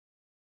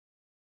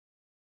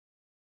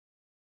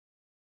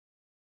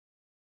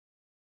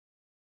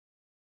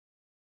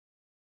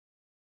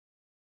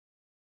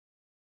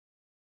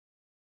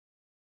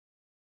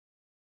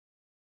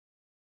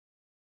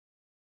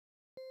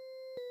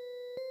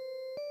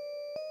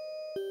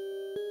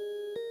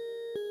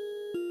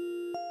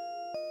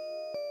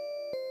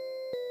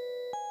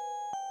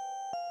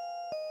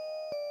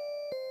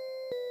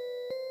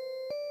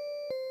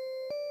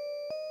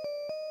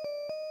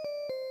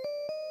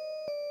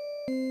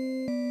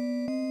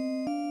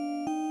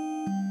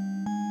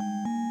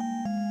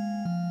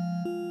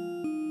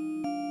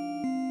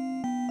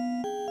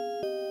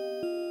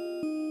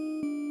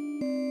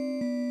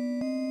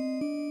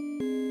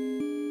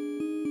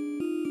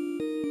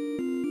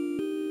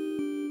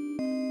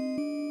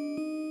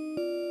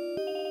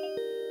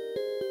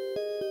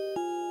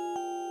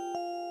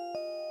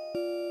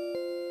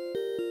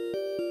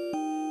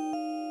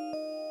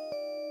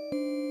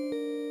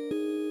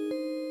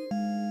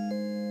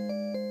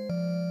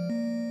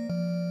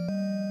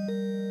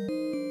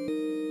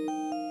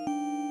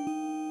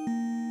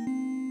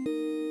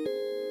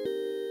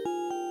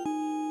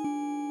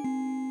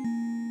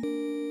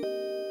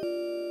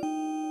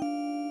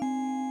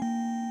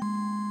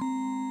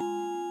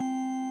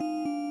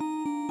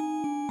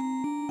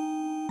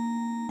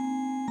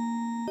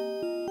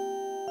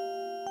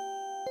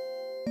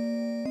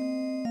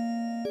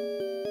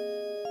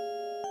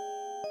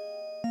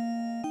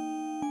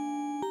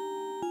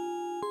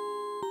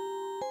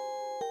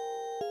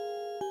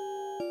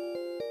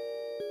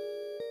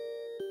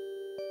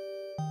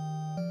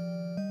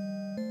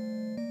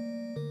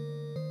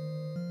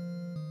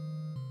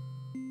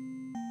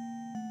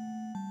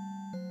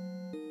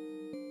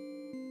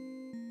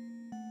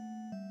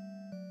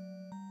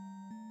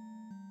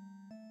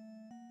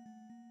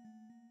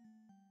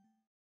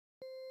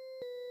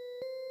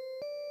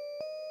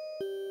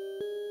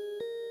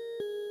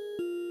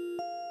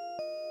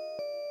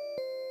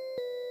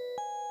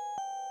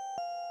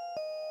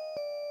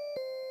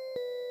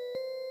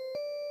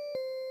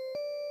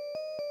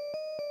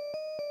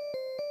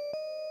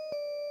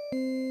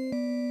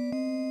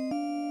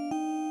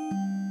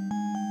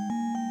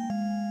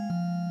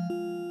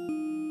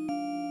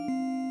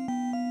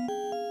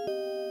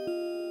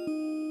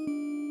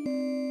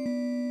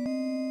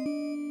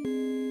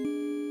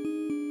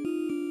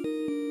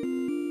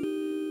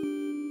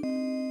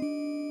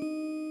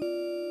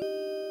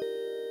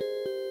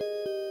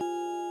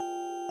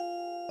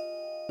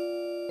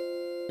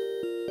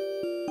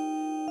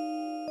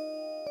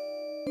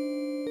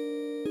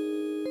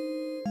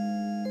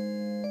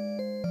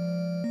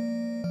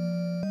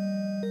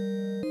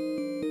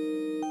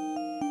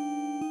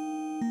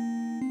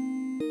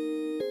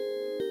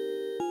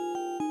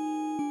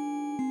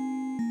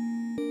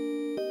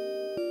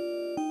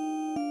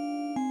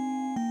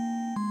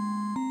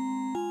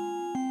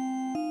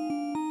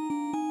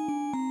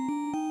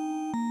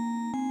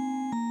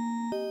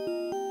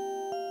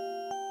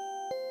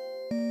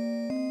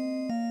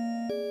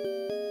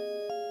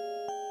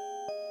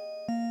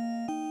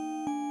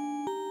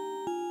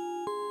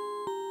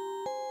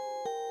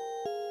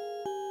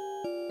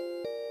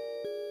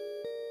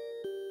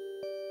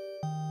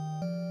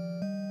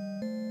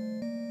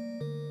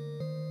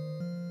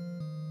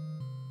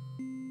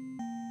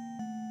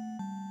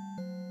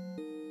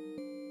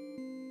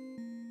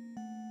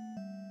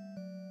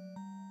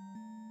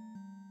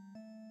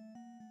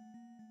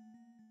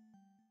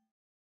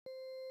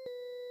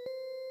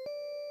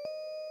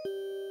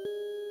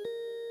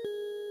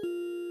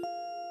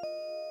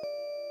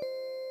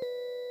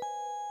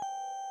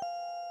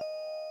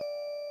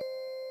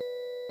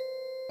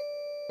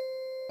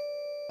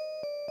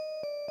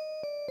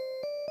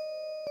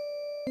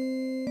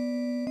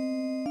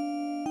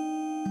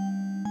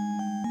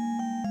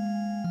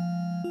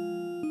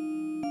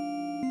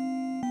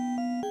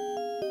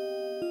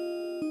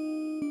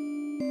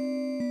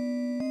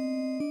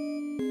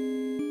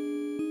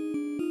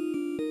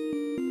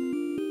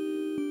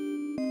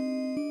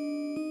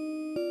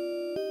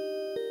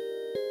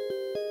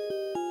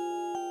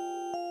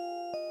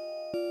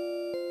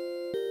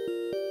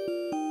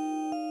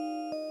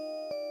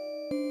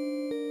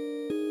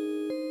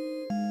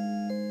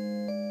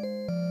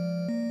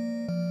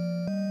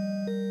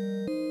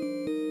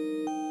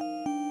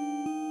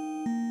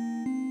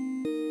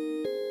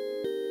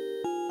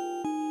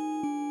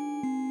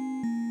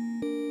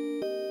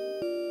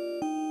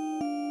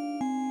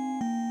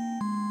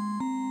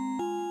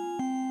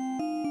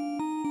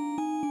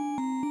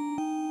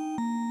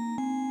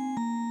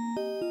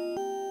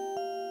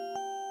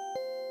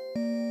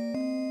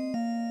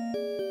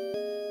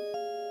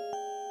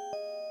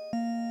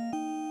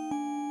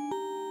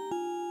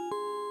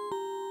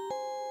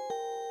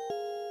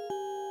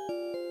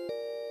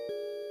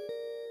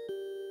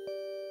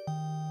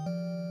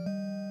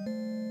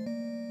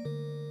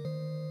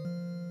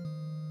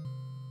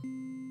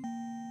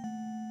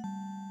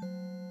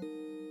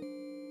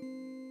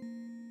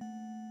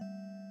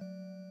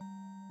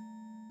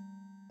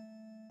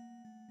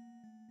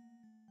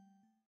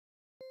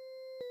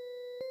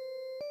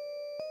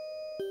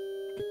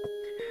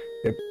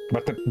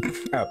But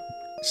oh,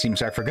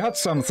 seems I forgot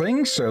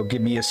something, so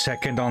give me a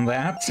second on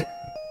that.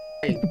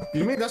 Hey,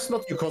 you mean that's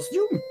not your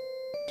costume?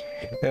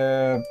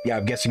 Yeah,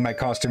 I'm guessing my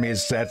costume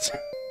is that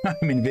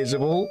I'm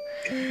invisible.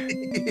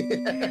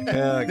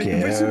 Okay.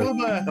 Invisible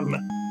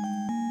man.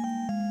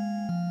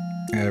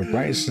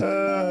 Right.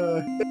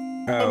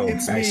 Oh,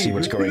 it's I me, see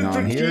what's going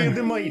on here.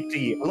 The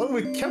Mighty, along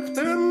with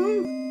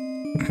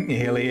Captain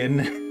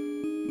Hillyan.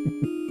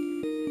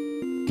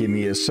 Give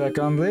me a sec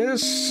on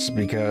this,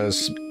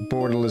 because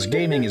borderless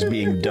gaming is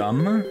being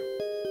dumb.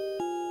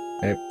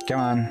 Come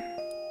on.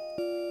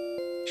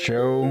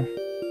 Show.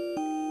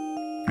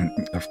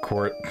 Of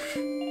course.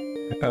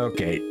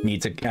 Okay,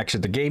 need to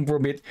exit the game for a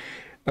bit.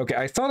 Okay,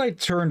 I thought I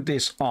turned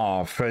this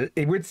off.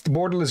 With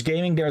borderless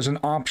gaming, there's an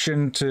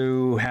option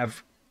to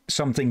have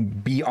something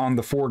be on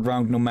the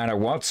foreground no matter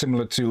what,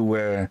 similar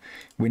to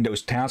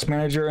Windows Task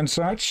Manager and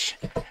such.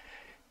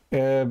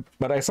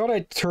 But I thought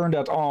I turned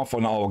that off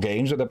on all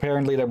games, but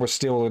apparently there was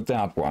still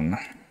that one.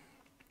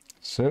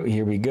 So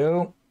here we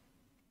go.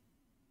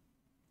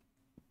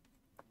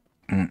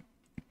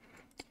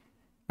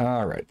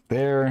 All right,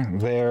 there.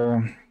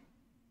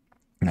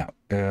 Now,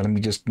 let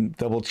me just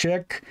double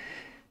check.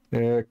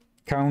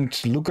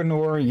 Count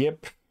Lucanor,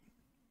 yep.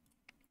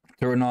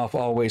 Turn off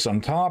always on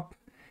top.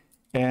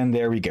 And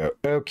there we go.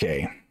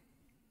 Okay.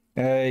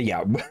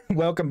 Yeah,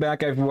 welcome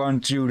back everyone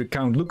to the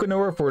Count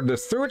Lucanor for the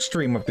third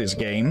stream of this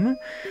game.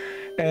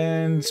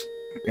 And,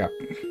 yeah.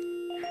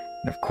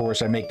 Of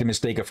course, I make the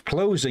mistake of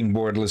closing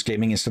borderless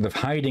gaming instead of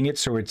hiding it,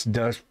 so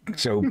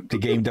the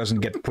game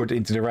doesn't get put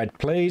into the right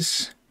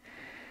place.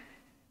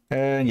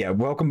 And yeah,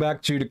 welcome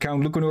back to the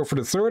Count Lucanor for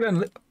the third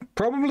and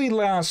probably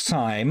last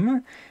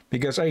time,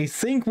 because I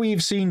think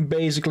we've seen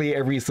basically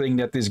everything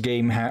that this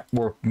game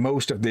or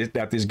most of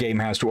that this game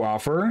has to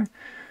offer.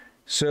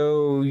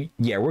 So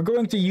yeah, we're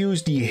going to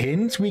use the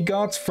hint we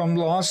got from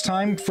last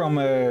time from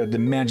the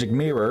magic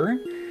mirror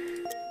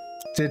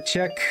to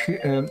check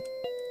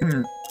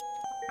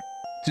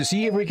to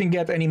see if we can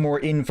get any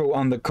more info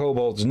on the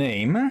kobold's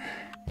name.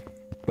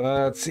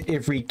 But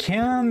if we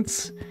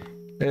can't,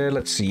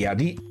 let's see. Yeah,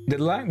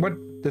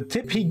 the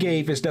tip he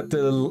gave is that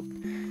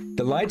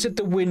the lights at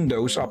the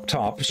windows up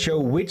top show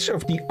which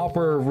of the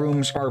upper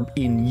rooms are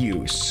in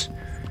use.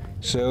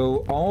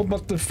 So all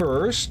but the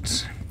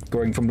first,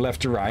 going from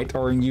left to right,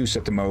 are in use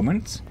at the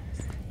moment.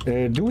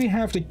 Do we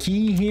have the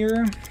key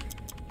here?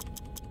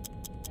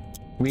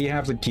 We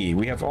have the key.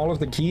 We have all of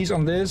the keys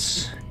on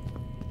this.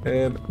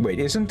 Wait,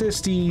 isn't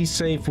this the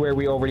safe where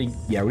we already...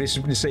 Yeah, this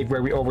is the safe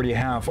where we already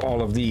have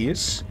all of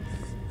these.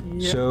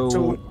 Yep.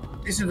 So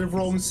this is the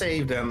wrong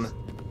save then.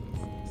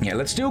 Yeah,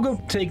 let's still go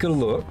take a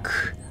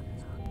look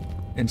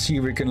and see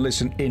if we can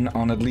listen in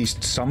on at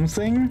least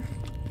something.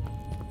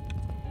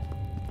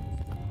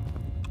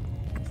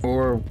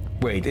 Or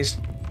wait, is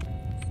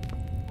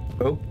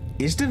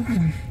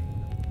the...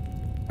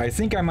 I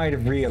think I might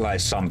have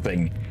realized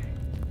something.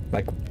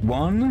 Like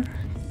 1,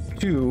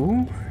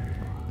 2,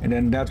 and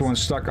then that one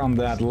stuck on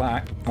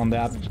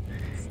that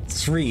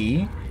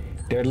 3.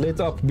 They're lit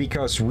up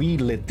because we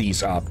lit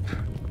these up,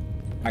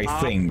 I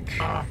think.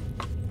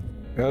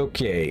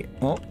 Okay,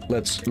 well,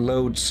 let's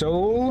load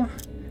Soul.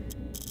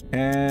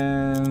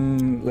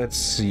 And let's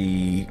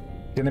see.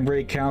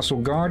 Tenebrae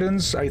Castle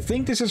Gardens. I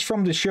think this is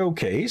from the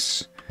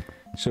showcase.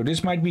 So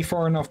this might be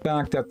far enough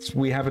back that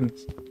we haven't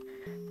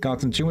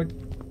gotten to it.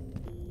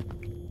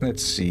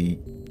 Let's see.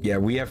 Yeah,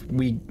 we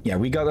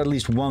got at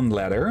least one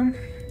letter.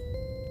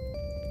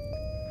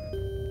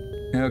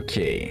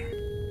 Okay.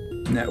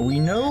 Now we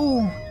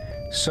know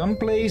some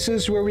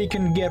places where we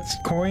can get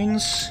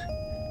coins.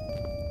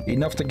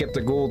 Enough to get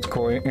the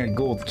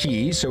gold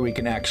key, so we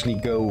can actually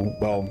go,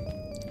 well,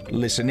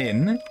 listen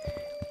in.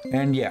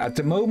 And yeah, at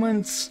the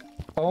moment,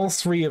 all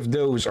 3 of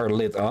those are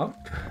lit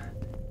up.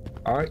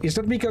 Is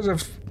that because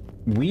of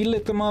we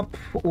lit them up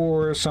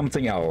or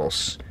something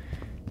else?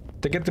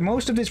 To get the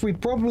most of this, we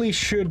probably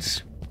should...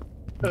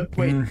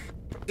 wait,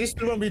 this is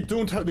the one we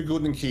don't have the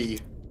golden key.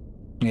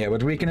 Yeah,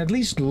 but we can at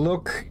least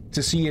look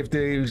to see if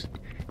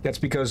that's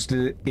because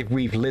if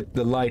we've lit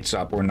the lights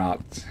up or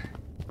not.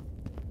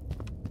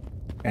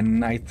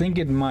 And I think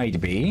it might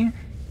be.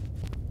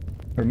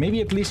 Or maybe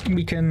at least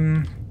we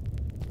can...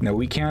 No,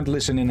 we can't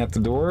listen in at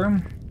the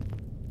door.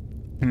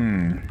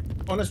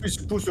 Unless we're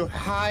supposed to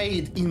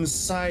hide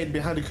inside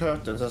behind the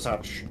curtains as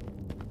such.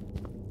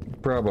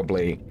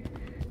 Probably.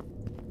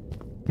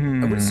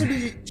 I would say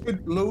we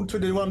should load to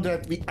the one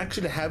that we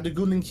actually have the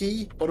golden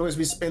key. Otherwise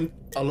we spend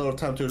a lot of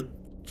time to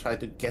try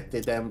to get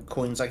the damn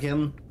coins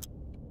again.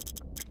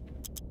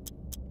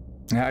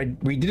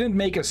 We didn't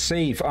make a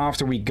save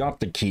after we got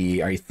the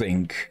key, I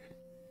think.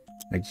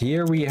 Like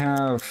here we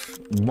have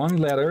 1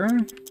 letter.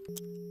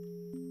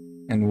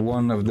 And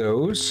 1 of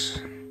those.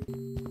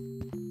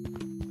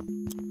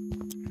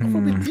 I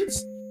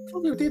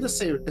thought we did a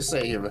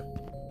save.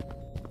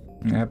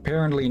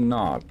 Apparently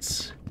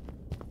not.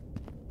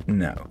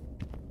 No.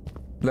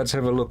 Let's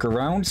have a look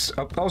around.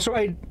 Also,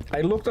 I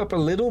looked up a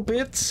little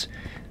bit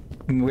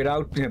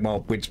without,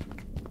 well,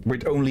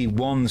 with only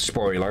 1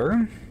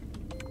 spoiler.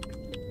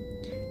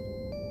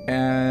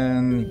 And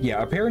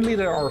yeah, apparently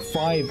there are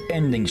 5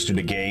 endings to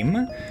the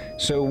game.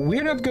 So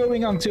we're not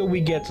going until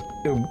we get...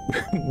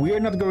 we're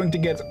not going to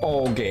get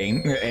all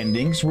game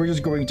endings. We're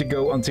just going to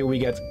go until we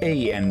get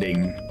a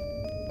ending.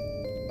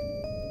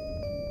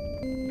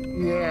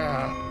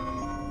 Yeah.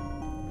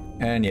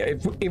 And yeah,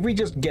 if we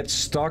just get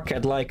stuck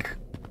at like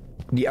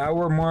the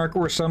hour mark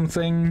or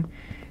something,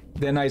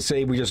 then I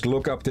say we just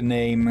look up the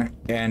name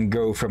and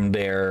go from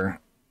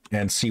there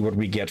and see what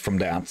we get from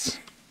that.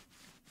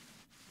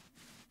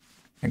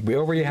 And we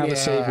already have a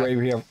save where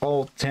we have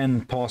all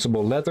 10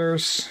 possible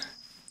letters.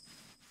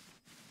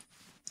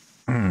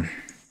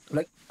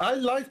 Like, I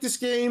like this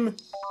game,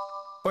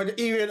 but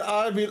even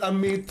I will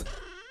admit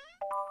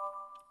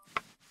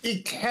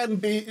it can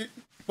be,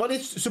 but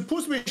it's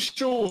supposed to be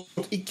short.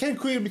 It can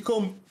quickly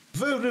become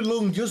very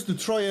long just to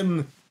try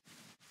and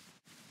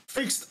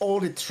fix all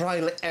the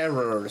trial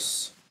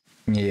errors.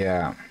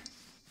 Yeah.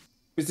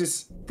 This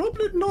is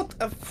probably not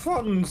a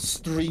fun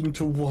stream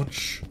to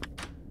watch.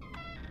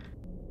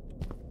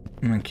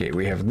 Okay,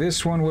 we have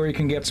this one where you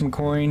can get some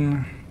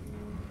coin.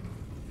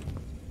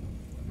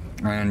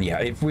 And yeah,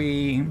 if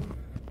we...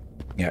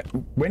 yeah,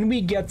 when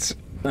we get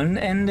an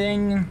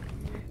ending,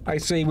 I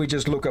say we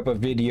just look up a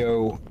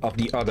video of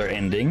the other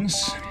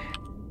endings.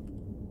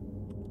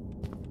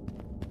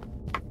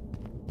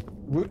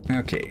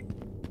 Okay.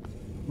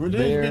 Would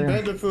it be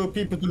better for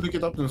people to look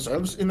it up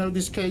themselves in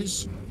this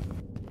case?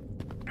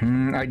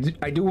 I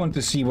do want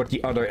to see what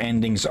the other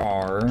endings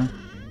are.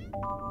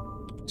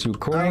 2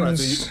 coins. Alright,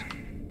 so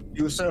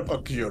you yourself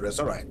are curious,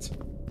 alright.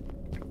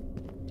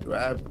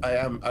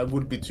 I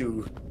would be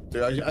too.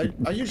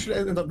 I usually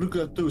end up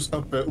looking at those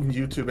up on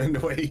YouTube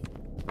anyway.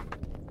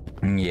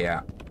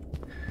 Yeah.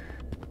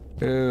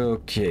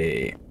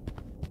 Okay.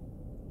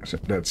 So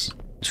that's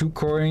 2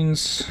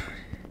 coins.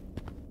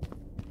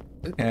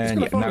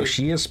 And yeah, now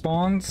she is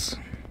spawned.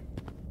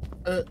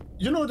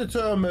 You know the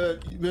term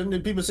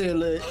when people say,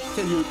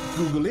 can you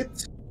Google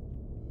it?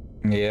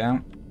 Yeah.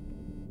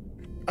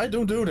 I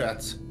don't do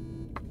that.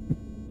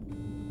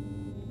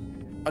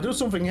 I do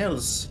something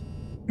else.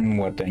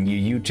 What then?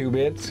 You YouTube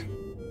it?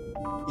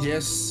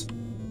 Yes.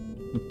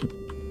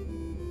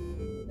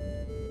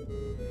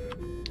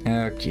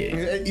 Okay.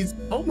 It's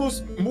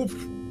almost more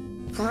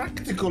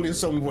practical in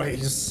some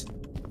ways.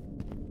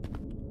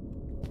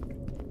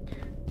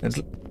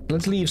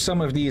 Let's leave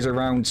some of these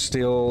around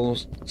still,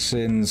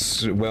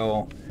 since,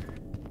 well,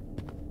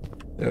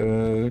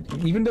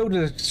 even though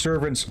the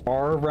servants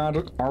are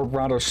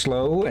rather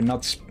slow and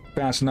not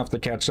fast enough to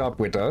catch up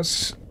with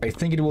us, I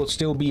think it will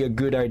still be a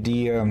good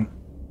idea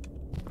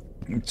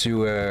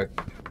to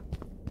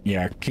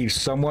yeah, keep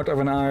somewhat of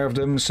an eye of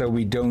them, so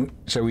we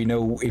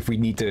know if we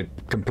need to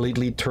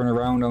completely turn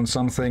around on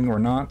something or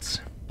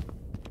not.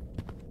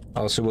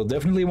 Also, we'll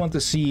definitely want to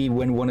see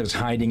when one is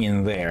hiding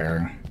in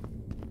there.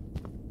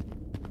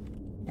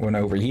 One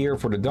over here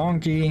for the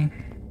donkey.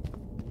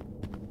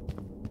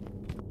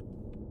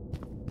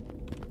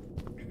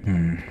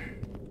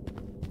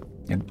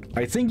 And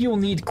I think you'll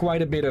need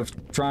quite a bit of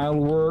trial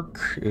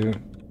work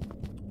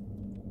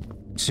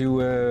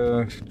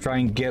to try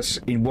and guess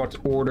in what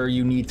order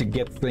you need to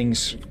get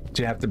things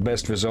to have the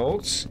best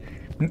results.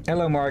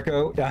 Hello,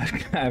 Marco.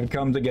 I've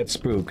come to get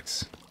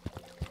spooked.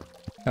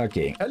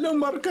 Okay. Hello,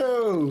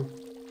 Marco.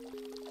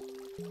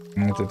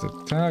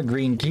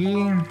 Green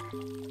key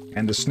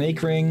and the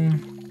snake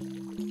ring.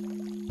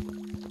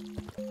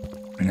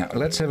 Now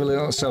let's have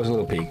ourselves a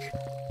little peek.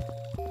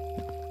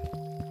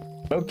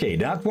 Okay,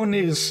 that one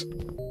is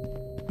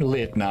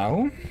lit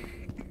now.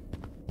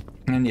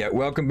 And yeah,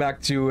 welcome back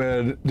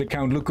to the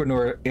Count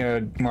Lucanor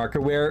marker,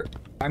 where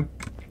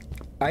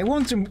I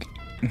want to,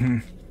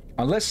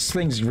 unless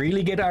things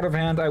really get out of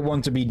hand, I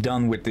want to be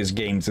done with this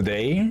game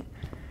today.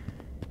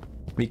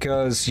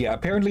 Because, yeah,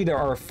 apparently there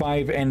are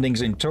 5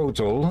 endings in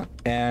total,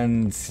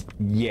 and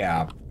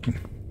yeah,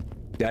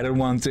 I don't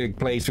want to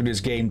play through this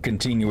game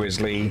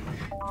continuously,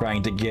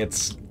 trying to get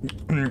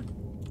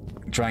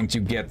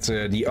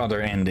the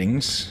other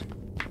endings.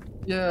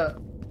 Yeah.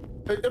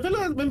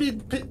 Maybe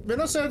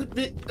when I said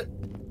we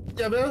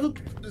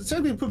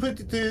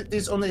put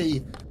this on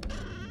a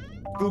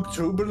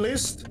booktuber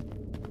list,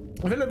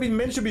 when we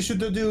mentioned we should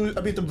do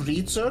a bit of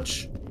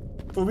research.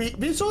 For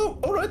we saw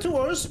alright 2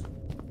 hours.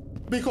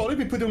 We call it,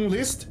 we put on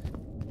list.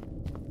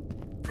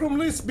 From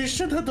list, we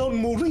should have done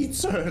more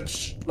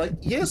research. Like,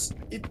 yes,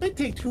 it may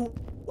take 2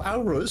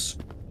 hours,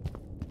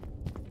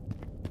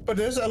 but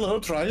there's a lot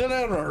of trial and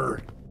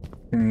error.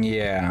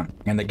 Yeah,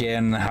 and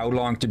again, how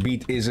long to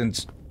beat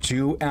isn't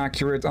too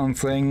accurate on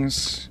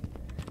things.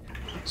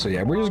 So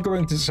yeah, we're just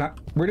going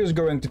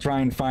to try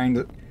and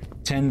find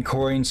 10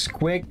 coins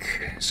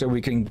quick, so we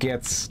can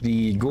get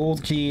the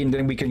gold key, and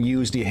then we can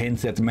use the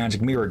hint that the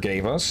magic mirror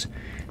gave us.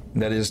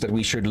 That is that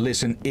we should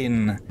listen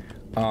in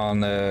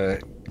on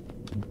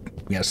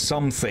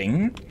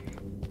something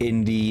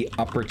in the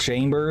upper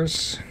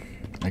chambers.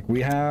 Like,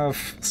 we have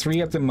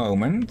 3 at the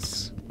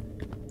moment.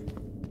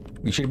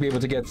 We should be able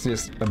to get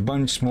this a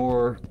bunch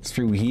more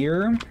through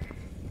here.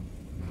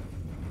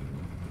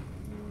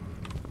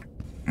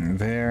 And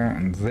there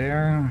and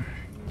there.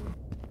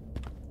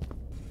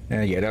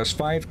 Yeah, there's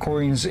 5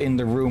 coins in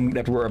the room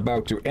that we're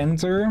about to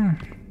enter.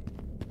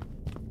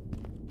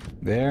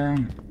 There.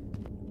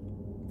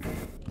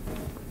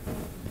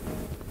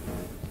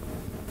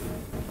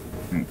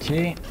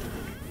 Okay.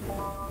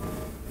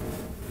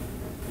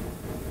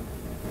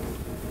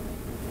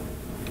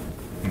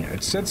 Yeah,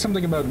 it said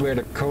something about where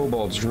the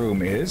kobold's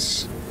room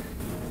is.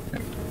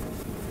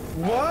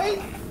 Why?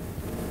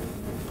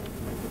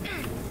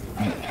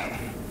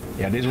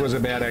 Yeah, this was a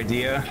bad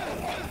idea.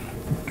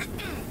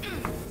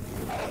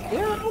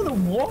 Yeah, I don't know.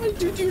 Why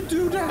did you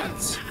do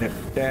that?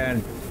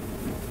 And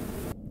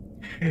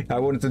I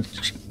wanted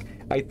to...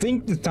 I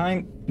think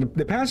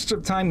the passage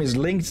of time is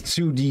linked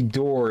to the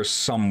door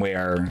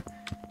somewhere.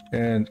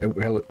 And,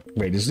 well,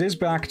 wait, is this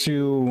back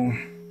to...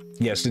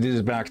 Yes, it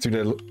is back to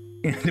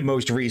the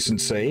most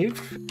recent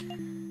save.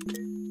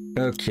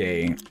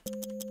 Okay.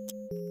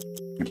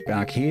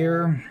 Back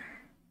here.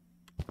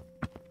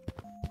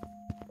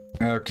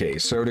 Okay,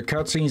 so the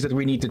cutscenes that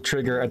we need to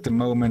trigger at the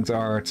moment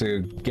are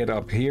to get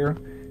up here.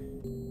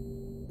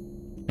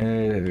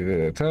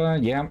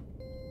 Yeah.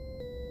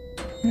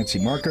 Let's see,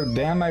 Marco.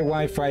 Damn my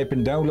Wi-Fi. I've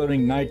been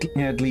downloading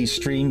nightly's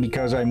stream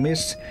because I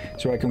missed,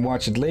 so I can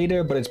watch it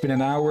later, but it's been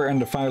an hour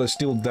and the file is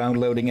still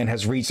downloading and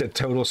has reached a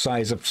total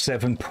size of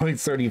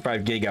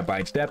 7.35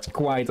 gigabytes. That's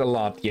quite a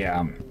lot,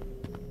 yeah.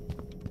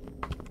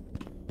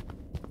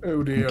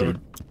 Oh dear. Okay.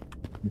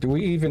 Do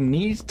we even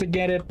need to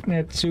get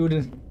it to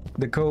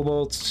the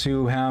kobold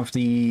to have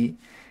the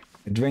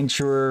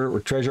adventurer or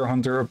treasure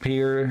hunter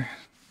appear?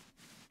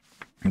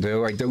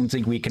 Though I don't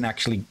think we can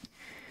actually...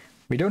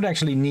 We don't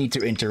actually need to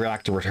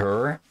interact with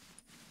her,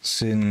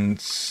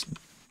 since...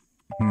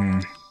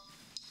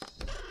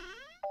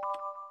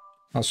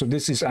 Also,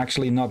 this is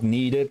actually not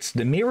needed.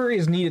 The mirror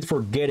is needed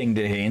for getting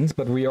the hint,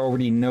 but we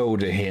already know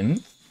the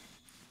hint.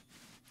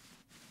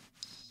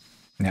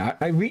 Now,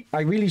 I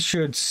really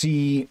should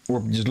see,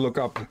 or just look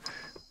up,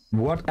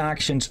 what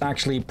actions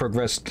actually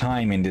progress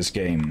time in this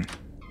game.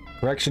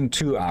 Correction,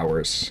 2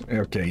 hours.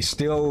 Okay,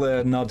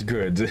 still not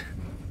good.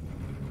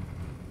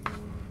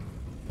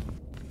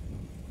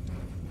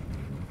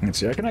 Let's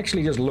see, I can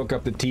actually just look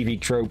up the TV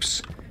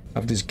tropes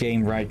of this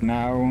game right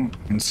now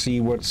and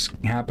see what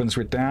happens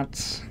with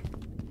that.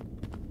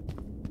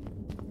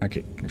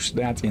 Okay, there's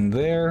that in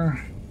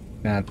there,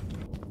 that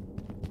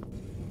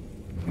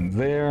in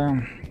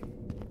there.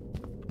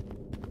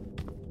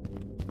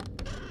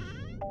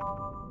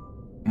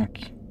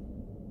 Okay.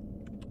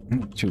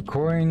 2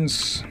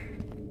 coins.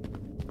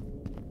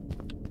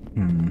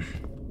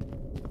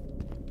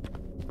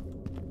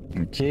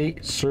 Okay,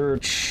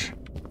 search.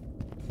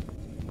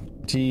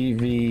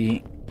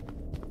 TV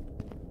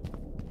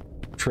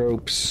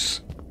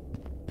tropes.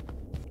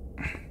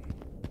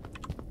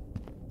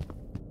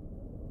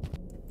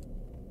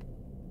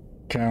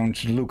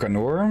 Count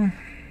Lucanor.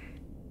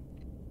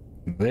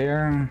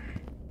 There.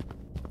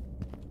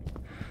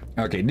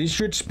 Okay, this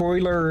should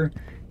spoiler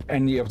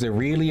any of the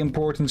really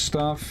important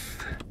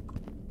stuff.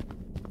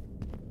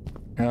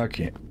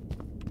 Okay.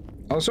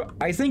 Also,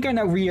 I think I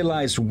now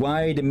realize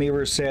why the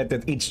mirror said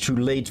that it's too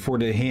late for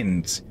the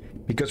hint.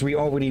 Because we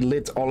already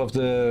lit all of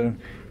the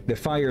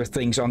fire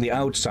things on the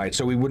outside,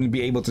 so we wouldn't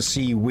be able to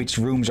see which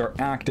rooms are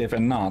active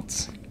and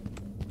not.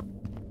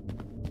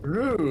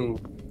 True.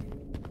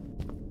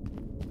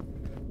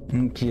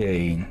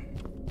 Okay.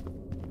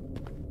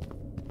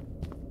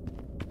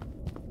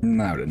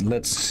 Now then,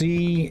 let's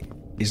see.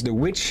 Is the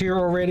witch here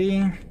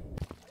already?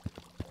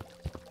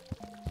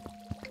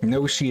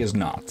 No, she is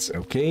not.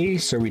 Okay,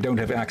 so we don't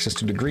have access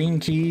to the green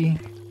key.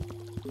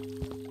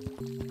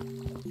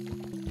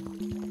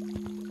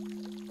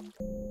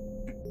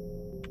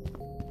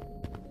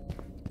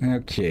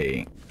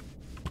 Okay.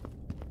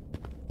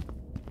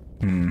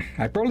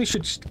 I probably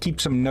should keep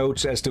some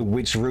notes as to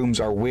which rooms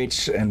are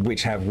which and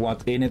which have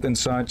what in it and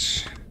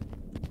such.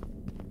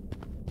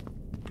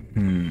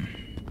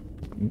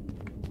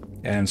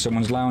 And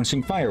someone's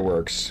launching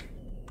fireworks.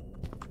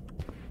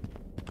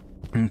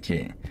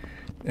 Okay.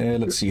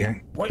 Let's see.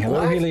 Wait, hello,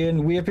 what?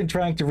 Hillyan. We have been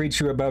trying to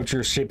reach you about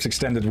your ship's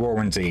extended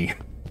warranty.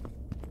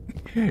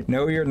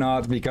 No, you're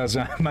not, because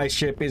my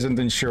ship isn't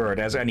insured,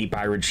 as any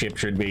pirate ship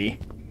should be.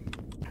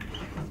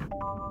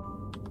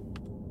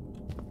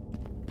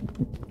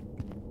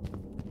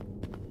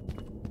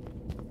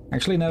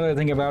 Actually, now that I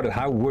think about it,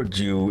 how would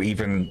you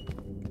even...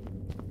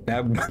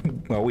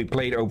 well, we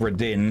played Over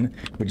Din,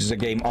 which is a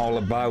game all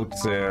about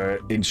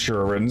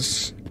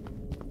insurance.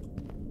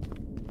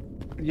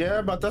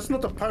 Yeah, but that's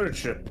not a pirate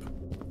ship.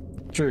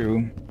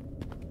 True.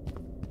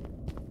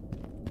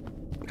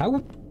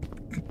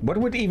 What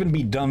would even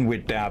be done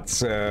with that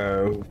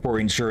for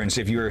insurance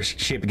if your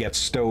ship gets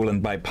stolen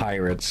by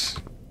pirates?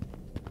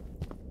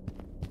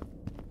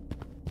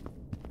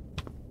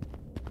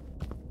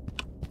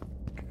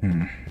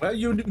 Well,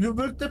 you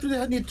will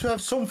definitely need to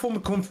have some form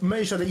of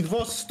confirmation that it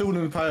was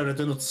stolen by pirate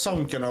and not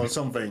sunken or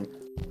something.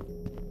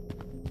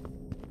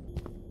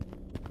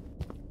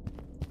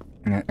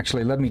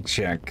 Actually, let me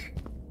check.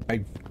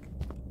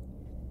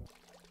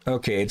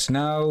 Okay, it's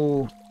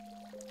now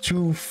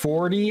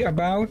 2:40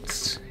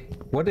 about.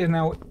 What is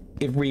now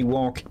if we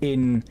walk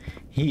in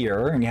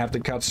here and you have the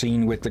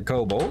cutscene with the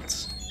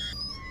kobolds.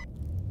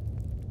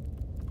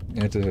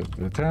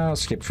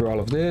 Skip through all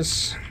of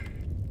this.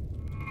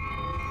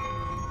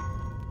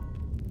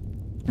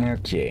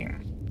 Okay.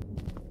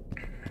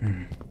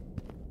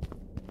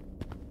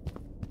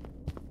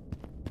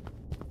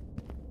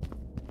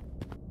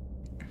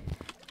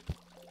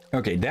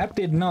 Okay, that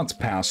did not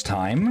pass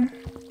time.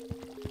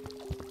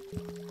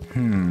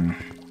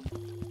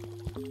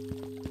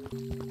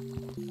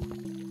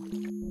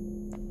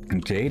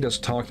 Okay, does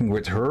talking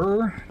with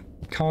her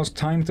cause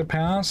time to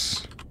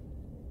pass?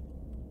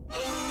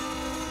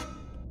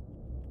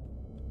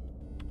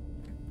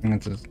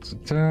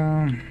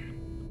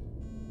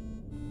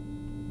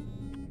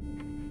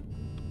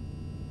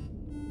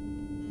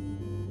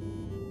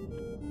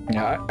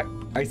 Yeah,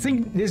 I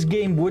think this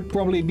game would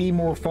probably be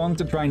more fun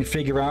to try and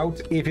figure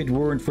out if it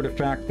weren't for the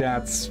fact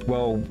that,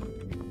 well,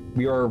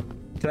 we are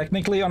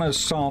technically on a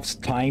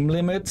soft time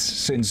limit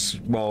since,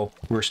 well,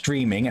 we're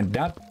streaming, and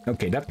that,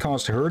 okay, that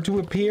caused her to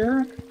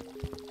appear.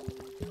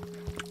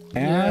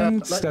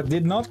 And yeah, that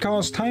did not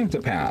cause time to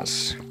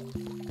pass.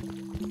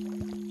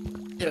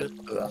 Yeah.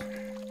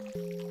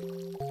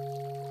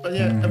 But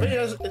yeah, I mean,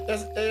 as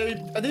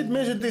I did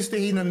mention this to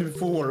Hillyan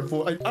before.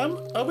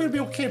 I will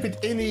be okay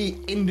with any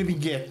ending we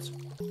get.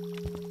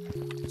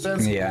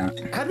 Since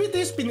had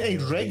this been a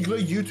regular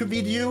YouTube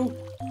video,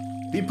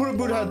 we probably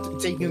would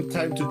have taken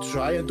time to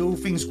try and do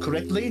things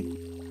correctly.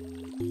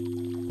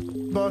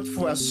 But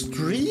for a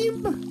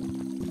stream,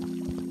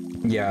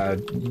 yeah,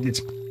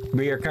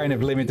 we are kind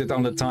of limited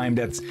on the time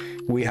that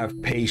we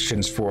have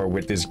patience for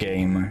with this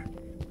game,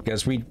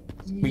 because we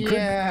could,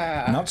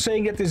 not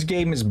saying that this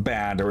game is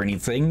bad or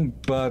anything,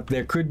 but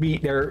there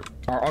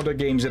are other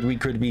games that we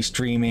could be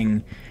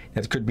streaming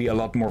that could be a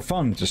lot more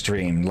fun to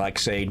stream, like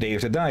say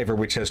Dave the Diver,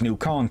 which has new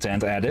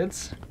content added.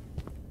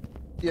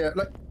 Yeah,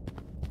 like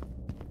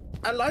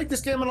I like this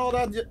game and all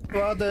that,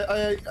 but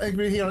I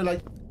agree here.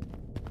 Like,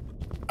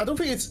 I don't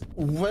think it's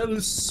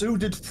well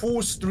suited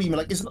for streaming.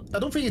 Like, I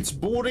don't think it's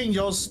boring.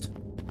 Just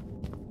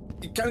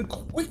it can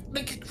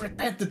quickly get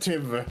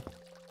repetitive.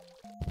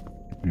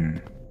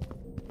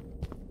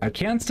 I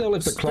can't tell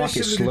if the clock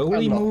is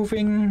slowly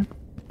moving.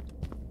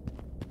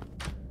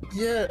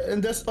 Yeah,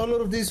 and there's a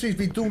lot of these things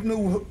we don't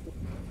know.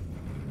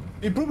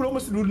 We probably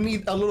almost would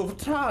need a lot of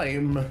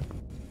time.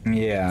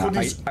 Yeah,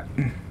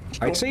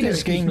 I'd say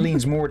this game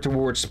leans more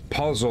towards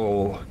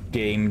puzzle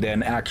game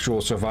than actual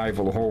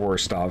survival horror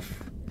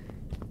stuff.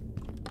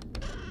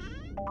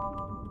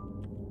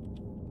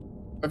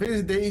 I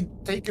think they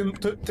take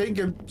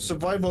a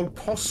survival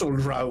puzzle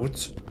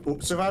route,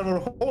 or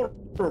survival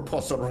horror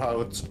puzzle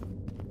route.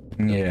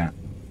 Yeah.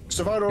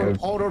 Survival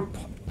horror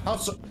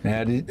puzzle.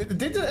 Yeah,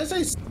 did I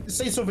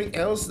say something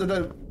else? Did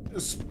I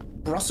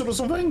puzzle or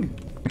something?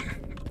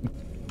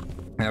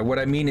 What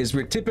I mean is,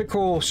 with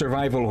typical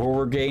survival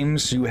horror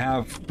games, you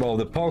have, well,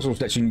 the puzzles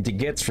that you need to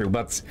get through,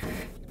 but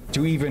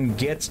to even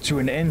get to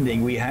an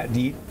ending,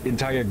 the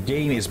entire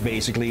game is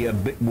basically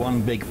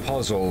one big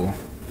puzzle.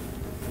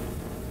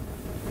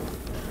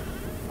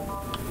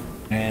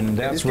 And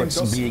that's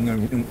what's being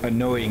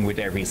annoying with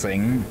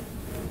everything.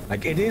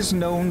 Like, it is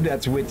known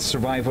that with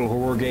survival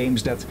horror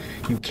games that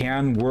you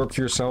can work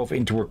yourself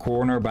into a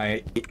corner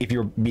if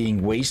you're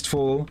being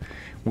wasteful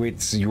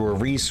with your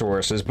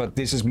resources, but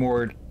this is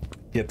more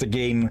that the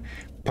game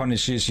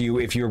punishes you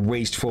if you're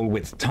wasteful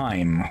with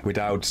time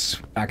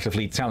without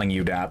actively telling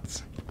you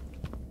that.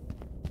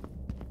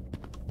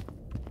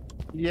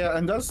 Yeah,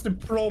 and that's the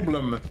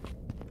problem.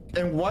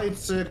 And why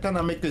it's kind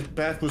of make this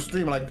bad for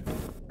stream. Like,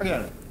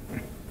 again,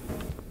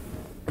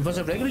 if it was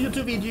a regular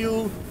YouTube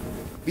video,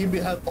 we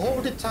will have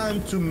all the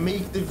time to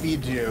make the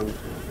video.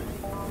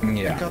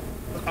 Yeah. Cut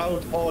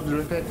out all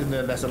the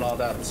repetitiveness and all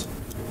that.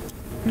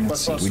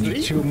 Let's see, we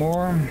need 2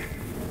 more.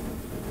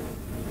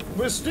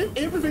 With stream,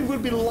 everything will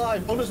be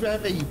live unless we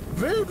have a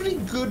very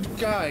good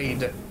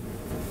guide.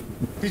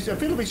 Which I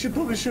feel we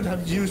probably should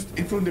have used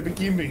it from the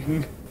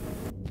beginning.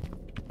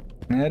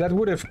 Yeah, that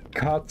would have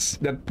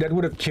that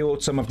would have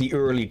killed some of the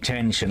early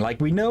tension.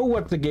 Like, we know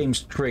what the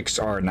game's tricks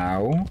are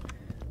now.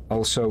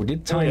 Also,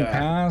 did time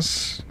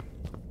pass?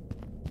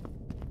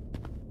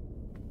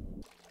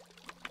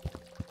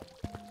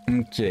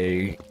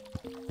 Okay.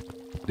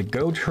 The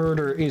goat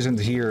herder isn't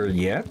here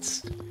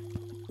yet,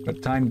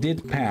 but time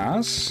did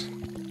pass.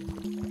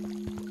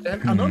 And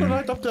another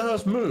night up there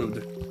has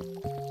moved.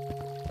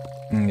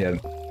 Yeah.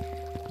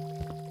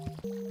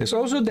 There's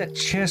also that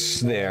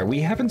chest there. We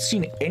haven't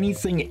seen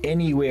anything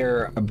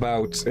anywhere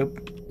about a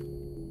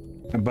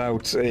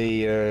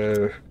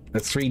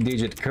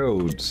 3-digit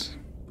code.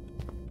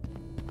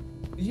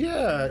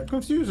 Yeah, it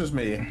confuses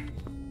me.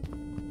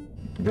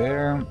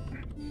 There.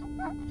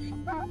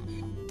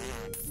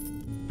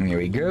 Here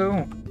we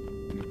go.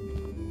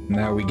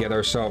 Now we get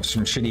ourselves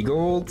some shitty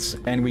gold,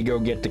 and we go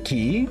get the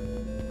key.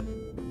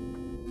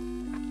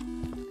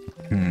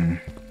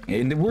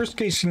 In the worst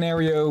case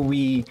scenario,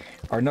 we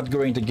are not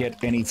going to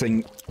get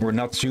anything, or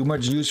not too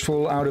much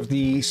useful out of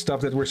the stuff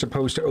that we're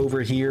supposed to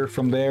overhear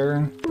from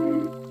there.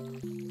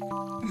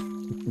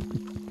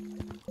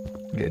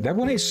 Yeah, that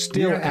one is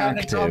still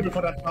active.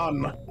 For that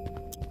one.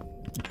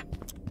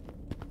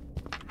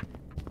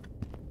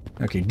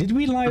 Okay, did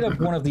we light up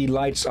one of the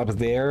lights up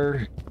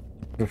there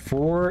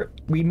before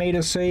we made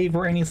a save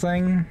or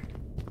anything?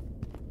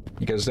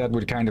 Because that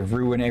would kind of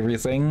ruin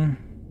everything.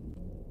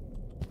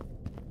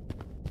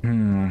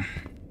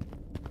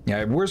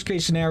 Yeah, worst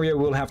case scenario,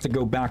 we'll have to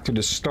go back to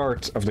the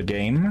start of the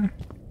game.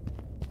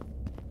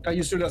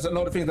 Just so that's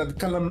another thing that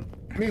kan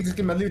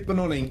minska med lite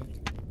benådning.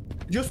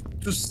 Just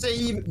to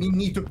save, we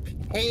need to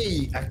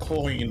pay a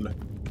coin.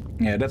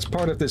 Yeah, that's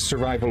part of this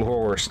survival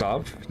horror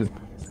stuff.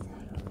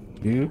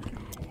 You.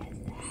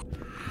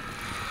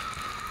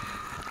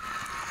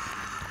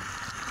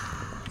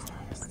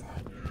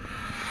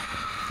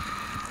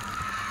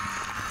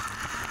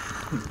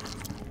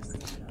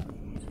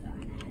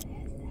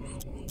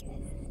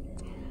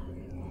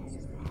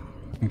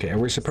 Okay, are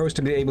we supposed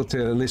to be able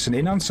to listen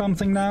in on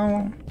something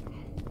now?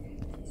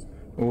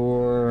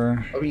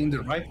 Or... Are we in the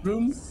right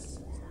room?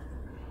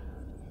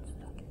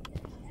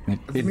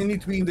 We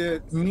need to be in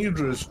the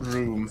mirror's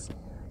room.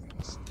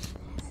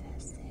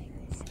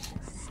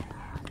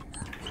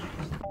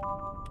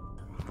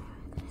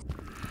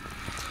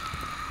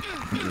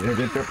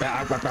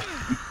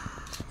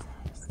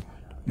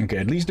 Okay,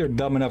 at least they're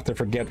dumb enough to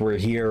forget we're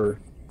here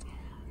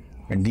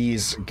when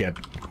these get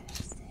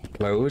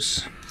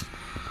close.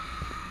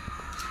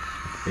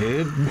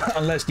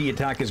 Unless the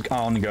attack is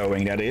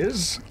ongoing, that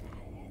is.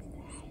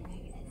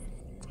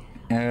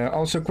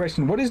 Also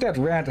question, what is that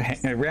rat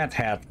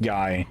hat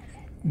guy?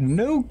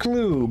 No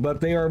clue, but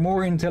they are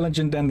more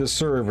intelligent than the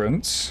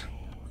servants.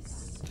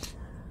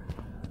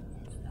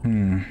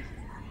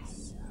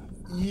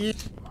 Yeah,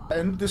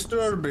 and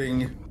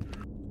disturbing.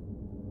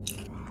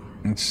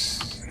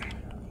 It's...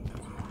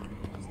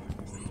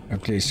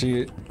 Okay,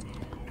 see it.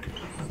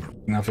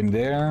 Nothing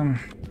there.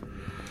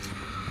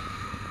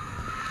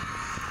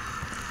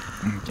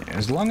 Okay,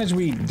 as long as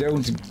we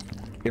don't...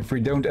 If we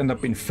don't end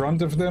up in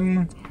front of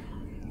them...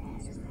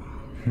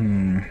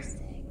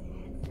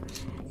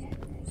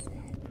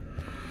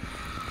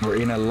 We're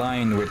in a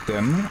line with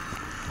them.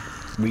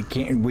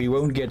 We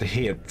won't get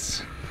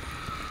hit.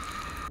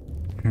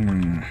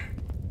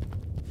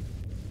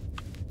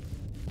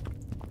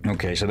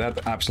 Okay, so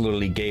that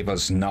absolutely gave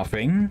us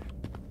nothing.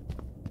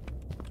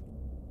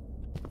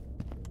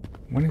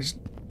 What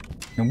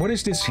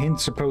is this hint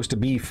supposed to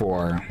be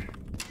for?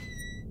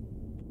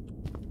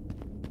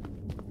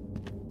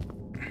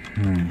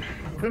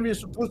 Are we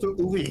supposed to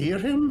overhear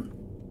him?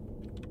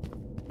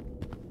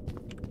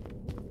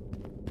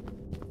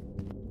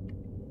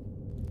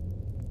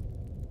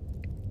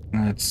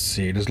 Let's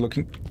see, just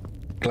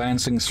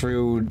glancing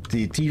through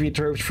the TV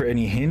tropes for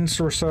any hints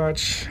or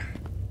such.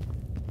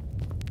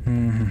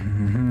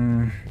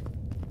 I'm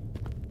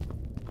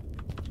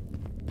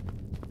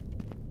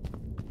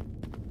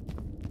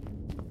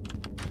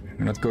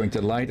not going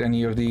to light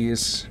any of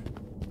these.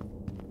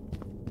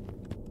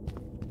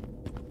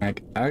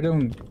 Like, I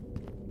don't...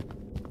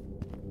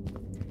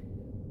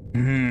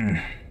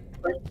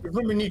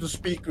 We need to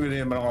speak with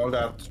him and all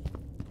that.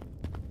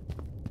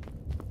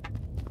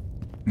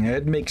 Yeah,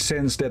 it makes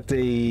sense that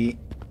we'd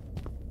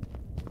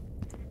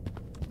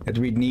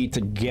need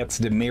to get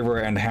the mirror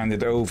and hand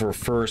it over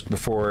first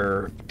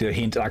before the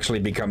hint actually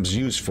becomes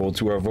useful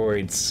to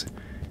avoid...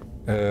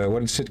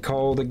 what is it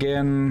called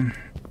again?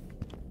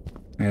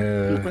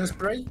 Sequence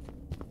break?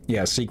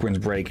 Yeah, sequence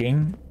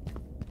breaking.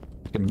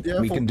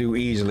 We can do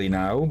easily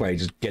now by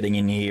just getting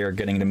in here,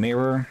 getting the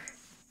mirror.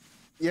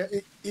 Yeah,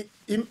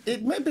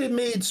 it might be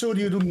made so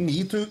you don't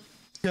need to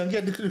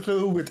get the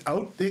clue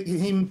without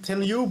him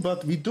telling you,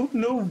 but we don't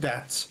know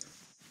that.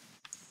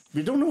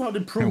 We don't know how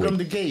to program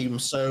the game,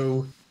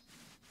 so...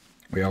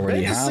 We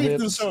already have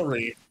it.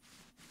 Sorry.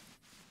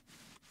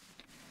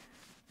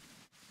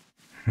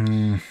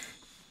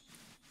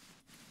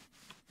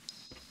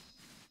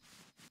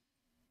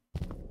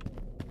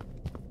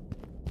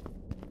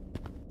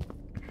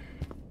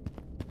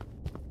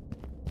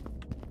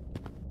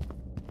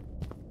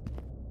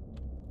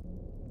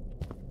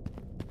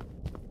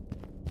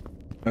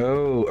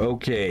 Oh,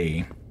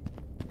 okay.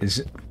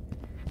 Is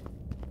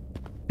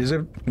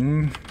it...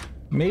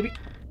 maybe...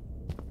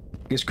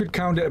 This could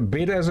count a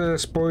bit as a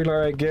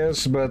spoiler, I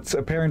guess, but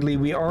apparently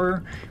we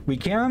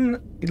can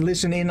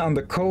listen in on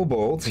the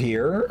kobold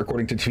here,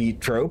 according to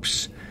tweet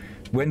tropes,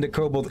 when the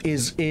kobold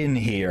is in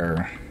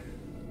here.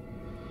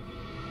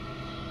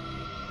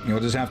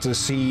 You'll just have to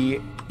see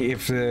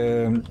if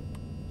when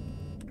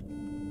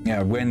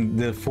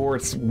the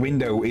fourth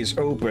window is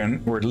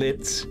open or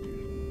lit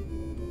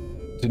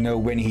to know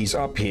when he's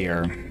up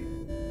here.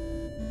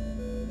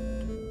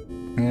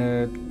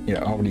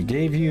 Yeah, already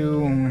gave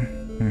you.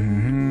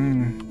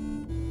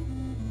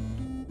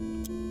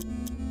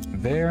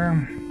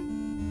 There.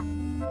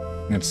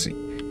 Let's see.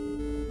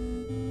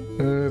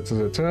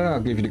 I'll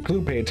give you the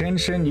clue. Pay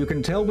attention. You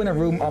can tell when a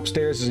room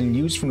upstairs is in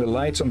use from the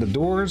lights on the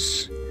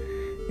doors.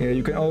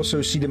 You can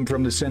also see them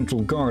from the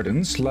central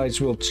gardens. Lights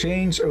will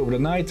change over the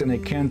night and I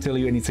can't tell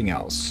you anything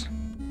else.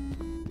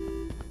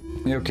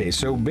 Okay,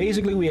 so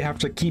basically we have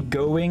to keep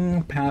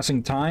going,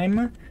 passing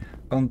time,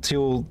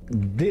 until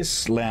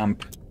this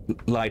lamp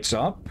lights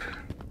up.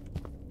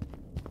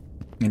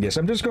 And yes,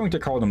 I'm just going to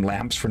call them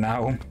lamps for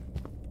now.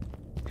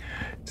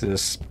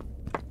 Just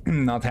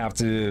not have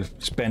to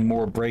spend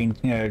more brain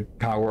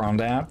power on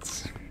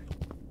that.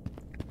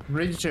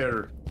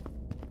 Richard.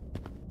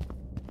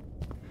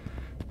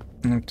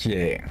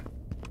 Okay.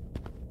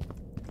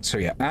 So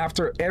yeah,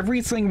 after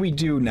everything we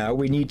do now,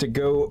 we need to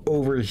go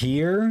over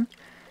here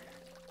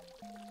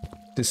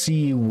to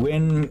see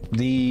when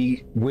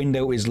the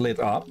window is lit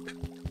up.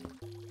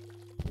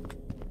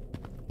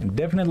 And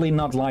definitely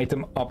not light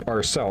them up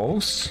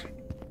ourselves.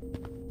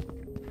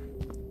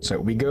 So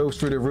we go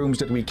through the rooms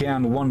that we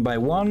can one by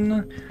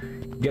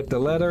one, get the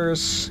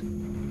letters,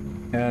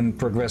 and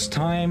progress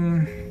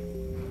time.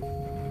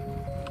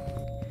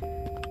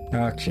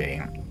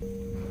 Okay.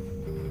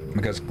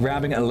 Because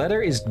grabbing a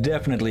letter is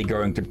definitely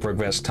going to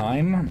progress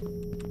time.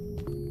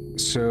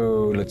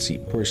 So, let's see,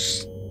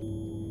 push...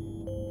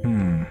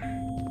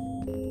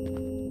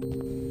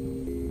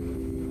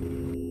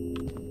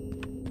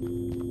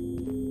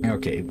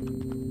 Okay.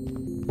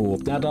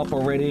 Pulled that up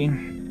already.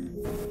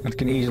 That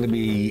can easily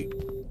be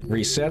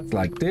reset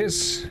like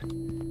this.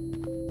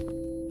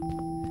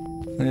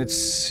 Let's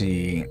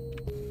see.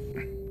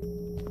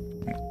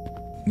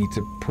 Need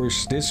to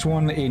push this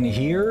one in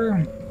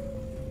here.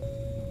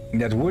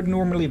 That would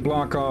normally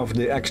block off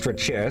the extra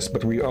chest,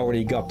 but we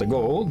already got the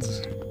gold.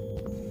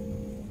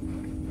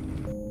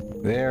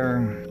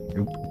 There.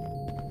 Oop.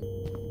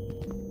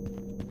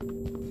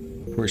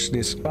 Push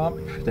this up,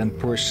 then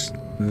push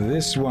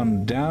this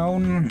one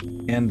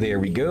down, and there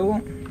we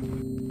go.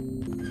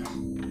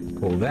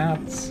 Pull that.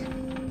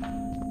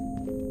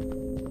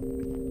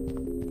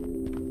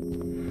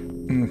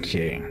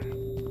 Okay.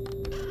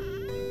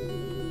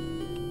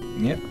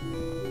 Yep.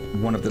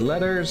 One of the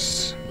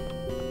letters.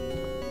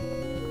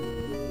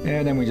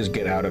 And then we just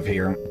get out of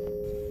here.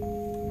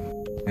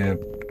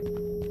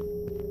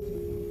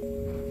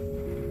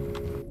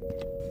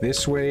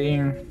 This way.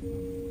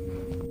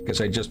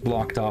 Because I just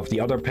blocked off the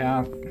other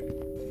path.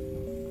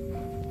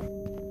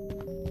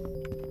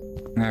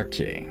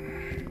 Okay.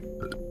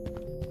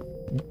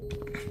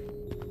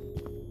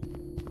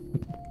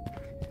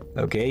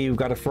 Okay, you've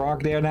got a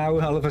frog there now,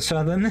 all of a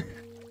sudden.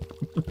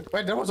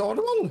 Wait, that was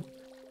audible?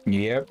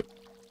 Yep.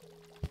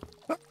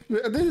 I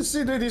didn't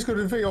see that he's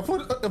gonna thing. I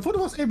thought I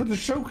was able to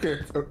choke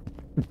it.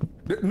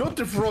 Not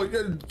the frog,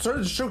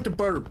 trying to choke the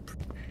burp.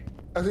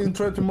 I didn't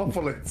try to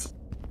muffle it.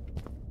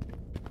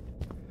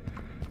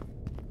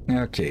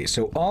 Okay,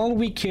 so all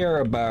we care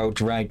about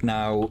right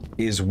now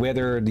is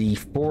whether the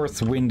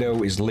fourth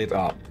window is lit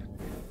up.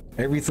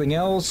 Everything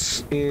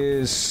else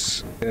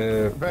is...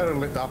 Better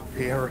lit up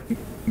here.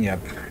 Yep.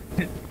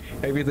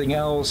 Everything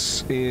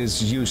else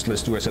is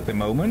useless to us at the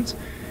moment.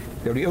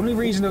 So the only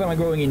reason that I'm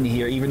going in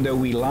here, even though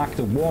we lack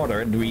the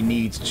water and we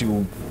need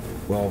to,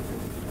 well,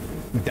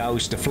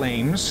 douse the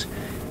flames,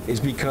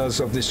 is because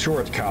of this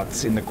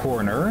shortcut in the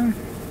corner.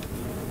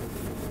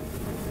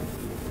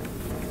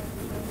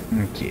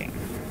 Okay.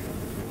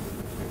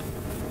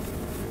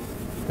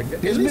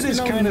 This bit is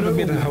kind of a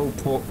bit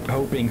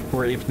hoping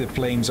for if the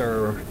flames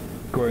are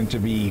going to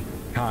be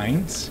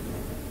kind.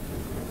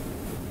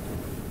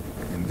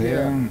 And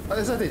there. Yeah,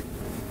 is that it?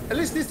 At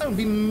least this time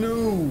we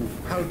knew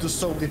how to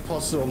solve the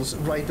puzzles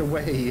right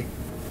away.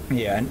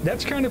 Yeah, and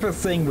that's kind of a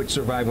thing with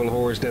survival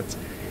horrors, that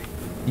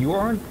you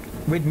aren't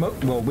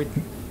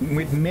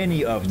with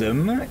many of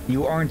them,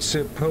 you aren't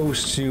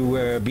supposed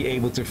to be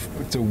able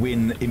to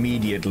win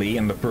immediately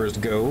in the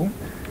first go.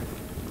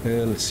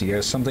 Let's see,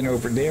 there's something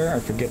over there. I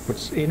forget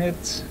what's in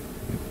it.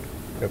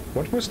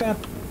 What was that?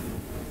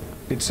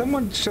 Did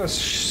someone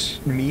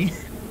just me?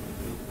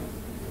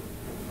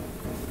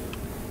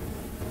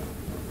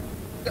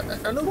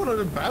 I know one of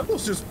the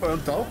barrels just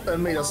burnt up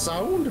and made a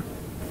sound.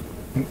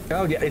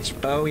 Oh yeah,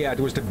 it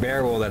was the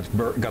barrel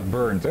that got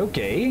burned.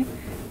 Okay.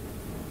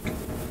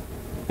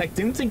 I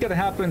didn't think that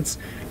happened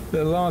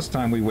the last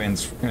time we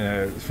went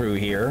through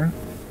here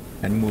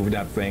and moved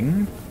that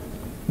thing.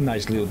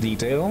 Nice little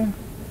detail.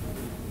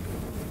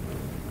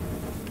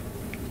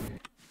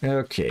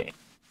 Okay.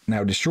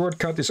 Now the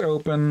shortcut is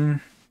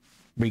open.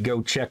 We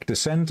go check the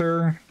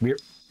center. We're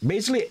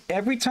basically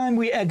every time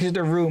we exit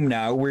a room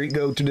now, we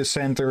go to the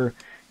center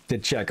to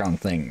check on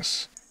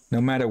things.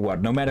 No matter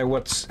what. No matter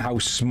how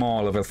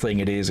small of a thing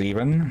it is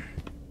even.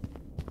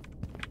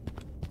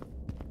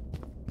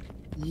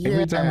 Yeah.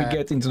 Every time we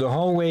get into the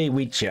hallway,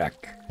 we check.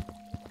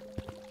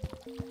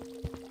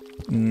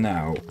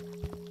 Now.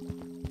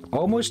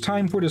 Almost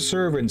time for the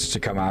servants to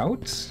come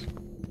out.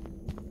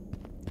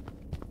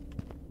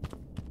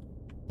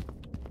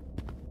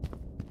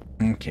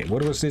 Okay,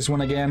 what was this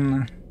one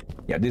again?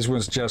 Yeah, this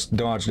was just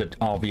dodge the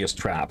obvious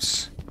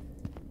traps.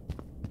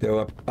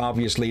 Though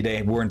obviously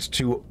they weren't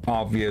too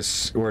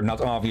obvious, or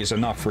not obvious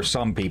enough for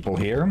some people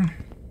here.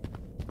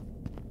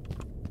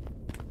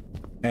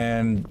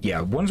 And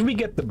yeah, once we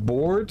get the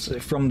board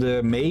from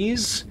the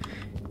maze,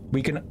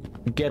 we can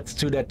get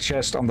to that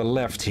chest on the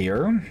left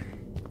here.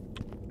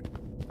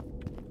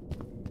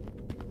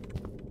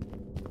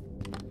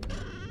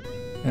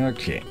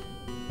 Okay.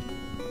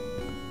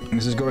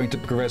 This is going to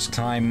progress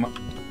time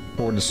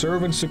for the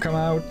servants to come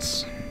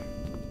out.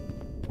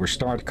 Or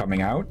start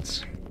coming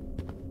out.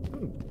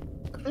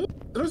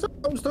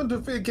 I'm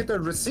starting to get a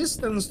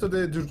resistance to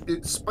the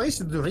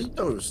spicy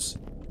Doritos.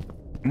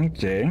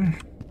 Okay.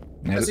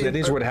 That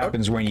is what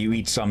happens when you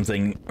eat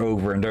something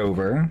over and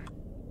over.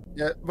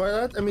 Yeah, by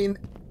that I mean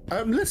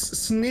I'm less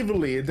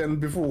snivelly than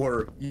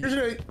before.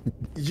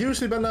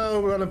 Usually by now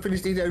when I'm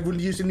finished eating, I will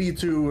usually need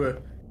to,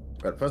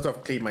 well, first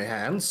off, clean my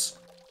hands.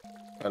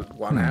 Well,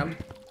 one hand.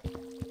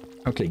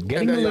 Okay,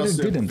 getting a little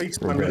didn't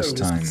progress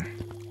time.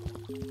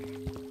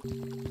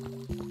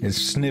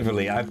 It's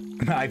snivelly.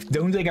 I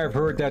don't think I've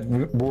heard that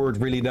word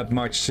really that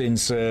much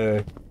since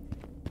the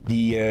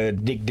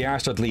Dick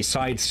Dastardly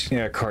Sights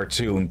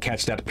cartoon,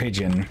 Catch That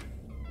Pigeon.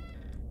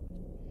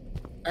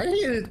 I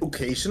hear it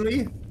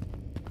occasionally.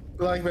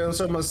 Like when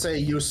someone say,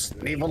 "You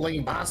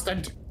sniveling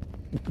bastard."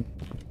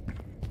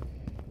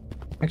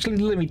 Actually,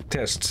 let me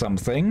test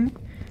something.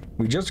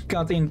 We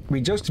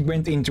just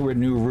went into a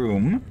new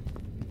room.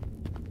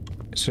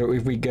 So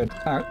if we get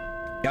out...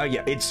 Oh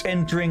yeah, it's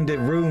entering the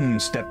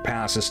rooms that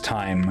passes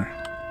time.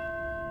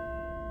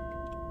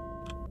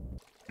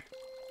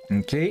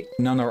 Okay,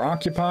 none are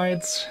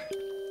occupied.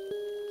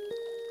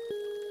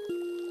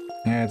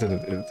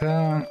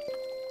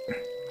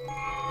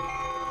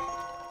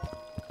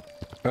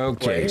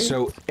 Okay,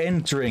 so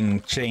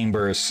entering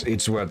chambers,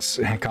 it's what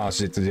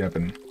causes it to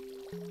happen.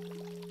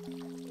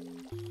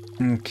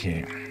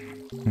 Okay.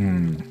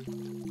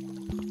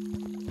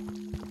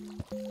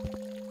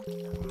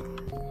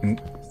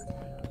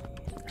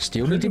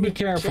 Still need to be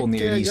careful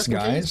near these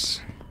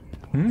guys.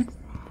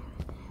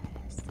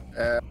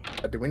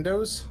 At the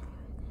windows?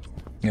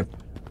 Yep.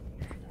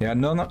 Yeah,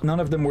 none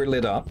of them were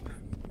lit up.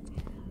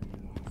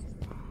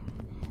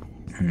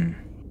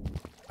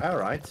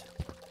 Alright.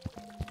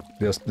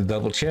 Just to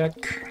double check.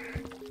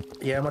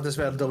 Yeah, might as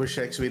well double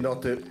check so we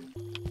not do...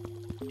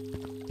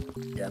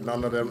 Yeah,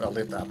 none of them are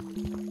lit up.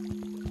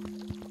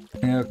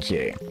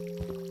 Okay.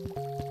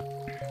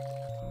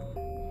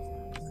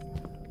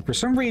 For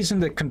some reason,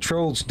 the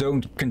controls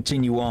don't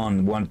continue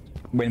on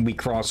when we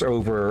cross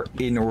over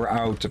in or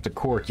out of the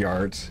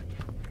courtyard.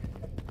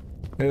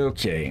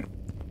 Okay.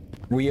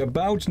 We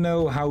about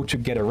know how to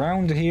get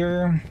around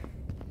here.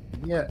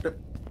 Yeah,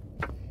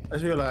 I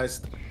just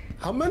realized,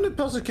 how many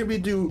puzzles can we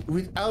do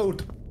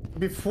without,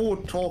 before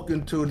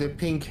talking to the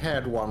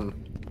pink-haired one?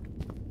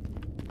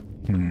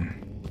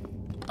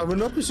 I would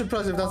not be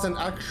surprised if that's an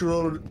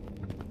actual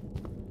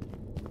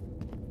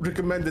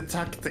recommended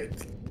tactic.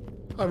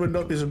 I would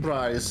not be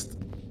surprised.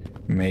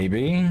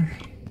 Maybe.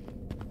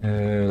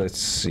 Let's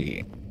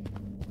see.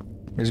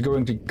 It's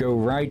going to go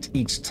right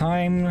each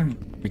time,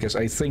 because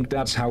I think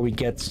that's how we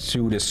get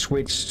to the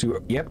switch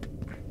to... Yep.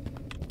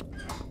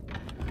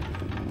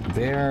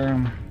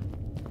 There.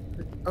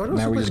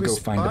 Now we just go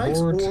find the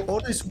board. Or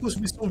are they supposed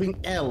to be something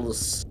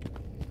else?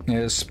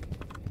 Yes,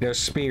 there's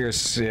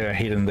spears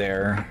hidden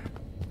there.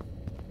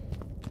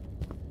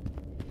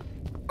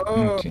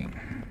 Okay.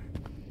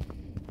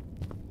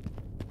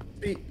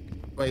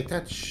 Wait,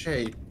 that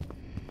shape.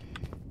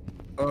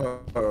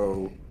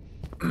 Oh.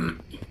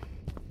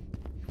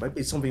 Might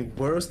be something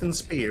worse than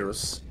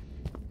spears.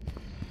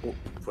 Oh,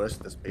 worse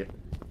than spear.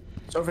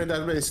 Something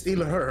that really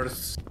still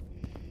hurts.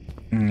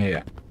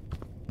 Yeah.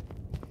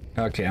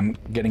 Okay, I'm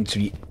getting to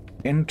the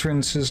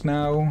entrances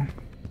now.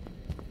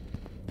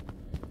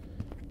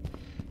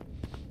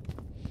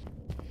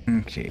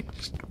 Okay.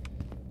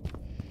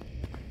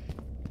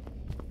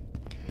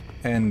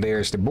 And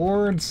there's the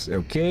boards.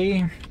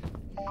 Okay.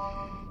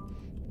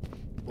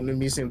 Only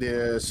missing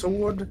the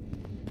sword.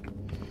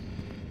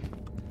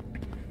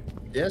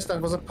 Yes,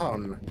 that was a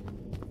pun.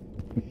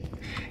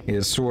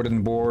 Is sword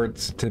and board,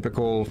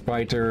 typical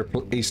fighter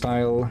play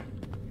style.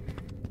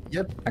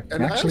 Yep.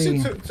 And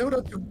actually, I actually told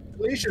that to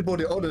Glacier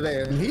Body the other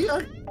day, and he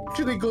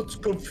actually got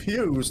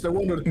confused. I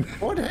wondered,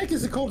 what the heck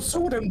is it called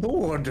sword and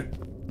board?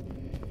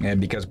 Yeah,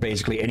 because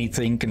basically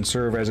anything can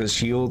serve as a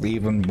shield,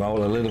 even, well,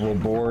 the little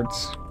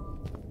boards.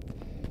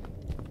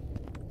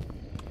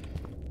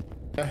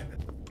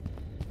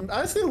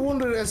 I still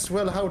wonder as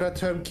well how that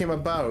term came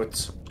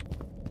about.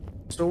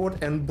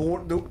 Sword and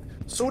board.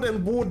 Sword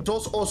and board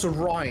does also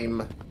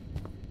rhyme.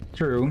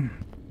 True.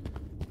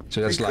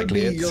 So that's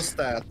likely it. Just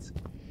that.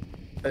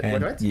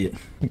 What? Yeah.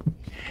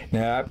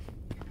 Yeah.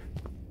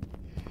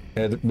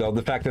 Well,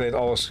 the fact that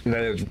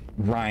it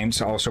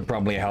rhymes also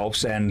probably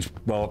helps, and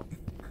well,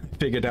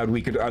 figured out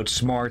we could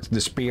outsmart the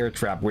spear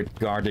trap with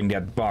guarding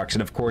that box,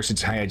 and of course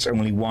it's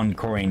only one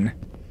coin.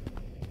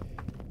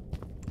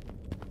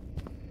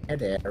 Hey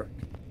there.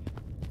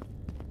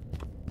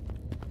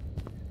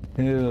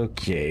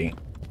 Okay.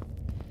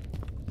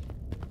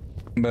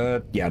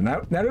 But yeah,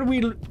 now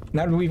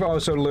that we've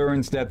also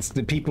learned that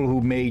the people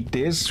who made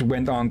this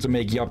went on to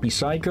make Yuppie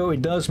Psycho,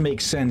 it does make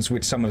sense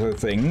with some of the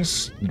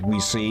things we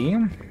see.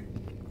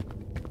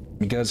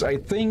 Because I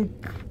think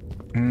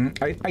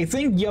I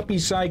think Yuppie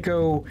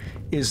Psycho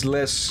is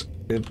less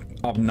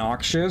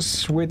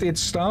obnoxious with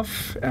its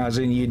stuff, as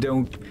in you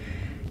don't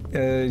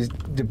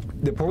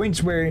the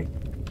points where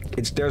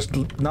there's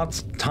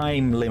not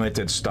time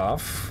limited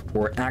stuff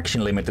or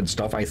action limited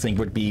stuff, I think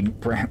would be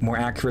more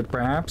accurate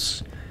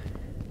perhaps.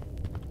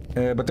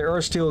 But there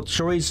are still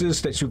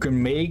choices that you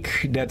can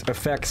make that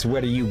affect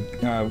whether you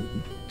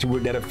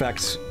that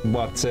affects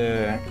what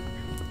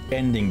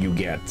ending you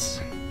get.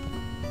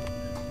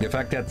 The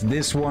fact that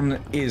this one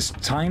is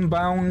time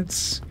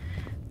bound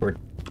or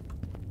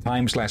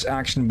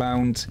time/action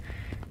bound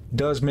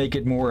does make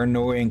it more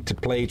annoying to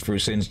play through,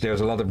 since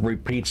there's a lot of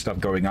repeat stuff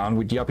going on.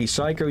 With Yuppie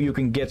Psycho you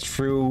can get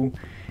through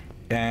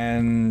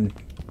and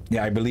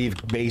yeah, I believe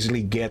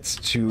basically get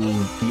to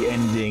the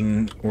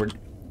ending, or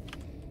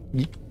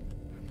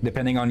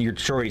depending on your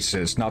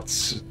choices, not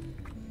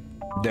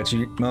that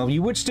you, well,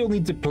 you would still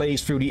need to play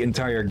through the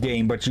entire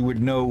game, but you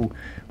would know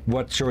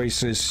what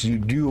choices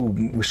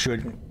you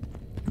should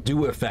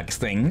affect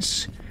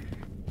things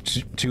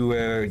to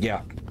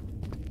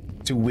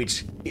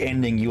which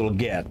ending you'll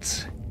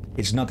get.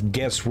 It's not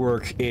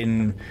guesswork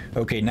in,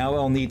 okay, now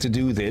I'll need to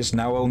do this,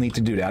 now I'll need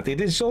to do that. It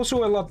is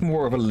also a lot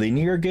more of a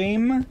linear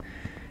game,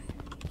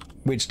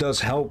 which does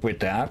help with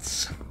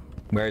that,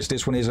 whereas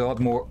this one is a lot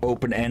more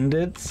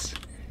open-ended,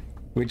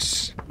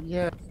 which,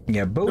 yeah,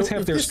 both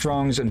have their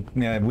strengths and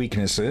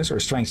weaknesses, or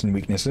strengths and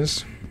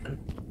weaknesses.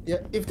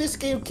 Yeah, if this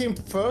game came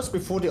first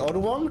before the other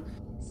one,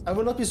 I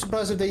would not be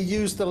surprised if they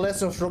used the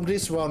lessons from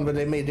this one when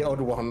they made the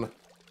other one.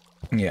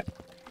 Yeah.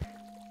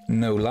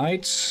 No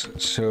lights,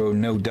 so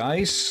no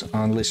dice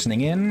on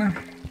listening in.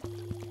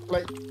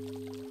 Like,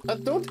 I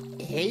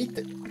don't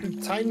hate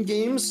time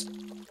games,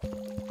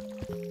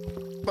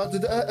 but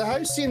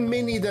I've seen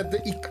many that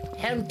it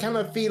can kind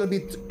of feel a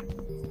bit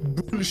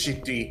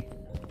bullshitty.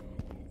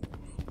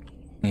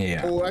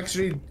 Yeah. Or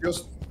actually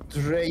just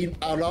drain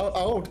out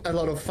a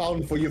lot of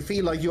fun, for you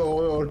feel like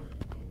you're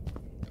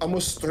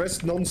almost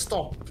stressed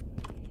non-stop.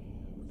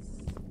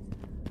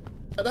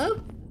 And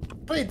I've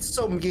played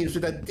some games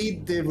that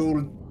did the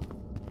rule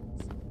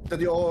that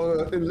you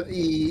are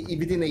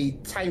within a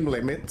time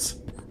limit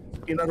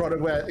in a rather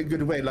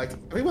good way. Like,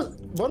 I think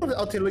one of the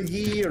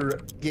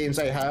Atelier games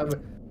I have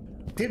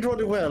did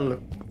rather well.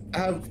 I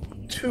have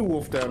two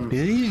of them.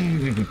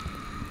 And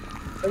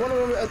one of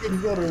them I did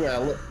rather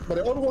well, but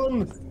the other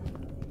one,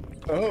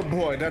 oh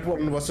boy, that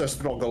one was a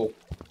struggle.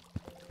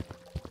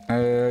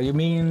 You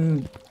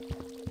mean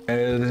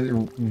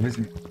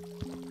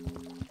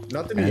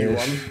not the new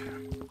one.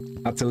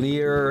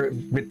 Atelier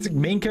with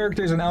main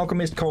characters, an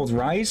alchemist called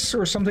Rice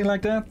or something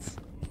like that?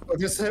 Oh,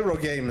 there's several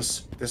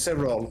games. There's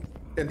several.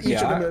 And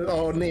each of them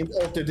are named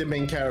after the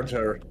main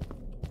character.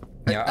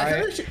 Yeah,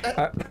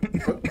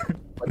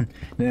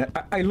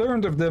 I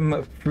learned of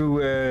them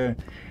through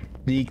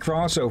the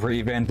crossover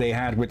event they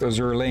had with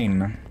Azur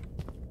Lane.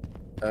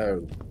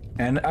 Oh.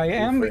 And I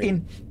am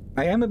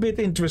a bit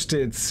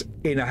interested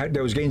in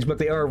those games, but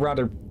they are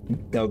rather,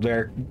 well,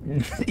 they're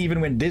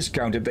even when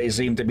discounted, they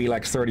seem to be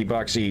like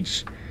 $30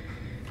 each.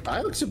 I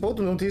actually bought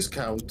them on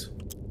discount.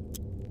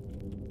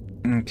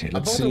 Okay,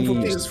 let's see. I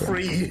bought them for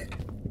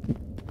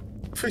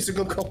PS3.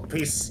 Physical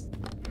copies.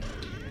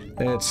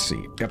 Let's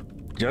see. Yep,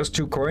 just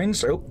 2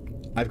 coins. Oh,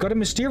 I've got a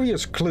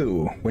mysterious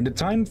clue. When the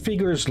time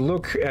figures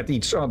look at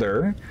each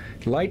other,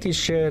 light is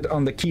shed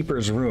on the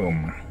keeper's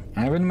room.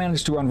 I haven't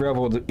managed to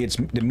unravel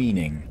the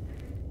meaning.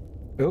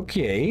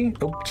 Okay.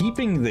 Oh,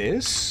 keeping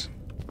this.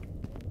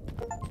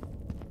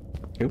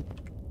 Oh.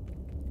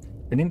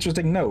 An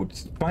interesting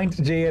note. Find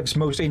JF's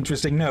most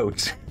interesting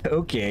note.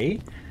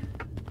 Okay.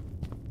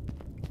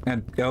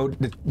 And oh,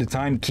 the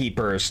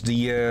timekeepers,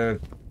 the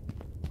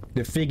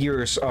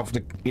figures of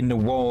in the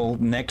wall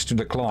next to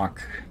the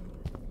clock.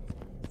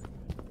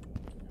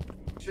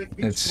 Check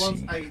which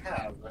ones I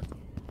have.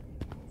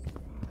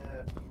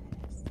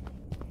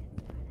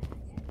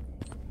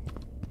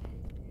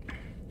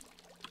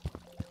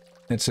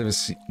 Let's have a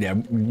see. Yeah,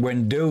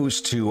 when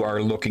those two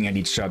are looking at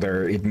each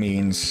other, it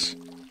means.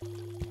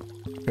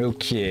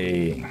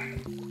 Okay.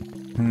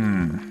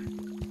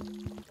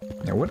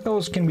 Now, what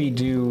else can we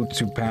do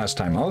to pass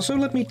time? Also,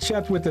 let me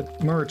chat with the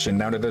merchant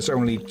now that there's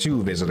only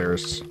 2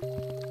 visitors.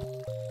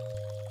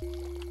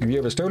 Have you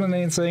ever stolen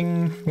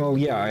anything? Well,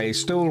 yeah, I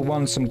stole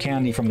once some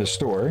candy from the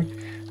store.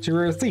 So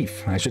you're a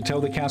thief. I should tell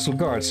the castle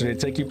guards so they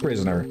take you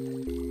prisoner.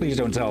 Please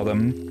don't tell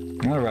them.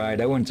 Alright,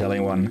 I won't tell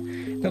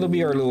anyone. That'll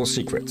be our little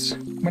secret.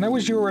 When I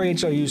was your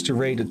age, I used to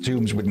raid the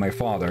tombs with my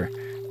father.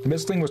 The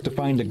best thing was to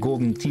find the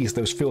golden teeth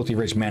those filthy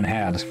rich men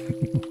had.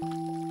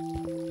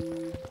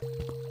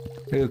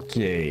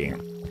 Okay.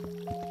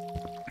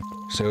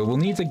 So we'll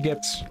need to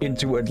get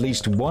into at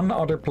least one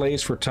other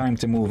place for time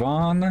to move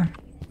on.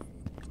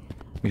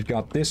 We've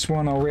got this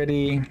one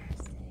already.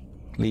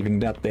 Leaving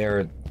that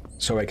there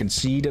so I can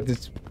see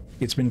that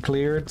it's been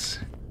cleared.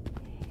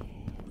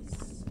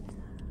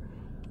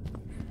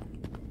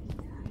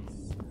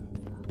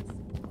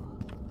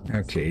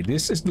 Okay,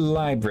 this is the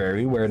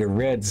library where the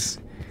red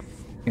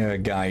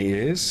guy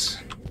is.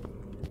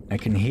 I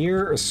can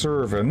hear a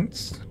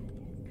servant.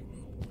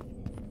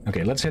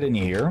 Okay, let's head in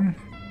here.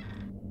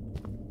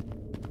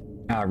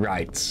 Ah,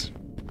 right.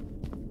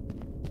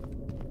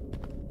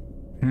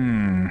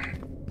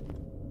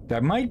 There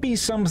might be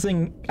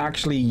something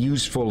actually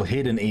useful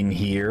hidden in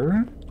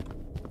here.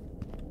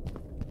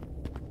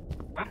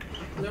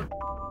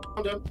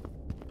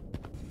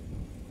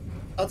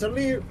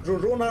 Atelier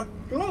Rorona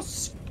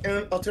Plus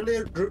and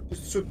Atelier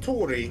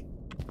Sutori.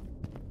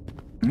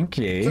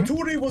 Okay.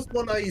 Sutori was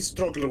one I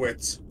struggled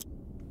with.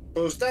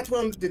 Because that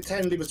one, the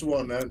 10 limits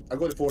one, and I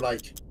got it for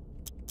like...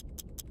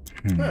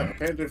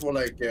 apparently for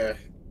like,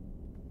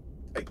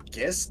 I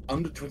guess,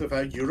 under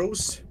 25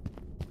 euros.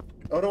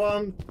 The other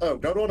one,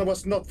 the other one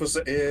was not for...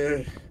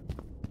 the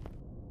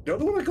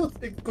other one I got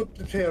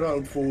the pay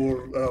around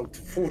for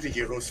 40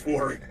 euros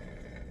for.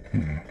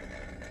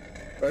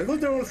 I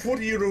thought there was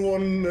 40 euro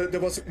one that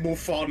was more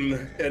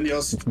fun and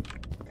just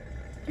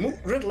more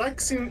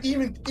relaxing.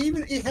 Even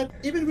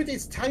with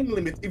its time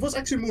limit, it was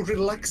actually more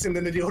relaxing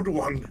than the other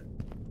one.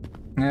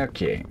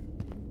 Okay.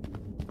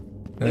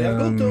 Yeah, I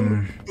got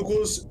them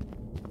because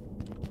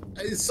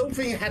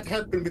something had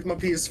happened with my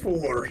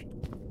PS4.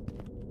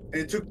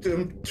 And it took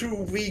them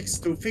 2 weeks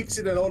to fix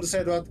it, and all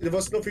said that there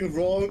was nothing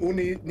wrong,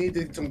 only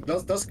needed some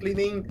dust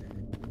cleaning.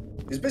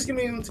 This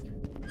basically meant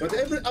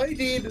whatever I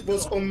did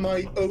was on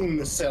my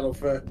own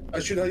self. I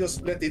should have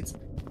just let it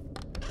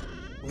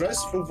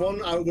rest for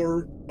 1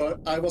 hour,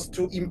 but I was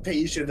too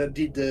impatient and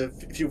did a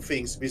few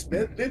things, which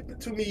led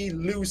to me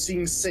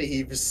losing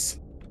saves.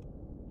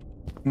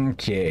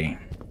 Okay.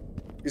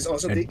 This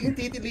also did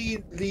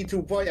indeed lead to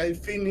why I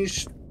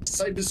finished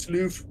Cyber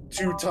Sleuth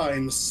 2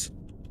 times.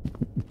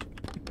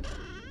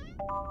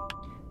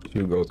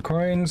 2 gold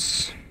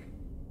coins.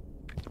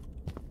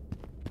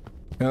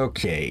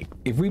 Okay,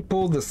 if we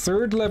pull the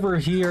 3rd lever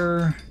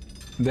here,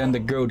 then the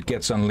goat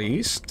gets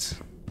unleashed.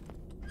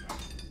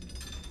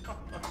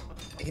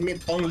 He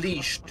meant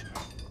unleashed.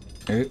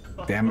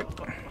 Damn it.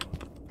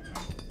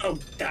 Oh,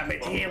 damn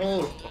it,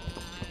 Hill!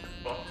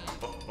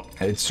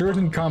 It's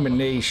certain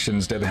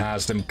combinations that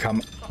has them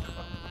come...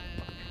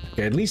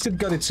 Okay, at least it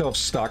got itself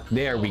stuck.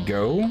 There we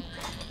go.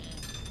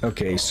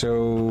 Okay,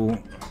 so...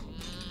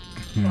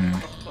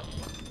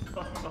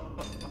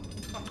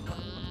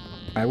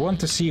 I want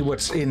to see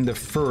what's in the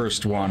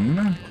first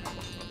one.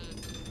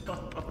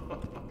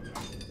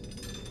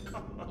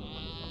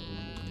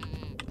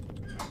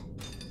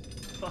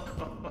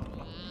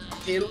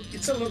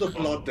 It's a lot of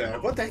blood there.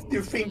 What the heck do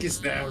you think is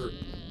there?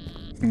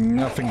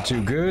 Nothing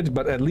too good,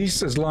 but at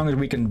least as long as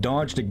we can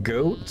dodge the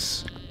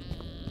goats.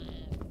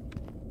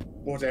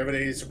 Whatever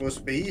it is supposed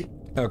to be.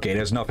 Okay,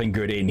 there's nothing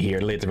good in here,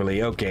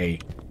 literally. Okay.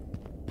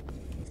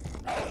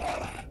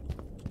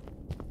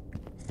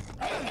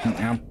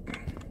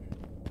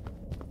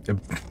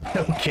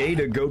 Okay,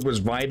 the goat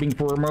was vibing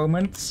for a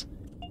moment.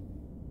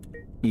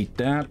 Eat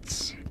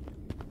that.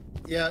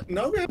 Yeah,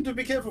 now we have to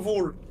be careful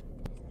for...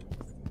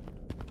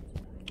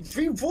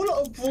 We want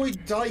to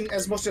avoid dying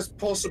as much as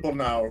possible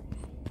now.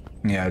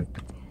 Yeah,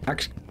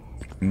 actually...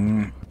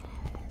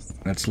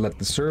 Let's let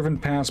the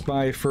servant pass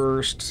by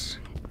first.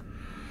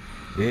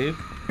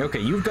 Okay,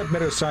 you've got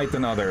better sight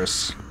than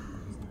others.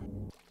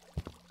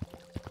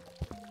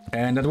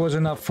 And that was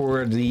enough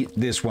for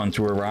this one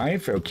to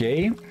arrive,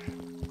 okay.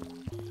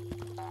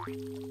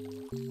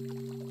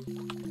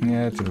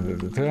 Yeah,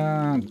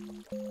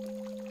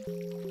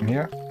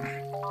 yeah.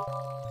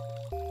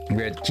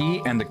 Red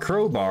key and the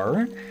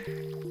crowbar,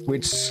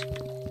 which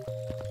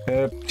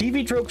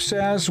TV Trope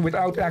says,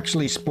 without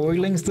actually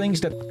spoiling things,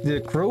 that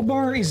the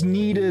crowbar is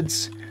needed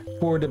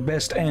for the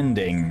best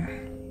ending.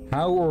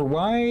 How or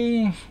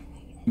why?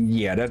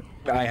 Yeah, that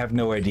I have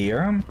no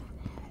idea.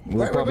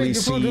 We'll probably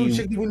see.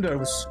 Check the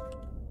windows.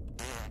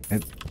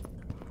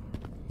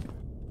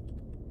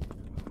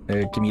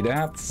 Give me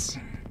that.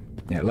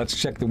 Yeah, let's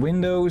check the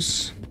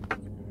windows.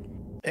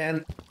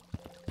 And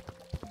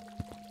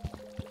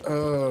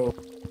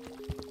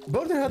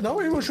but now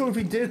I'm not sure if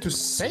we dare to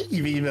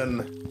save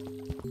even.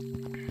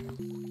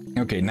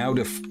 Okay, now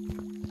the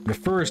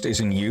first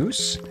is in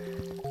use.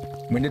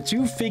 When the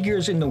 2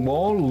 figures in the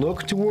wall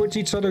look towards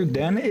each other,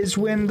 then is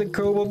when the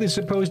kobold is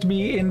supposed to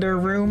be in their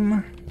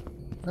room.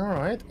 All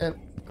right, and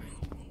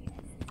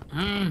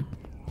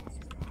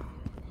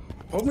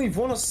probably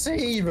want to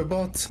save,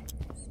 but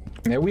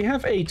yeah, we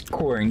have 8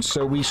 coins,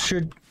 so we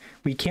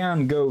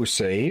can go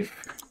save.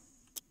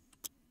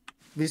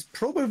 This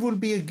probably would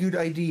be a good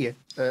idea.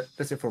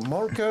 Let's say for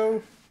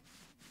Marco,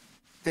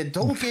 the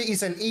donkey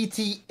is an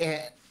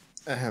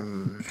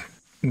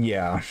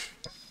Yeah.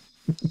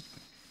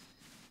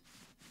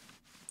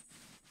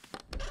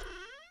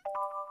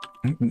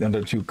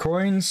 Another 2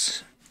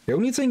 coins. The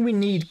only thing we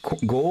need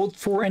gold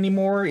for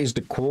anymore is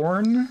the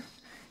corn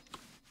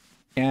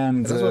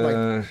and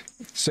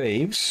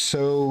saves.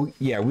 So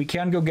yeah, we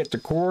can go get the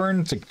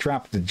corn to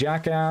trap the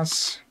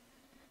jackass.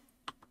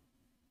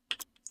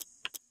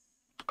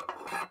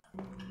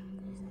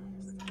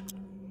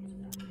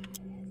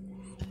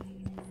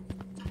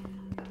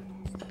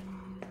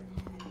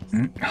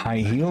 High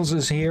Heels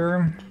is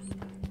here.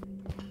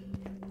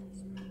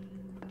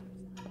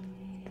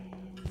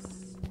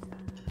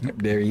 Yep,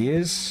 there he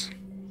is.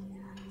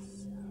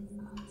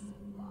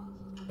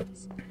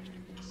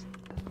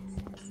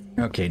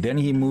 Okay, then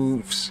he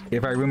moves.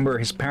 If I remember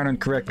his pattern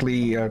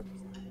correctly,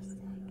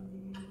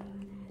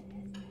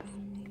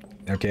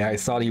 Okay, I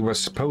thought he was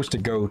supposed to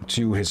go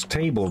to his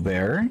table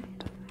there.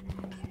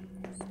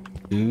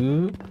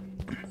 Ooh.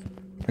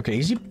 Okay,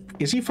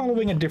 is he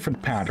following a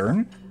different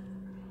pattern?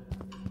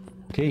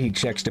 Okay, he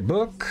checks the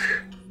book,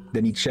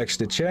 then he checks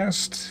the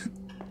chest.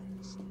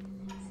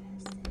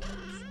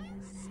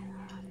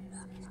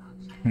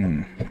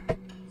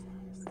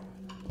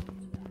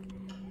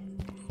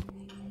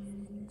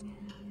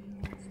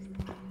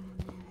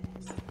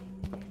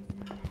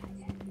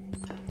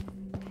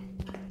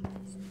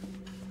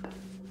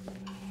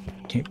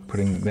 Okay,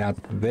 putting that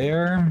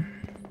there.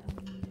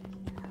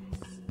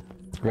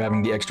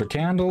 Grabbing the extra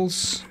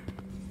candles.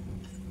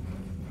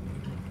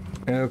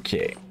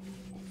 Okay.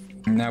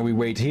 Now we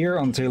wait here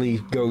until he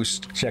goes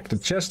to check the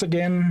chest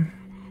again.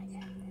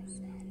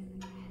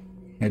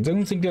 I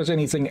don't think there's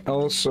anything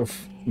else of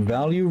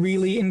value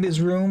really in this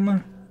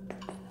room.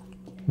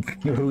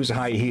 Who's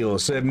high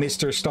heels?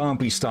 Mr.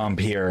 Stompy Stomp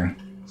here.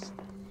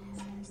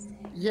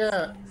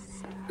 Yeah.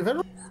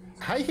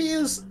 High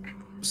heels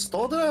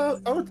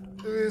started out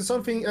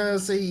something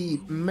as a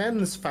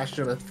men's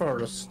fashion at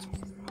first.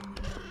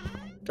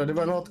 So they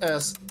were not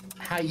as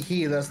high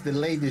heel as the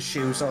ladies'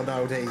 shoes are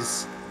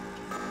nowadays.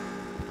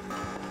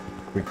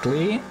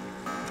 Quickly.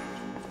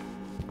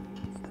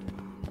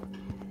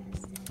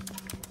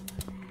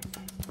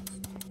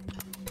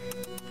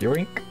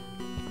 Yoink.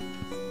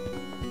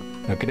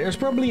 Okay, there's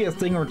probably a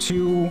thing or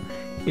two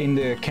in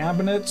the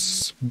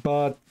cabinets,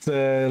 but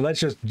let's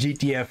just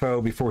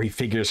GTFO before he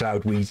figures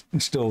out we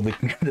stole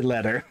the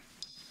letter.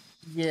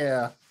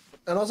 Yeah.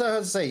 And also I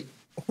have to say,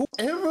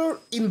 whoever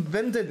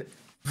invented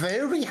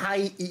very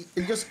high,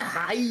 just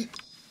high,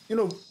 you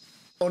know,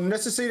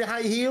 unnecessary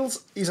high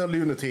heels is a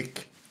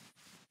lunatic.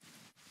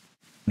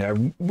 Yeah,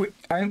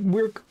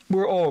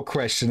 we're all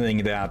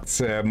questioning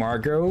that,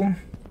 Margot.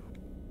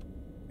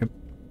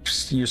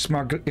 You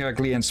smell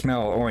ugly and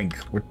smell oink.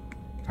 What,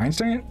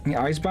 Einstein?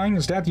 Eisbein,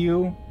 is that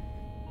you?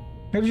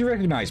 How did you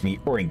recognize me?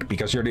 Oink,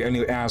 because you're the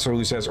only asshole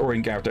who says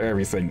oink after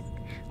everything.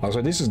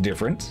 Also, this is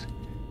different.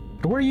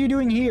 But what are you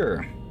doing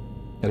here?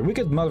 That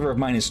wicked mother of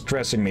mine is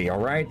stressing me,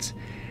 alright?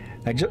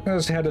 I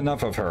just had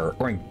enough of her.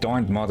 Oink,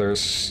 darned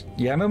mothers.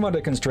 Yeah, my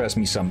mother can stress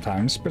me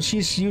sometimes, but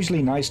she's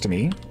usually nice to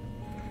me.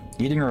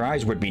 Eating her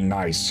eyes would be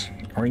nice.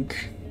 Oink.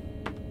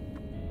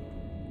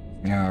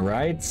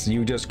 Alright,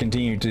 you just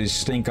continue to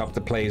stink up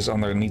the place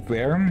underneath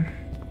there.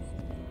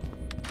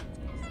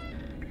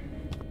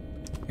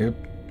 Yep.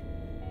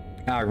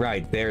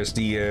 Alright, there's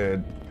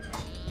the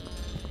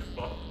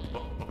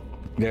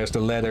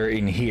letter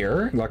in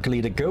here. Luckily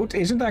the goat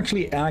isn't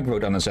actually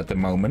aggroed on us at the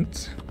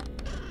moment.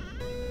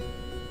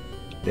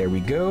 There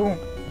we go.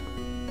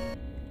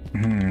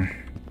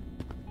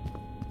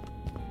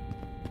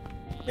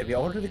 Have you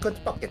already got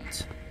the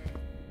bucket?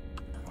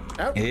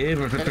 Oh.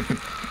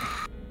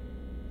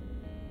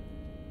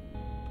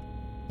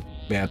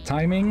 Bad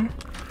timing.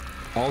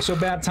 Also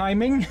bad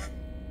timing.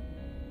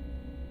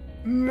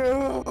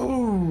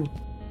 No.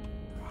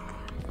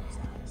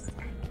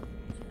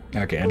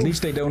 Okay, at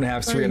least they don't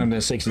have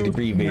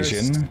 360-degree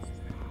vision.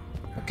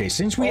 Okay,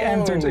 since we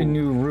entered a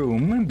new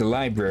room, the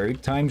library,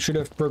 time should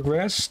have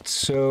progressed,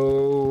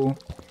 so...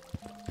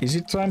 Is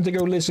it time to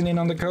go listen in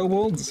on the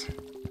kobolds?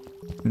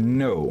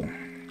 No.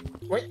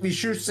 Wait, we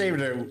should save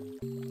though.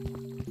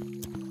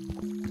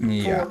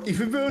 Yeah. For if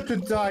we were to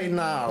die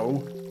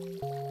now...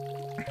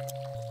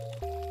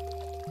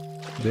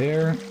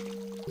 There.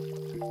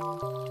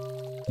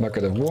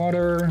 Bucket of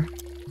water.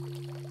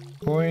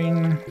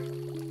 Coin.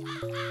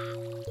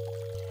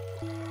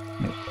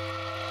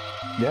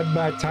 That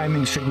bad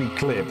timing should be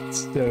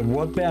clipped.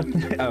 What bad...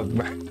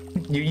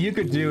 you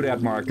could do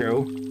that,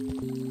 Marco.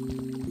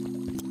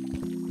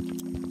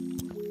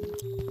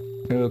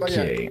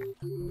 Okay.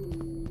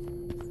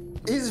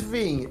 Here's the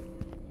thing.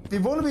 We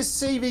want to be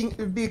saving,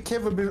 be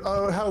careful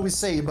how we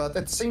say, but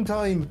at the same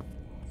time...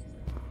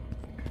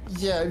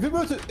 Yeah,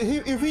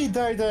 if we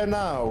die there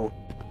now...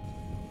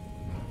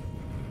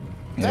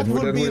 That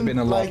would have been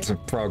a lot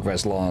of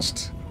progress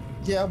lost.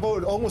 Yeah,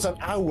 about almost an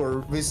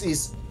hour, which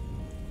is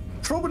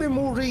probably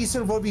more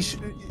reason why we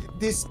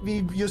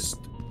just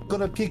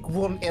gonna pick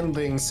one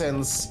ending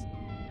since...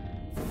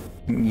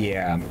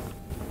 Yeah.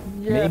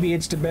 Maybe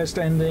it's the best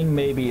ending,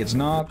 maybe it's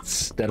not.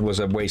 That was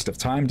a waste of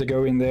time to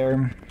go in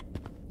there.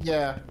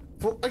 Yeah.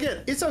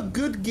 Again, it's a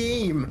good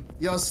game,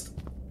 just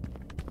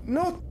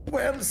not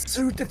well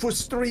suited for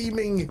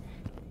streaming.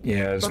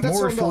 Yeah, it's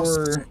more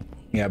for...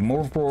 Yeah,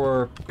 more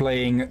for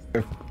playing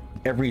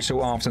every so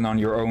often on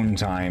your own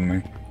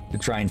time to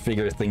try and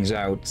figure things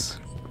out.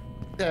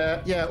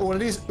 Yeah, or at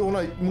least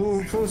like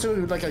more for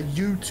like a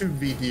YouTube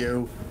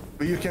video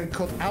where you can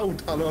cut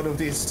out a lot of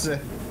this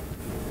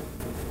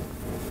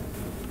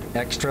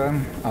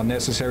extra,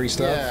 unnecessary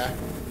stuff. Yeah,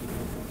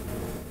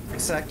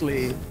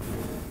 exactly.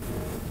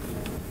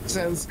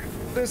 Since,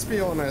 let's be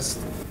honest,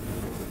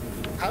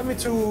 having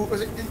to...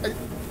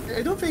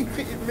 I don't think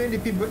many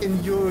people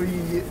enjoy,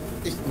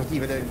 not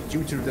even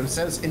YouTube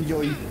themselves,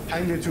 enjoy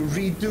having to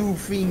redo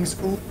things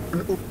over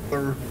and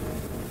over,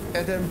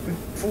 and then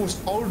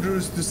force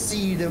others to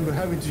see them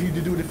having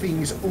to do the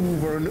things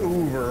over and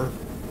over.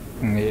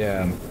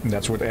 Yeah,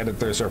 that's what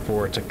editors are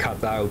for, to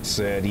cut out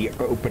the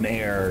open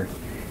air.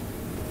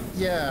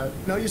 Yeah,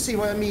 now you see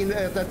what I mean,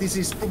 that this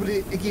is probably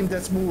a game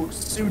that's more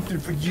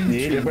suited for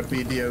YouTube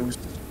videos.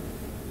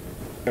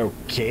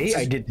 Okay,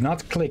 I did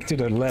not click to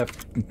the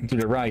left, to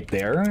the right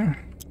there.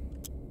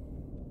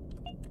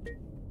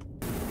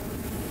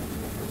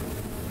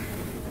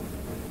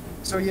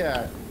 So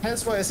yeah,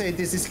 that's why I say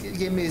this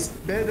game is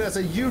better as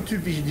a YouTube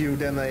video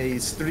than a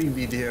stream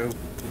video.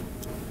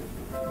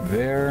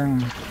 There.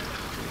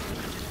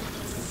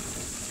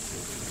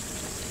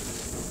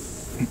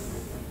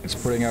 It's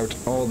putting out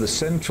all the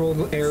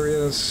central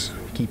areas,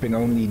 keeping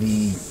only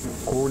the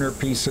corner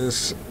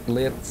pieces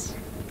lit.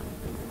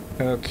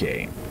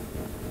 Okay.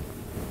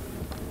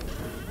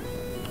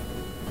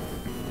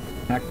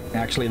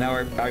 Actually,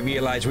 now I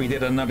realize we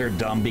did another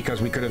dump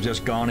because we could have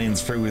just gone in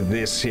through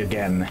this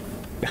again.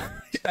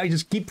 I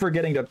just keep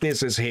forgetting that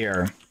this is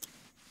here.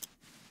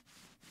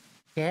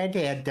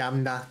 Yeah,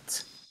 dumb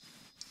nut.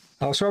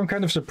 Also, I'm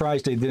kind of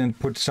surprised they didn't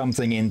put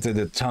something into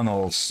the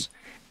tunnels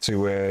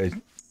to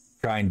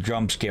try and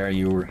jump scare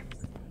you.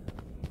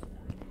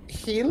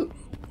 Hill,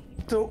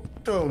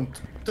 don't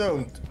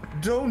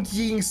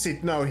jinx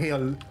it now,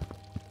 Hill.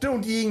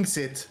 Don't jinx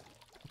it.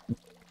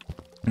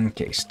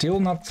 Okay, still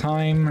not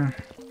time.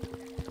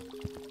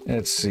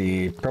 Let's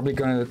see. Probably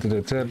gonna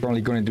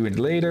do it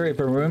later if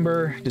I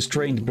remember. The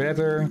strength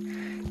better.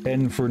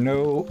 N for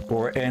no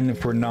or N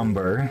for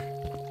number.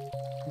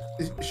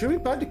 Should we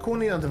buy the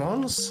coin in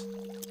advance?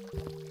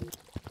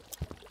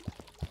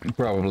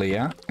 Probably,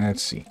 yeah.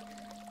 Let's see.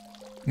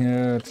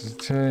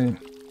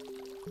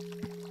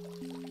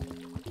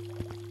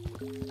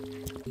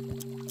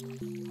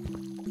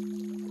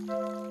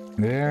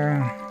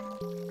 There.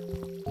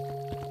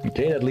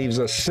 Okay, that leaves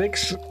us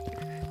 6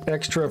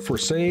 extra for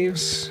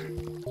saves.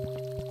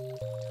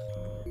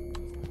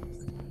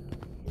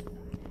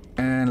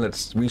 And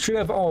we should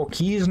have all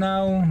keys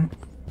now.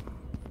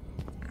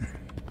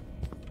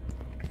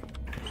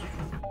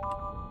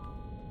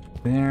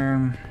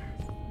 There.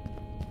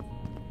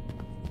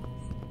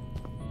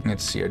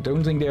 Let's see, I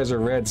don't think there's a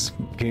red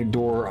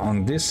door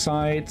on this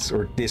side,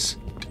 or this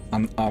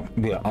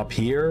up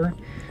here.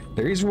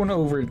 There is one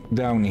over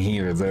down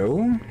here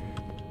though.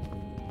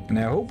 And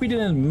I hope we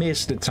didn't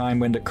miss the time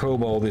when the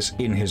kobold is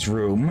in his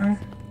room.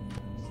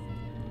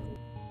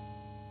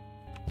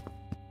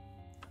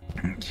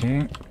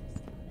 Okay.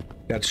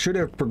 That should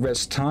have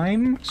progressed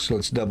time, so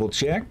let's double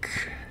check.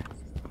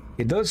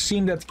 It does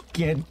seem that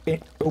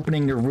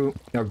opening the room,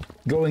 or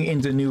going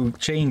into new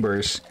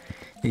chambers,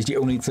 is the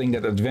only thing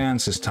that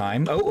advances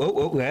time.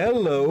 Oh,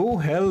 hello.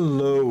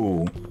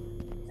 Hello.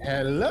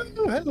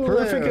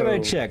 Perfect that I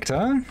checked,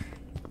 huh?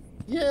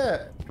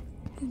 Yeah.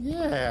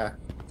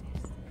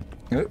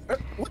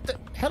 What the?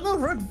 Hello,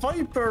 Red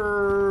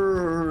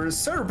Viper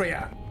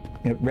Serbia.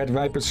 Red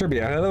Viper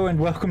Serbia, hello and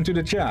welcome to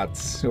the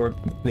chat. Or,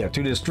 yeah,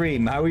 to the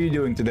stream. How are you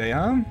doing today,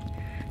 huh?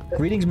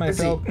 Greetings, my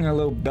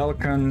fellow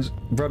Balkan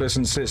brothers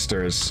and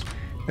sisters.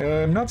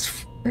 Oh,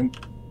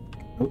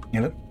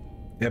 hello.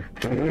 Yep.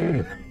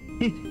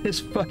 His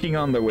fucking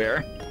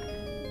underwear.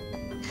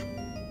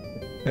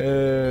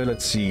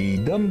 Let's see.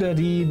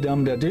 Dum-da-dee,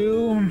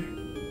 dum-da-doo.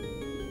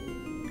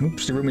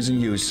 Oops, the room is in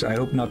use. I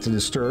hope not to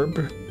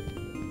disturb.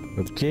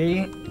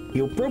 Okay.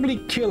 He'll probably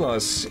kill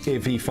us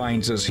if he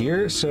finds us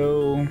here,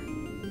 so...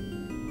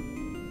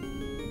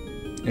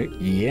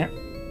 yeah.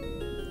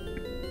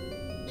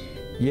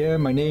 Yeah,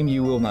 my name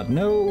you will not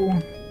know.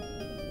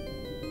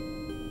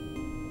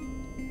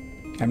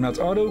 I'm not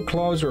Otto,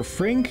 Klaus, or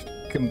Frink.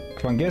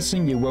 I'm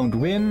guessing you won't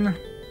win.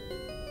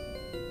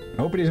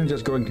 I hope it isn't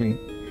just going to be...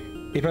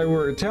 If I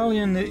were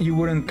Italian, you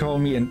wouldn't call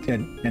me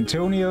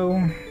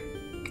Antonio.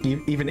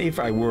 Even if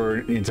I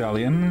were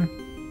Italian.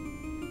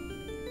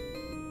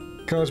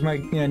 Because my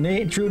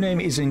true name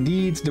is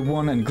indeed the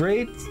one and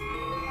great.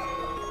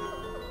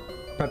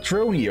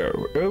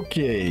 Patronio.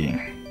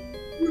 Okay.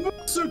 We were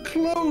so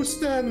close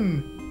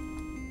then!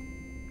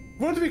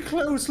 Weren't we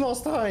close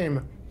last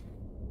time?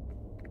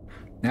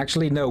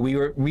 Actually, no, we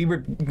were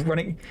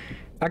running...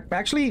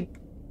 Actually,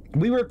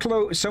 we were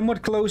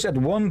somewhat close at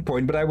one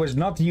point, but I was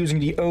not using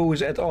the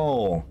O's at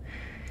all.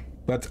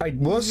 But I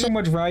was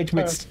somewhat right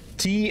with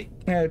T-R-A-P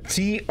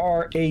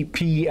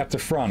at the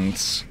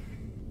front.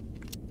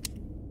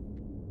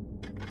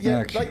 Yeah,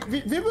 okay. like,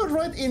 we were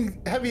right in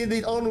having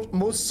it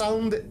almost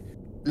sound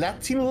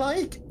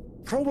Latin-like.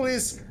 Probably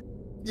is...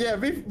 Yeah,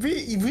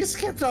 we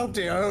skipped out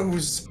the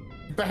O's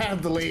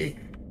badly.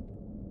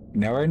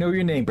 Now I know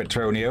your name,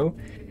 Petronio.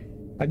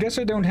 I guess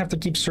I don't have to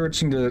keep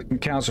searching the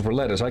castle for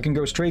letters. I can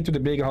go straight to the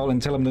big hall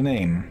and tell him the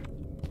name.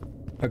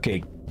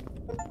 Okay.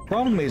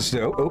 Problem is,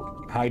 though...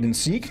 Oh, hide and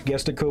seek.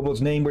 Guess the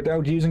kobold's name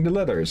without using the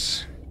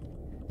letters.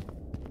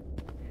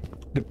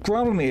 The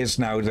problem is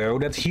now, though,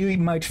 that he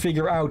might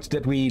figure out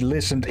that we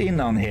listened in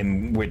on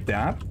him with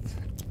that.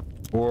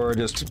 Or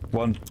just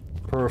one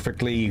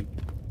perfectly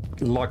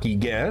lucky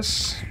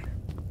guess.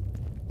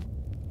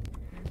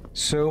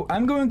 So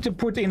I'm going to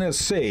put in a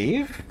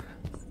save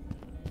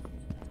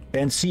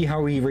and see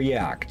how he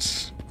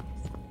reacts.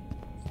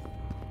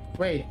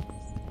 Wait,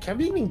 Can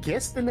we even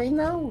guess the name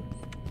now?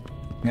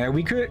 Yeah,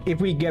 we could,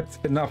 if we get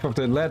enough of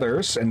the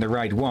letters and the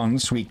right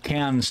ones, we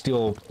can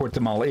still put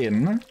them all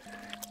in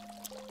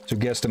to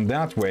guess them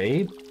that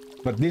way.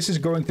 But this is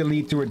going to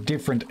lead to a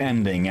different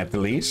ending, at the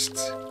least.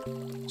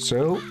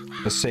 So,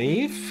 a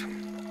save.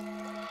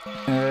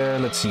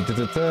 Let's see.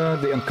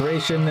 The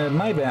anchoration.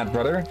 My bad,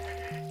 brother.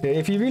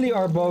 If you really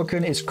are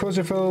Balkan, it's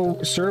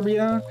Kosovo,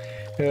 Serbia.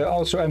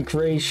 Also, I'm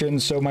Croatian,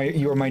 so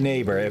you're my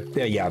neighbor.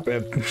 Yeah.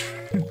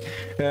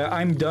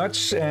 I'm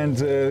Dutch, and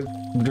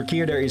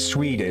Drakir there is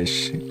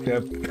Swedish.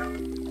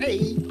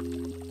 Hey.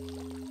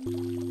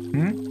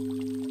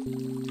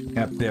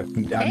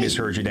 I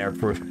misheard you there.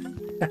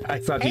 I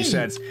thought you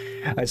said.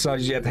 I thought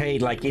you said hey,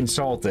 like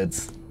insulted.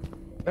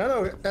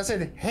 No, I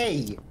said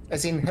hey,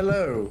 as in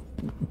hello.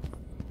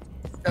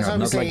 That's no,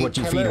 not like what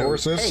you feed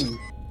horses.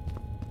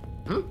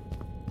 Hey.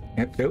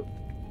 Yep.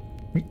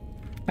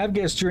 I've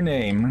guessed your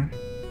name.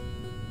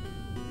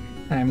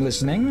 I'm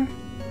listening.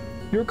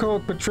 You're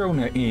called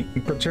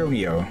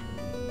Petronio.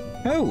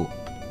 Oh!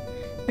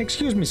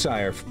 Excuse me,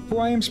 sire,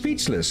 for I am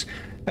speechless.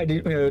 I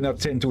did not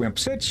tend to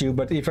upset you,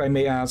 but if I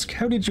may ask,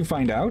 how did you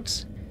find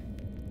out?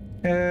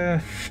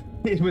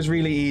 It was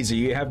really easy.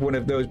 You have one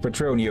of those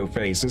Petronio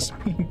faces.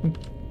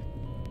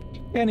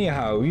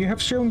 Anyhow, you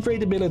have shown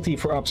great ability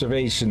for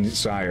observation,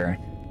 sire.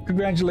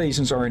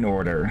 Congratulations are in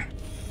order.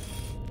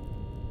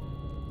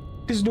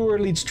 This door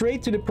leads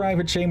straight to the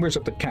private chambers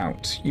of the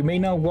Count. You may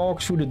now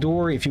walk through the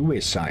door if you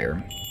wish,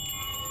 sire.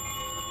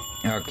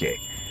 Okay.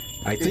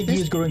 I think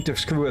he's going to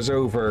screw us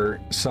over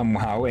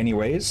somehow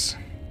anyways.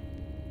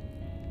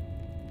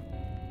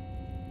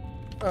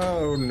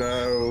 Oh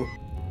no.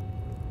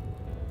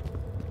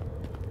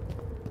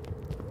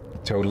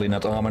 Totally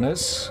not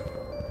ominous.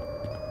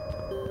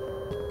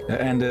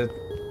 And the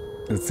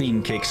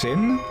theme kicks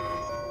in.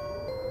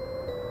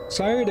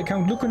 Sire, the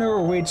Count Lucanor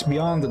awaits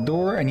beyond the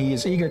door and he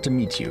is eager to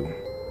meet you.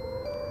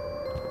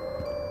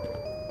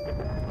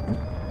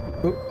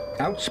 Oh,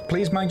 ouch,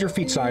 please mind your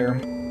feet,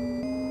 sire.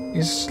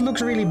 This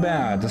looks really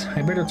bad.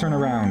 I better turn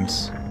around.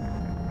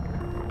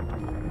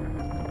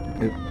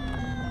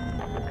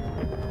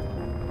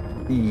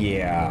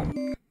 Yeah.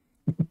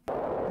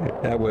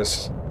 That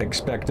was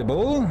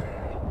expectable.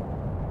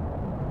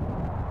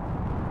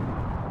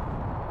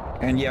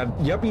 And yeah,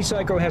 Yuppie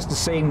Psycho has the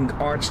same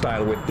art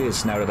style with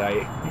this now that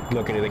I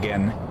look at it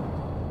again.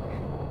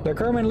 The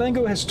Carmen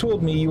Lengo has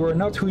told me you are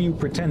not who you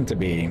pretend to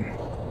be.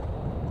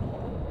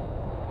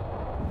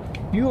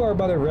 You are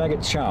but a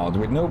ragged child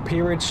with no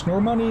peerage,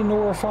 nor money,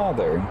 nor a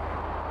father.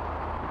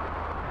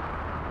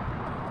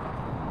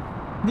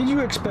 Did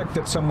you expect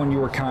that someone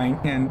your kind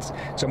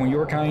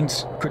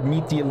could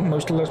meet the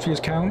most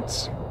illustrious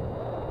counts?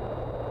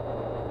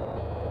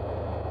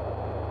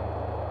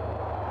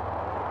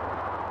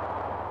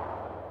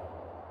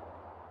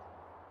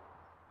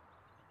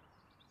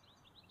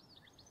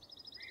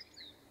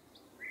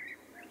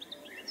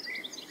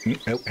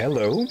 Oh,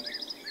 hello.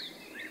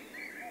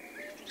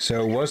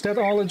 So, was that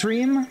all a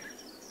dream?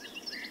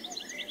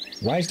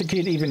 Why is the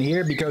kid even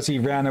here? Because he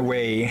ran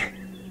away.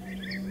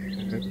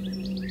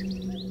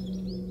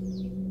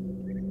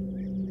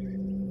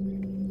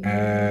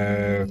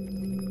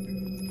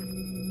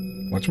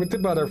 What's with the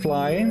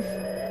butterfly?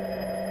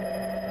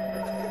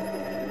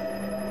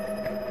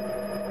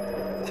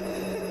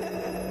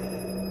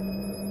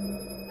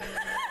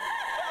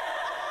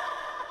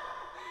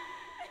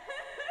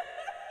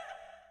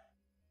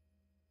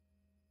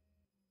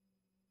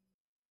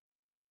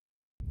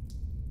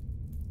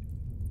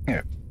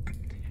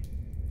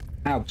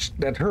 Ouch,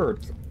 that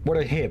hurt. What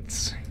a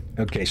hit.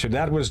 Okay, so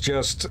that was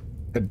just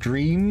a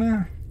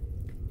dream?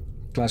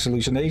 Class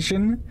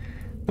hallucination?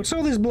 What's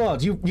all this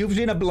blood? You've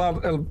seen a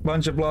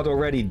bunch of blood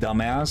already,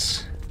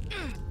 dumbass.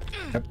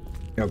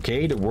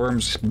 Okay, the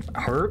worms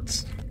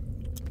hurt.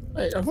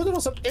 Hey, I thought it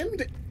was an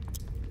end.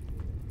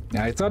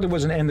 I thought it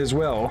was an end as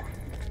well.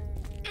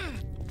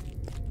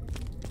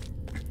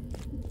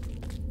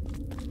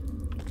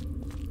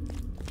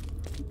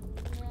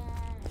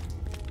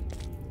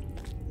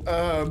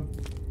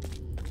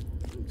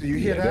 Do you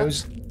hear that?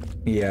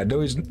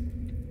 Those...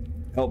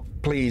 Help,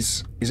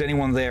 please. Is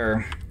anyone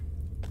there?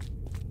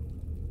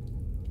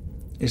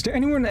 Is there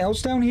anyone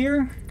else down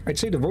here? I'd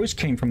say the voice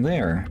came from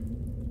there.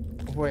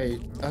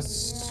 Wait, a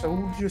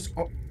soldier's...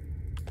 Oh.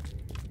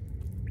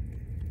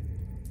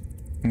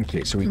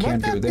 Okay, so we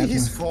can't do that. Might that be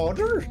his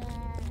father?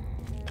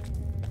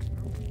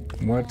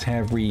 What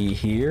have we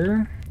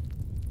here?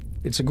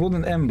 It's a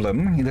golden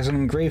emblem. It has an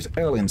engraved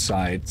L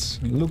inside.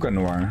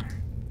 Lucanor.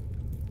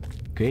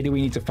 Okay, do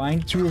we need to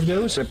find two of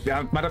those? Should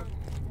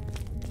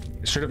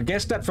have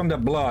guessed that from the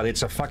blood.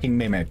 It's a fucking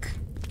mimic.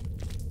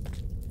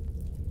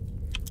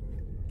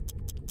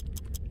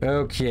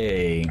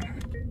 Okay.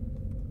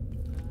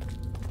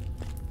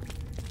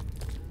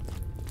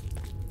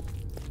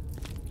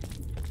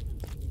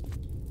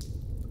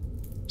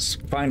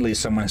 Finally,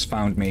 someone has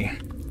found me.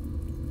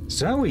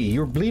 Zoe,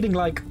 you're bleeding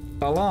like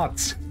a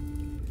lot.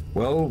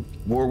 Well,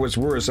 war was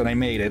worse and I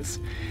made it.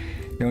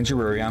 Don't you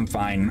worry, I'm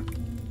fine.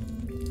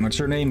 What's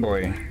your name,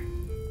 boy?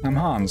 I'm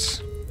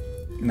Hans.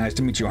 Nice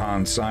to meet you,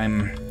 Hans.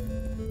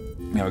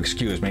 No,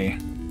 excuse me.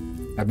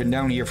 I've been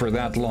down here for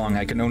that long,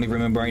 I can only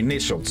remember my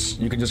initials.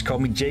 You can just call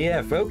me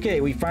JF.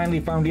 Okay, we finally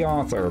found the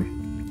author.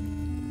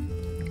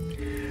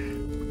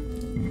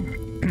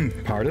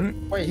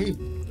 Pardon? Wait, he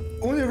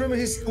only remember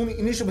his own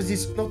initial, but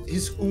it's not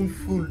his own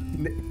full...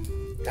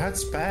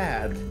 That's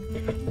bad.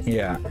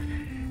 Yeah.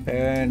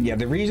 And yeah,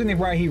 the reason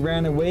why he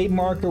ran away,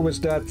 Marco,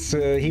 was that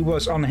he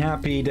was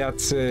unhappy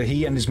that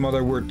he and his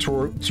mother were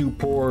too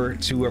poor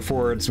to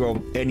afford, well,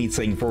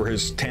 anything for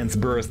his 10th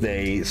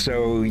birthday.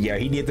 So yeah,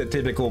 he did the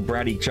typical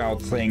bratty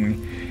child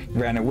thing,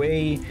 ran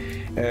away,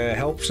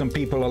 helped some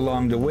people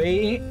along the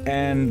way,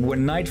 and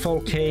when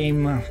nightfall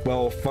came,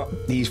 well,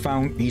 he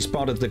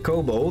spotted the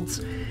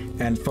kobold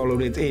and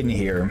followed it in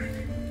here.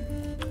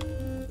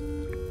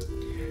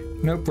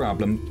 No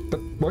problem. But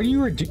what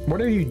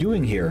are you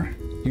doing here?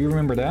 Do you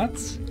remember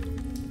that?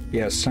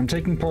 Yes, I'm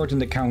taking part in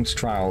the Count's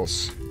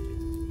trials.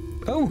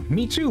 Oh,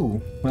 me too.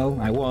 Well,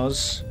 I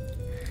was.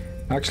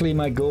 Actually,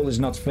 my goal is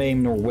not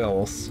fame nor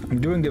wealth.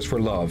 I'm doing this for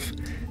love.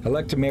 I'd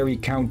like to marry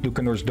Count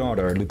Lucanor's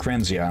daughter,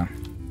 Lucrezia.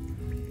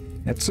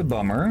 That's a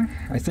bummer.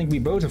 I think we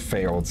both have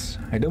failed.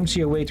 I don't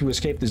see a way to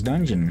escape this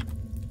dungeon.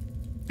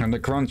 On the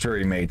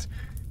contrary, mate.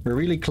 We're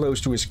really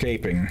close to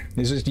escaping.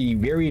 This is the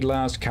very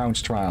last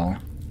Count's trial.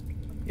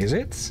 Is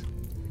it?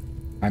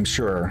 I'm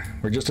sure.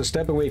 We're just a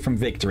step away from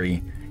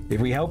victory.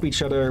 If we help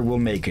each other, we'll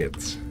make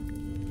it.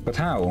 But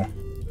how?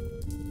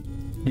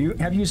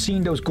 Have you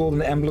seen those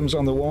golden emblems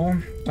on the wall?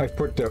 I've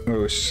put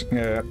those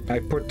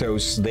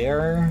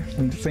there,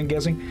 I'm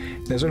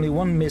guessing. There's only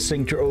one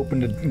missing to open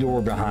the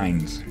door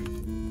behind.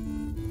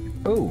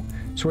 Oh,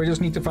 so I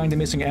just need to find the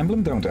missing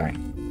emblem, don't I?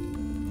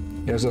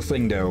 There's a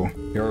thing though.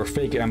 There are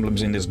fake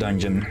emblems in this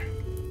dungeon.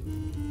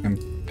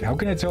 How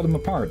can I tell them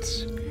apart?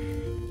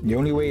 The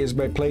only way is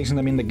by placing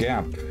them in the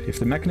gap. If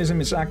the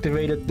mechanism is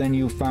activated, then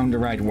you found the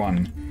right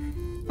one.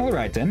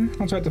 Alright then,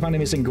 I'll try to find the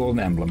missing golden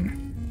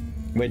emblem.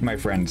 Wait, my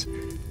friend.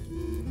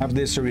 Have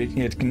this so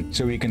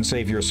you can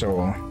save your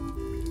soul.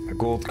 A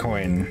gold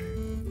coin.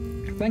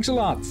 Thanks a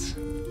lot.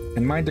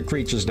 And mind the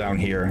creatures down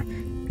here.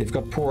 They've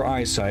got poor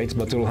eyesight,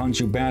 but they'll hunt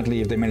you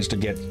badly if they manage to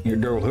get you.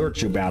 They'll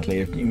hurt you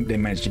badly if they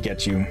manage to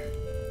get you.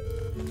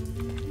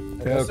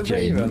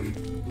 Okay.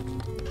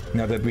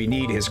 Now that we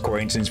need his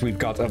coin, since we've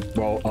got a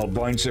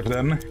bunch of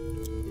them.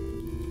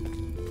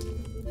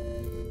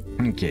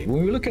 Okay,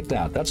 when we look at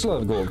that, that's a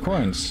lot of gold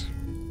coins.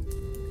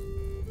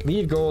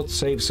 Leave gold,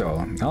 save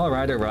soul.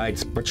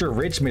 Alright. But you're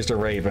rich, Mr.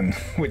 Raven.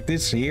 With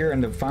this here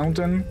and the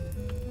fountain.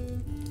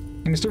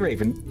 Mr.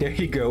 Raven, there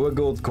you go, a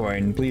gold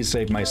coin. Please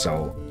save my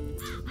soul.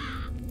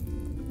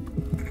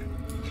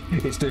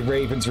 It's the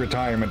Raven's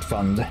retirement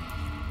fund.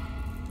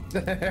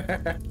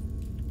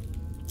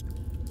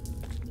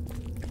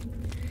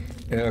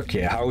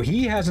 Okay, how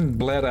he hasn't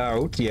bled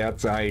out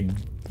yet, I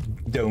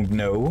don't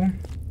know.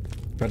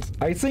 But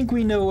I think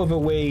we know of a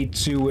way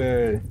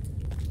to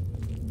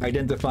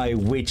identify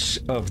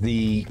which of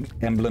the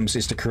emblems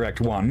is the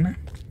correct one.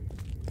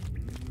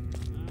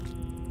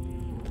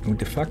 What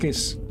the fuck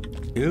is...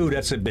 Ooh,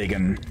 that's a big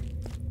one.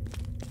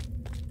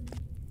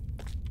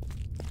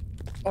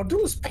 Are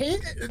those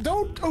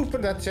Don't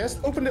open that chest.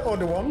 Open the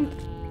other one.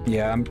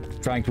 Yeah, I'm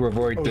trying to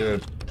avoid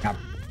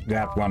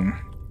that one.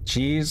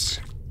 Cheese.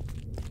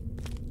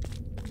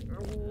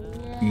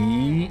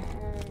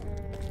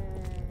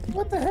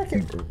 What the heck?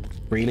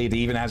 Really? It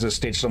even has a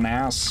stitched on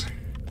ass?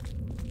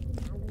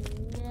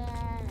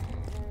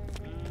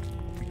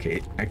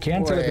 Okay, I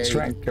can't tell if it's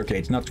trying... Okay,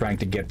 it's not trying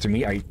to get to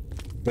me, I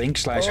think,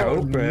 slash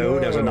hope. No. Oh,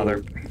 there's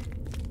another...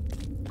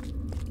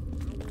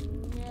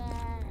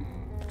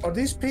 Are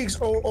these pigs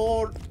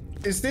or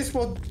is this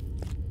what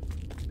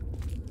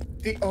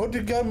the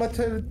other guy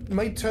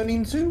might turn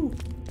into?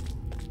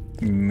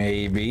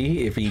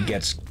 Maybe, if he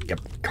gets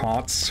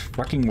caught.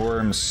 Fucking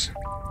worms.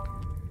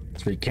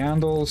 3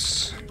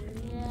 candles.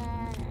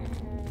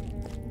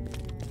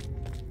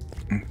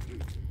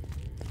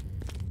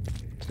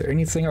 Is there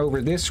anything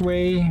over this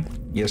way?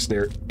 Yes,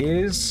 there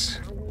is.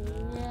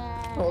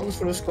 Oh, this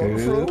was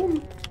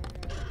from.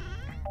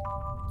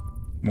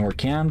 More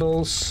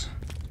candles.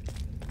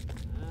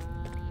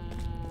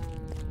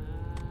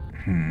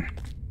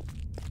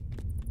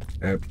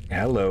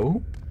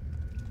 Hello?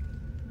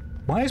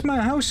 Why is my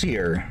house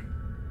here?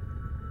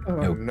 Oh,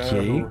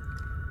 okay.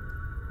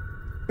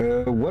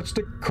 No. What's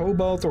the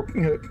cobalt or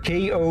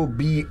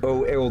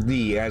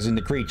K-O-B-O-L-D as in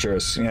the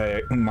creatures,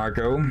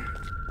 Marco?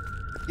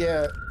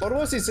 Yeah, what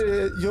was this?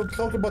 You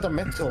talked about a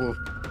metal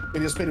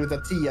when you spelled with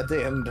a T at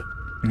the end.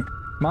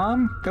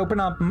 Mom, open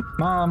up,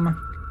 Mom.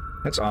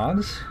 That's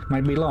odd.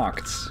 Might be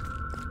locked.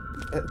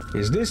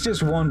 Is this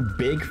just one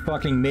big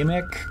fucking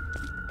mimic?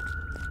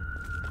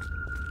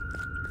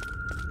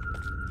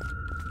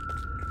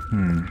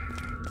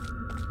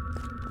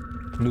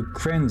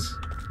 Lucrenz.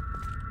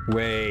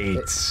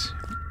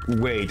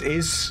 Wait,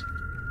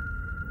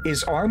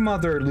 is our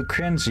mother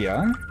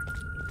Lucrezia?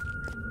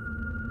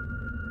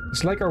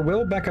 It's like our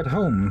well back at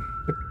home,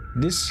 but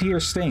this here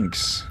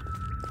stinks.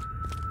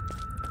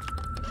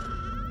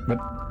 But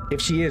if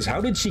she is,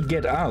 how did she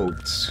get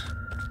out?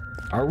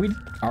 Are we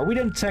Are we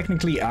then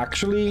technically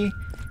actually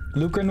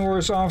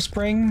Lucanor's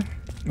offspring?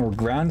 Or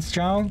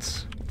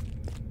grandchild?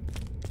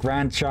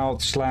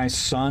 Grandchild slash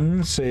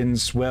son,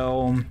 since,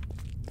 well...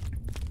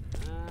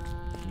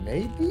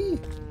 Maybe?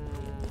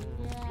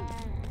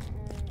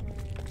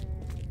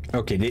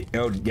 Okay,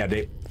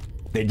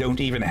 they don't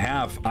even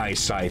have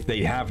eyesight.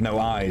 They have no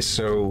eyes,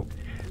 so...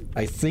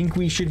 I think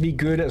we should be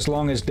good as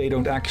long as they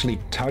don't actually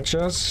touch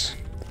us.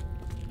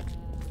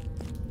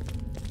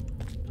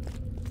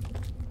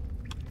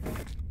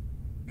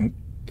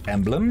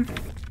 Emblem.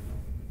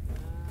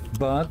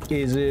 But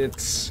is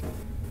it...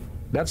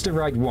 That's the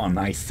right one,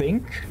 I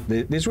think.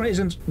 This one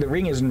isn't... The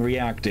ring isn't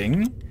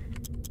reacting.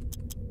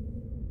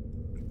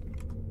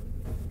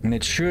 And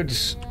it should...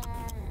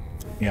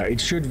 Yeah,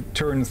 it should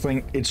turn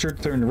It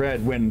should turn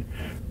red when...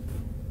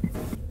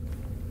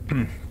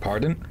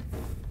 Pardon?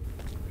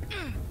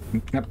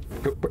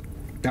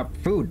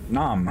 Food.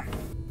 Nom.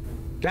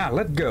 Yeah,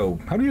 let go.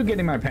 How do you get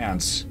in my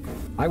pants?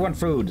 I want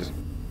food.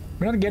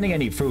 We're not getting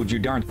any food, you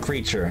darn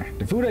creature.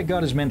 The food I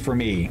got is meant for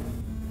me.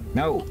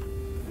 No.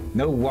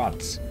 No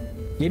what?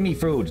 Give me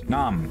food.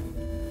 Nom.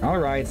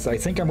 Alright, I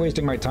think I'm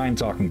wasting my time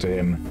talking to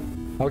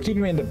him. I'll keep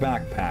him in the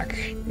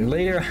backpack.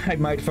 Later, I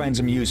might find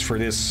some use for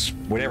this,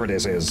 whatever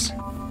this is.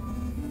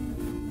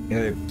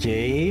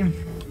 Okay.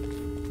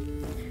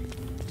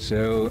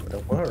 So...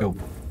 Oh.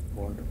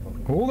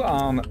 Hold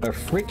on a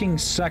freaking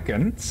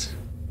second.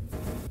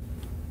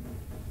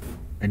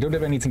 I don't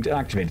have anything to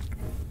activate.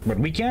 But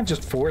we can't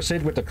just force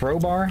it with the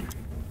crowbar.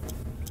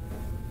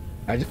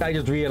 I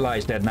just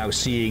realized that now,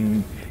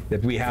 seeing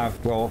that we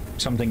have, well,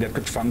 something that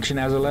could function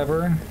as a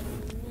lever.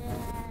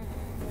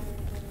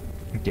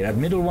 Okay, that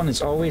middle one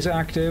is always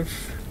active.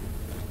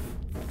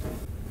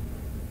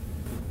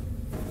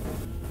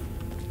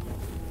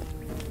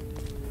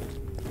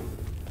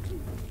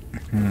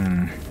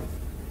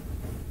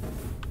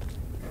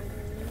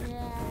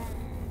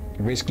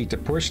 Risky to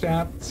push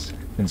that.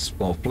 Since,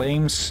 well,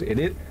 flames,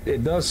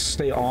 it does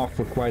stay off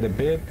for quite a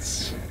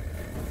bit.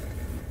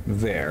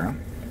 There.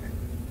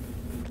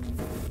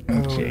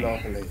 Okay. Oh,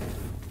 lovely.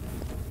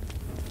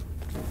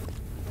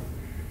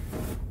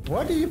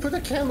 Why do you put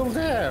a candle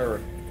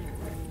there?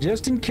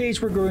 Just in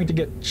case we're going to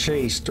get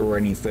chased or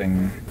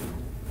anything.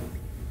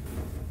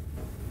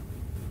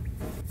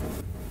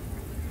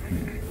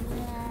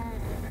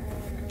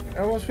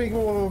 I was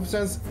thinking,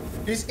 since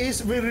this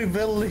is very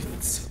well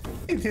lit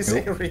in this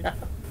area.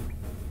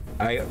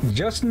 I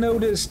just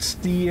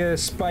noticed the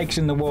spikes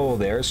in the wall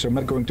there, so I'm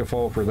not going to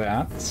fall for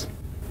that.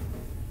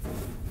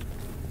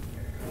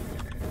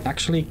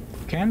 Actually,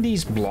 can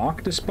these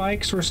block the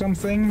spikes or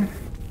something?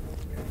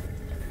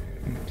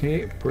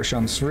 Okay, push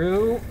on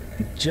through.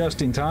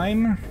 Just in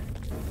time.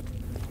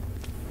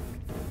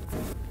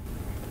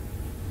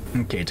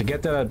 Okay, to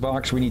get to that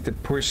box, we need to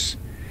push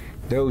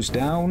those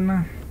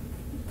down.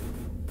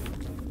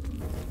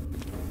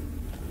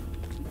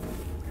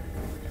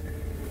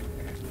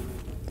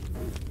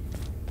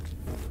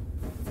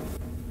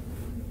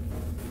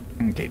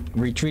 Okay,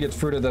 retreated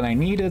further than I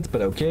needed,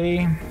 but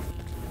okay.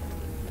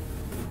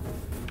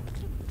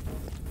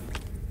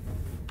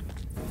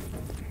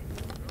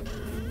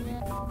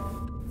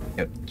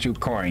 Yeah, 2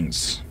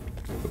 coins.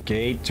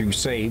 Okay, 2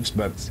 saves,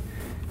 but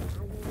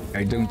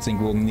I don't think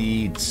we'll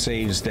need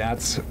saves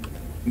that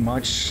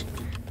much.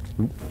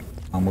 Oop,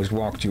 almost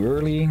walked too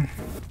early.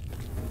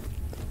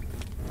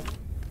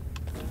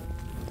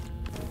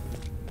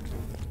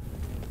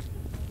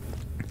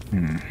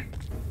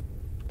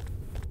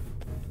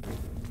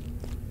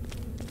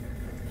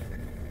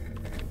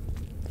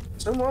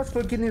 So much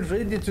for getting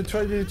ready to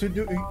try to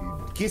do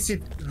kiss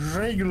it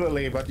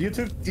regularly, but you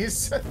took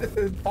this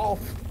off.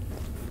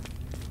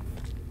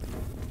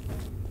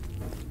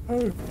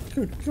 Oh,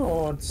 good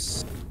God.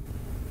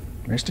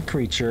 There's the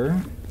creature.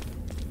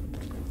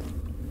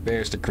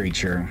 There's the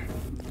creature.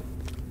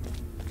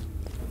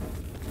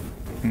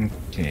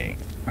 Okay.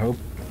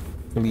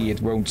 Hopefully it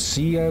won't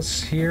see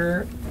us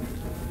here.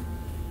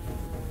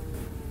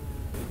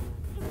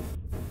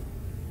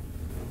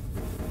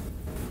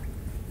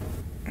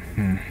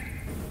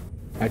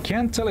 I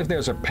can't tell if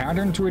there's a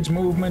pattern to its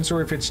movements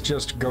or if it's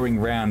just going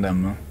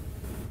random.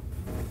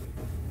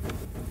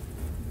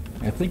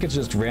 I think it's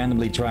just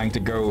randomly trying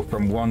to go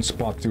from one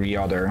spot to the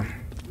other.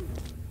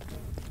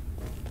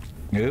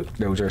 Nope,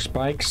 those are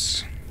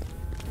spikes.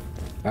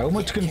 I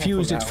almost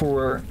confused it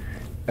for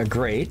a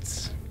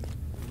grate.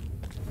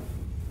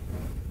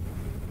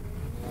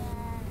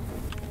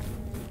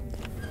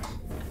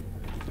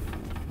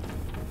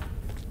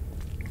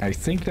 I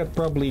think that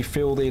probably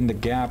filled in the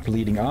gap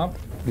leading up.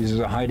 This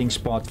is a hiding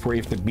spot for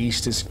if the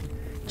beast is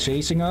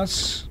chasing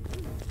us.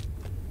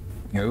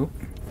 No.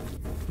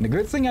 The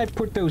good thing I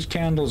put those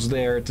candles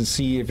there to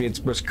see if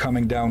it was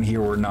coming down here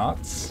or not.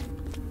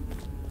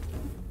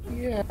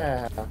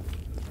 Yeah.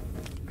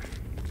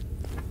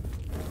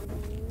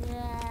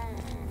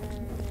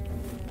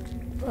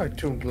 I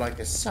don't like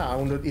the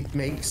sound that it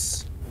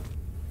makes.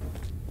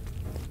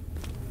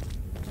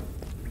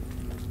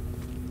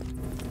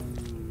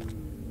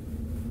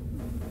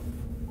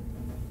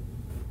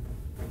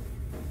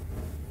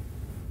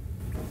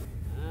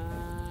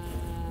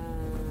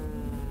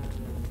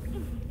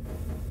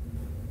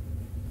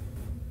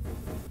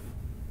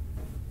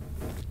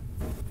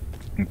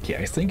 Okay,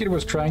 I think it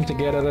was trying to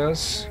get at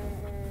us.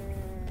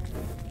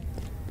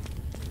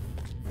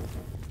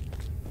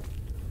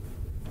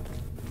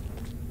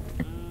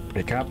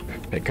 Pick up,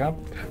 pick up.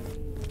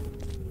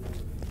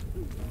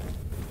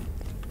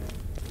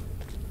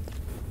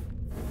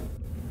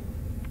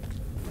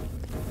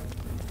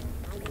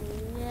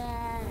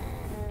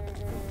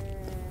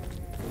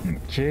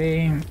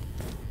 Okay.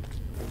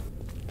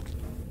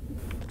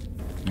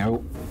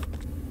 No.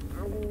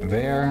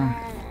 There.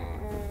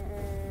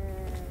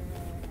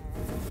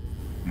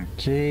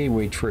 Okay,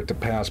 wait for it to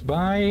pass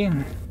by.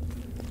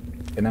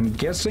 And I'm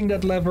guessing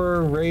that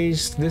lever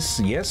raised this,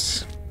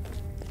 yes?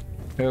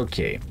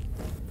 Okay.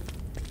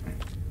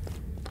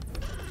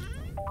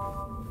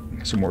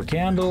 Some more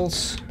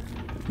candles.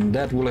 And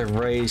that will have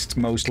raised,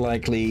 most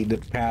likely, the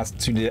path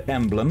to the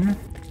emblem.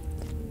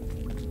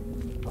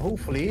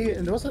 Hopefully,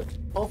 and there was a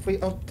halfway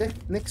up there,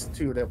 next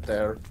to it up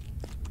there.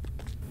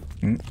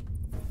 Hmm.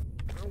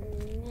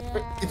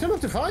 Wait, it turned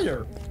off the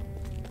fire!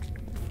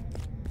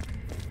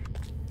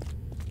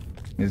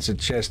 It's a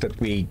chest that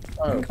we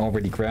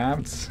already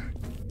grabbed.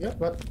 Yeah,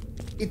 but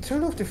it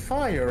turned off the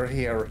fire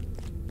here.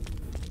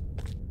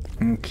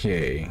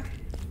 Okay.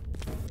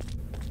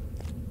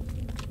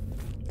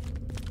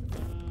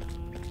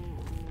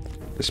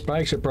 The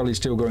spikes are probably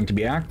still going to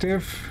be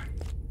active.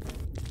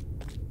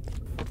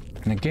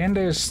 And again,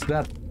 there's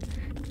that...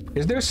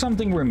 Is there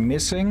something we're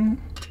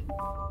missing?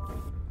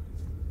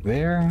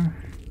 There?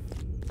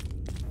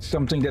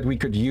 Something that we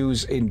could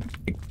use in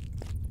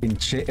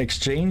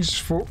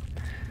exchange for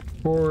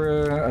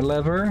a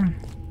lever?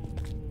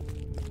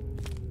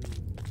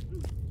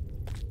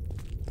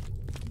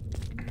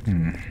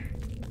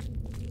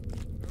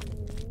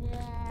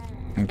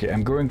 Okay,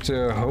 I'm going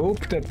to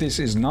hope that this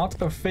is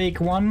not a fake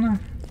one.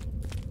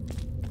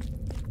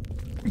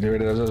 There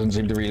doesn't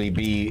seem to really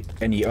be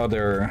any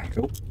other...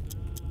 Oh.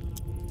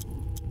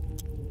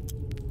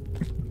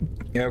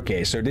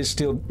 Okay, so this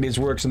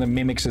works on the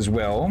mimics as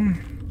well.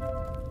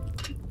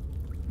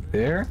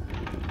 There.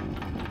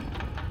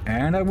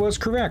 And I was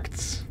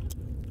correct.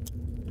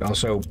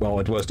 Also, well,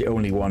 it was the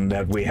only one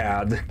that we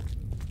had.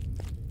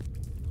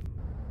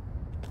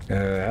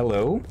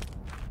 Hello?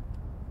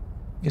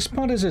 This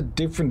spot has a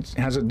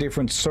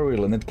different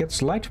soil and it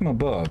gets light from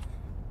above.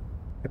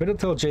 I better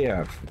tell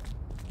JF.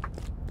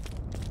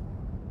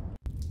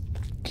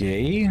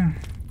 Okay.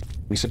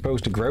 We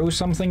supposed to grow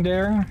something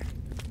there?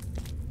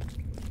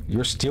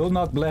 You're still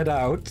not bled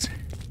out.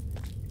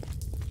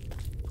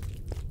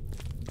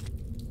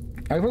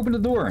 I've opened the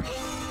door.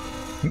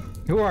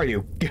 Who are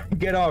you?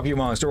 Get off, you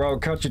monster, or I'll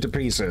cut you to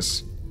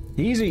pieces.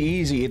 Easy,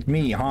 easy, it's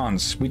me,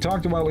 Hans. We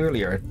talked a while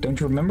earlier, don't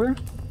you remember?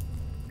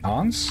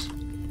 Hans?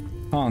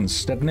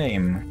 Hans, that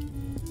name.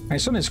 My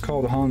son is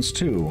called Hans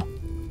too.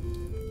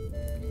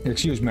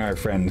 Excuse me, my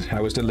friend, I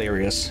was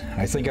delirious.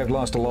 I think I've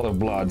lost a lot of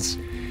blood.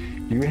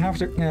 Do you have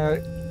to...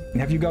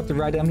 have you got the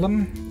right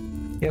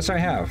emblem? Yes, I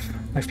have.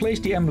 I've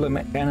placed the emblem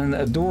and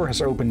a door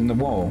has opened in the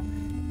wall.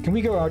 Can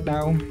we go out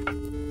now?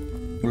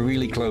 We're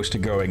really close to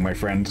going, my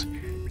friend.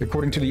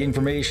 According to the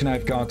information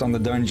I've got on the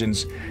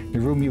dungeons, the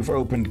room you've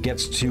opened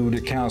gets to the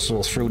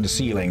castle through the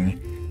ceiling.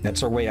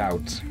 That's our way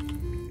out.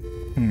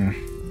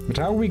 But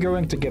how are we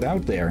going to get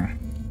out there?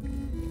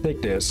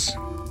 Take this.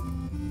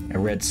 A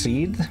red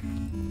seed?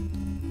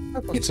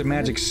 It's a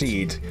magic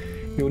seed.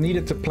 You'll need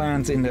it to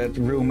plant in that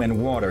room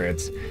and water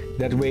it.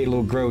 That way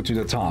it'll grow to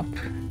the top.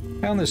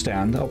 I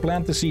understand. I'll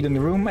plant the seed in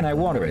the room and I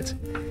water it.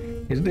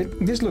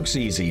 This looks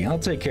easy. I'll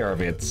take care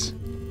of it.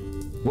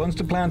 Once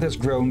the plant has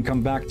grown,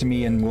 come back to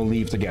me and we'll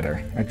leave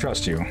together. I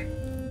trust you.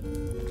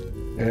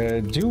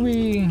 Do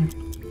we...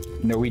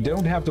 No, we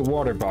don't have the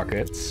water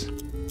buckets.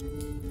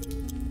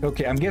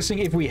 Okay, I'm guessing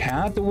if we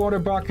had the water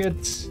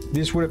buckets,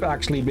 this would have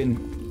actually been...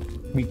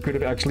 We could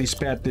have actually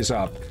sped this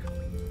up.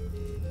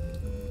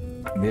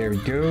 There we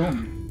go.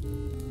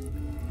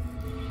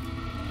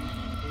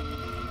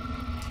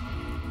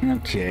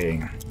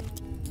 Okay.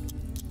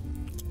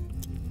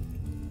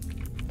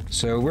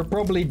 So we're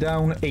probably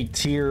down a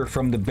tier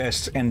from the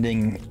best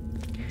ending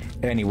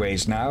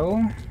anyways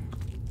now.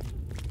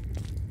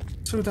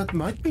 So that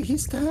might be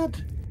his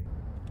dad?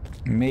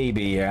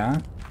 Maybe, yeah.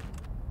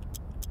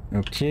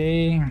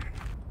 Okay.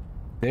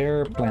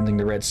 There, planting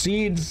the red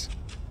seeds.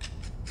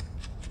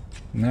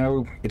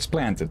 Now it's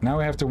planted. Now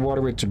I have to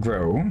water it to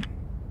grow.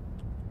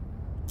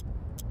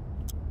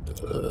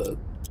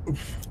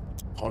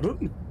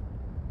 Pardon?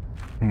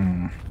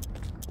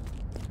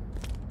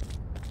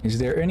 Is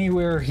there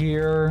anywhere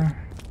here,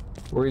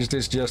 or is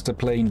this just a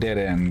plain dead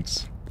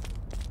end?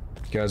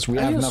 Because we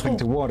have nothing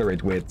to water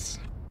it with.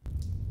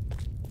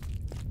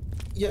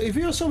 Yeah, if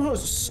you're somehow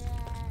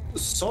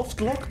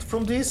soft-locked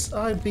from this,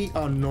 I'd be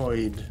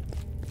annoyed.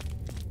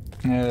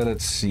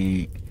 Let's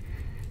see.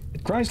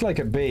 It cries like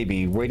a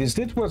baby. Wait, is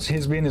this what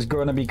his bin is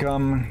gonna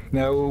become?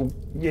 No,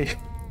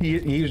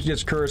 he was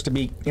just cursed to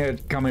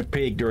become a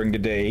pig during the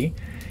day.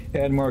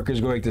 And Mark is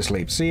going to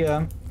sleep. See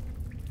ya.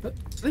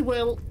 Sleep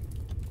well.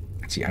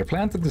 See, I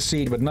planted the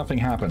seed, but nothing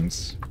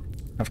happens.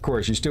 Of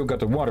course, you still got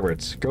to water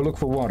it. Go look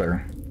for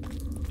water.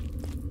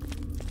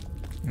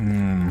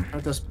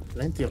 There's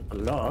plenty of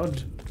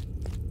blood.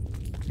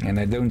 And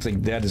I don't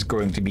think that is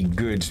going to be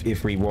good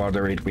if we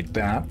water it with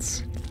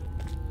that.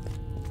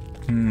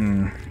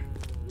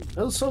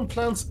 Well, some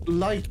plants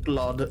like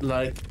blood,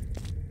 like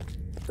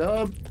there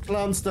are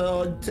plants that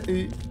are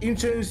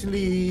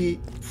intentionally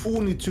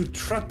phony to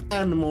trap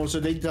animals so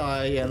they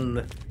die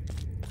and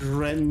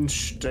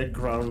drench the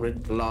ground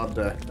with blood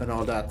and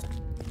all that.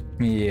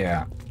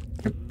 Yeah.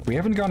 We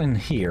haven't gone in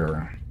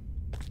here.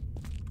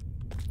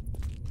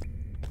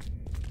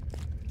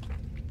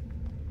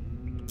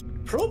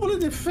 Probably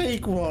the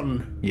fake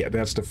one. Yeah,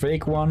 that's the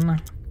fake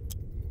one.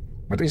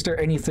 But is there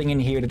anything in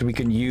here that we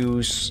can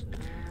use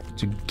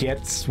to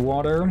get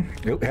water?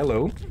 Oh,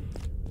 hello.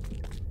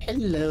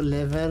 Hello,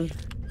 level.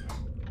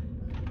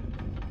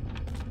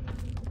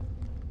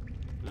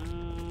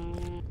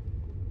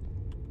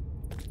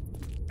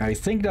 I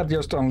think that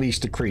just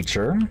unleashed the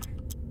creature.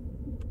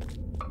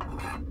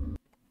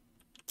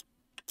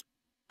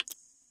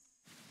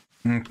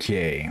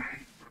 Okay.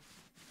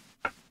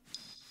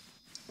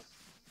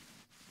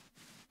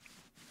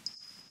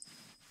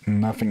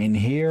 Nothing in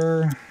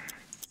here.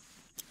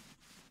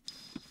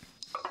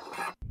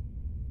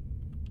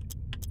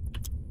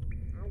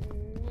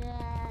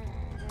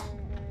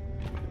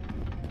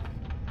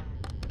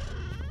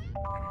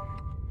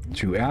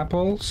 Two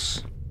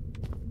apples.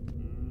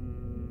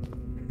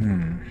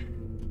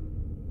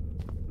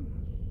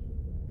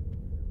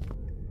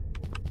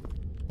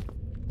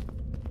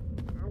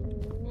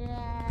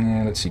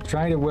 Let's see.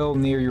 Try the well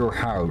near your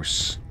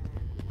house.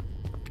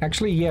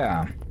 Actually,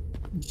 yeah.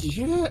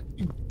 Yeah,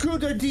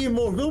 good idea,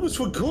 Morg. I almost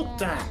forgot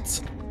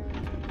that.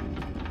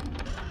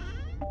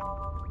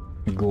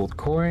 A gold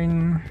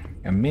coin.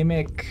 A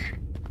mimic.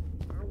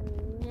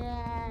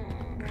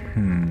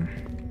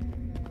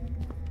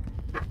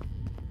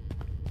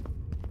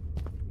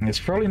 It's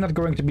probably not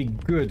going to be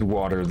good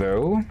water,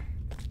 though.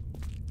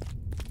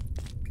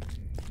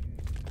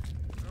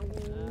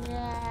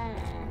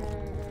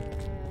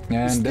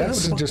 And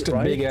that's just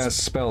a big-ass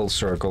spell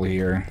circle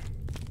here.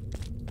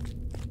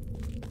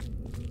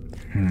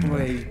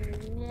 Wait,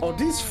 are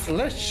these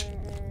flesh?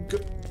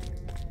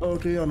 Oh,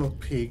 they are not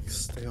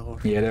pigs. They are.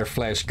 Yeah, they're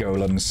flesh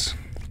golems.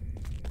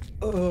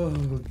 Oh,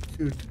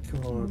 good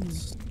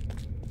gods.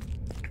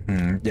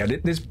 Yeah,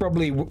 this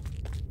probably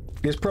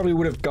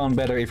would have gone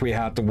better if we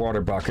had the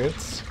water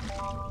buckets.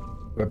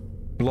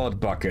 Blood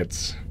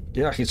buckets.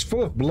 Yeah, it's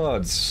full of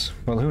bloods.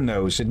 Well, who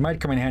knows? It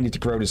might come in handy to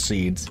grow the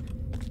seeds.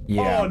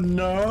 Yeah. Oh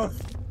no!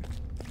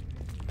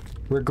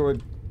 We're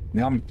good.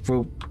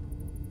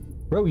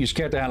 Bro, you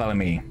scared the hell out of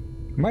me.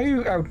 Why are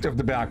you out of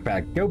the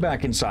backpack? Go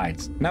back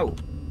inside. No.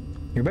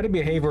 You better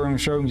behave or I'm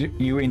showing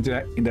you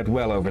into that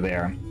well over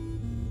there.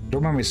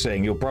 Don't mind me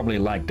saying, you'll probably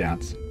like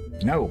that.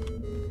 No.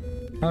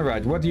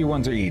 Alright, what do you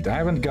want to eat? I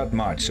haven't got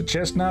much. A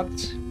chestnut?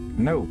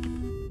 No.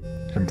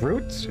 Some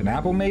fruit? An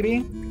apple maybe?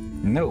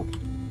 No.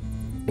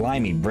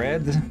 Blimey,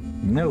 bread?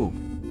 No.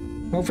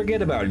 Well,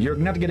 forget about it. You're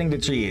not getting the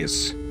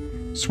cheese.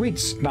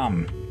 Sweets?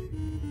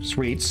 None.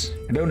 Sweets?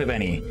 I don't have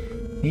any.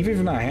 Even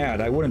if I had,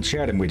 I wouldn't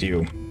share them with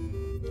you.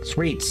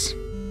 Sweets.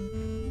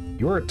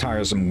 You're a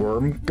tiresome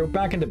worm. Go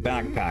back in the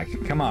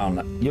backpack. Come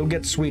on, you'll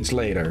get sweets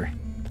later.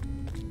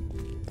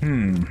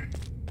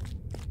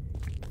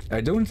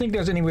 I don't think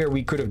there's anywhere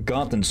we could have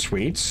gotten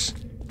sweets.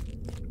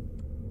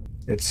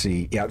 Let's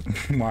see. Yeah,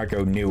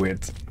 Marco knew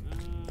it.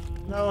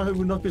 Now I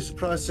would not be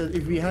surprised that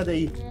if we had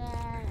a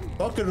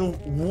bucket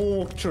of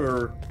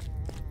water,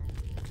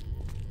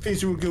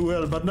 things would go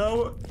well. But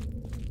now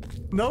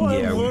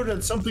I'm worried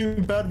that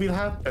something bad will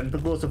happen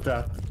because of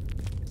that.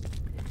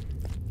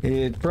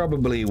 It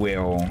probably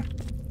will.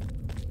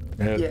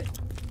 Yeah.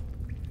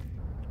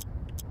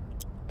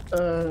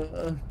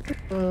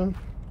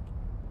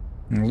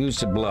 Lose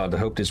the blood. I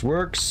hope this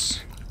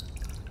works.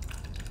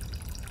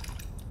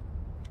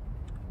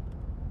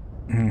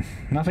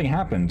 Nothing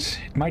happened.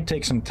 It might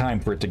take some time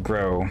for it to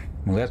grow.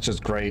 Well, that's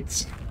just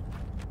great.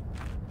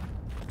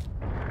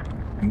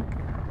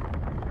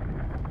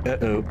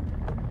 Uh-oh.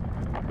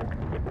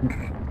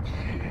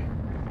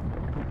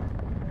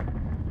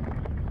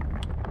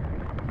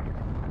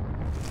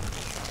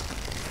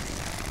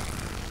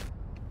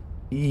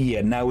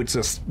 Yeah, now it's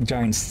a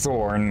giant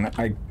thorn.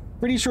 I'm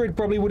pretty sure it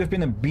probably would have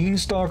been a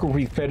beanstalk if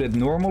we fed it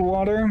normal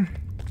water.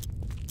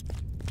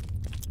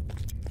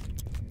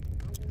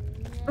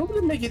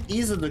 Probably make it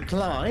easier to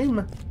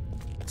climb,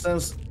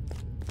 since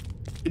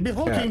it'd be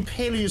hard to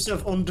impale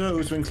yourself on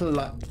those when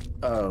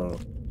Oh.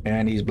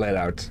 And he's bled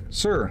out.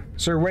 Sir,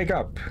 wake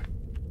up.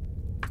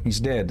 He's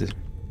dead.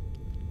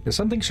 There's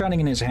something shining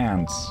in his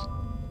hands.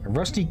 A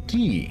rusty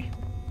key.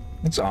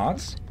 That's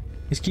odd.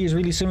 His key is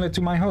really similar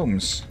to my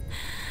home's.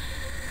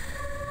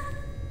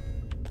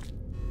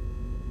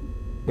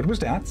 What was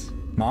that?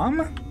 Mom?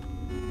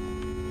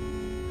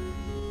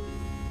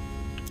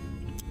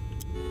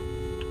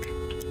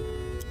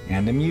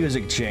 And the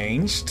music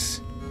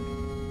changed.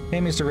 Hey,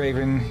 Mr.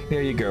 Raven,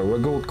 there you go, a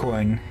gold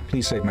coin.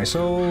 Please save my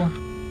soul.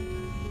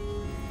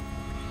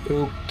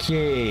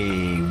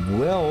 Okay,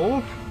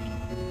 well,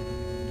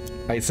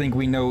 I think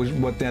we know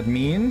what that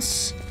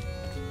means.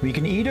 We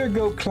can either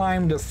go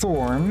climb the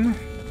thorn,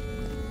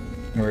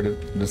 or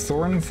the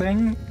thorn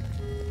thing,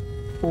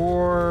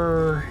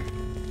 or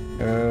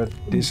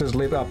this is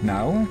lit up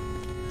now.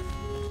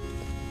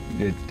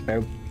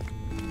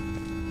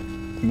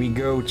 We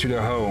go to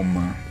the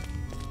home.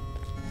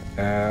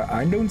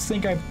 I don't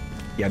think I...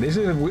 Yeah, this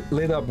is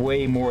lit up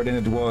way more than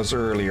it was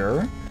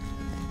earlier.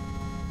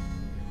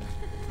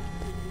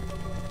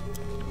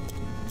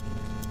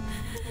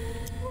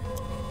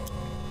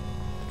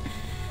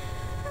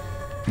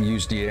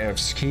 Use the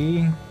F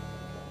key.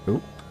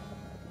 Oh.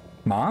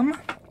 Mom?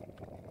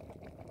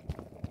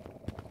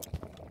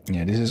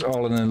 Yeah, this is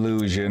all an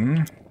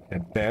illusion,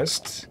 at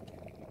best.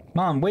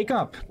 Mom, wake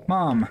up!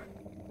 Mom!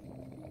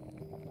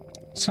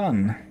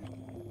 Son.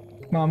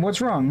 Mom,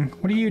 what's wrong?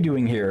 What are you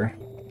doing here?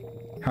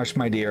 Hush,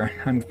 my dear.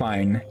 I'm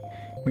fine.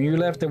 When you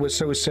left, I was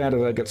so sad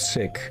that I got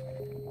sick.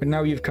 But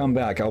now you've come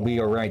back, I'll be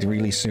alright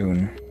really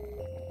soon.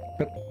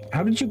 But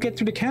how did you get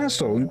to the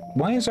castle?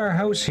 Why is our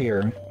house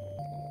here?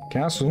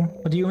 Castle?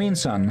 What do you mean,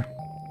 son?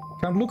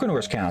 Count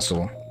Lucanor's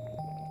castle.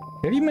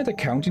 Have you met a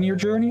count in your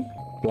journey?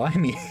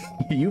 Blimey,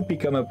 you've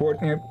become an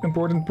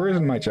important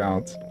person, my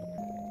child.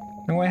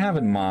 No, I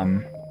haven't,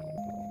 Mom.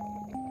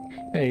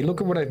 Hey,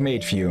 look at what I've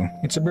made for you.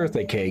 It's a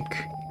birthday cake.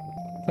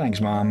 Thanks,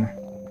 Mom.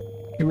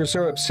 You were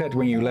so upset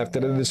when you left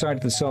that I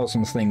decided to sell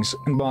some things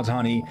and bought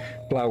honey,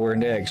 flour,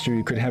 and eggs so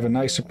you could have a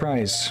nice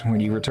surprise when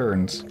you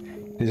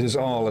returned. This is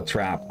all a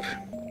trap.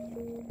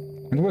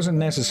 It wasn't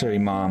necessary,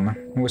 Mom.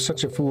 I was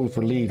such a fool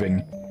for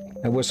leaving.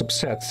 I was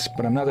upset,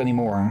 but I'm not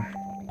anymore.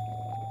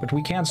 But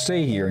we can't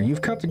stay here.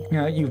 You've got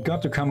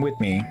to come with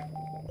me.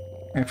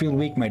 I feel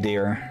weak, my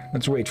dear.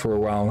 Let's wait for a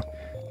while.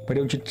 Why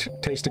don't you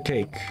taste the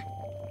cake?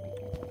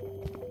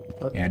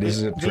 Yeah, this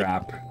is a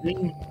trap.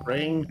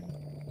 Ring.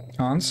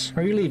 Hans,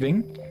 are you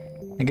leaving?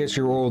 I guess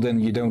you're old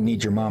and you don't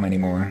need your mom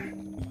anymore.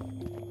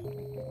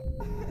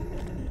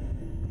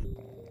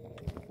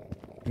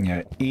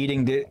 Yeah,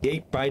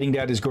 biting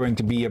that is going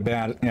to be a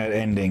bad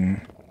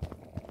ending.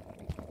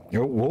 Oh,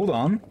 hold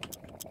on.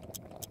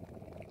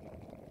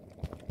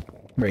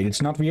 Wait,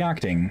 it's not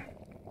reacting.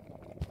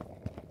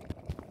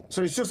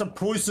 So it's just a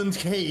poisoned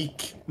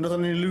cake, not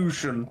an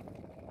illusion.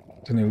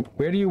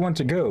 Where do you want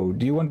to go?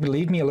 Do you want to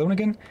leave me alone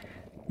again?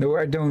 No,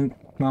 I don't.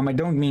 Mom, I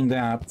don't mean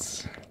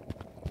that.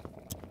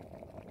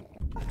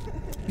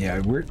 Yeah,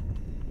 we're...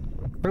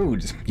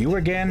 Food. You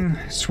again?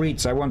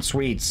 Sweets. I want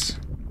sweets.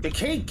 The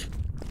cake!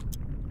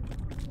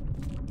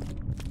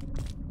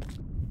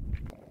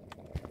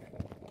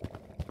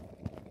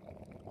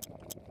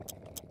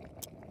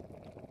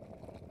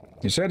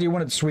 You said you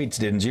wanted sweets,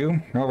 didn't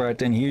you? Alright,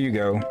 then here you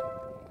go.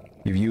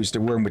 You've used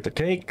the worm with the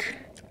cake.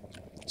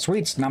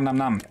 Sweets, nom nom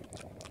nom.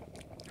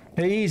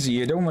 Hey, easy,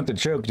 you don't want to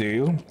choke, do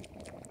you?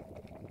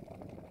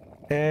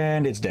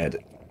 And it's dead.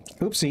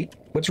 Oopsie.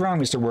 What's wrong,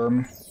 Mr.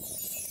 Worm?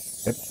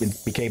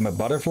 It became a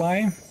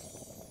butterfly?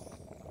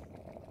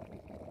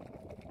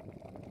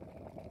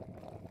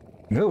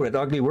 No, that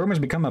ugly worm has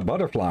become a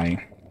butterfly.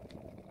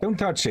 Don't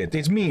touch it,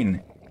 it's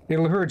mean.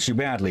 It'll hurt you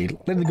badly.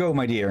 Let it go,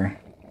 my dear.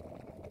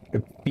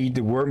 Feed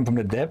the worm from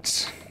the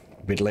depths.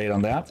 A bit late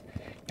on that.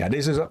 Yeah,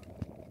 this is a...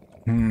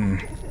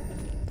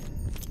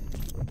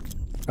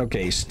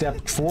 Okay,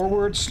 step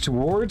forwards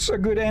towards a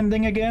good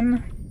ending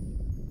again.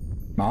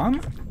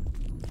 Mom?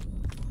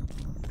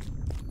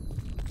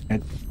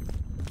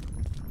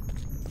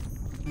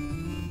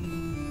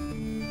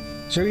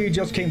 So you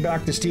just came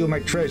back to steal my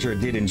treasure,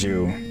 didn't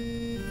you?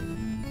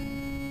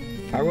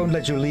 I won't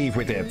let you leave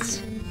with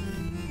it.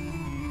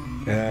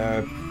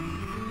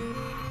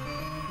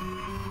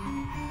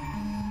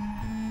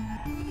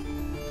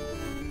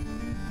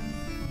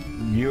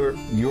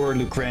 You're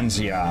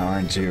Lucrezia,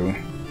 aren't you?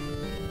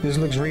 This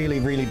looks really,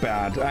 really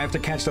bad. I have to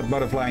catch that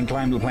butterfly and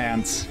climb the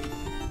plants.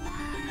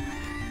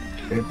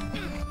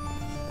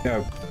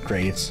 Oh,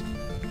 great.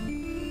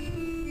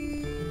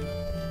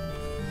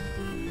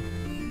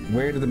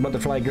 Where did the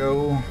butterfly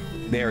go?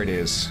 There it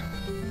is.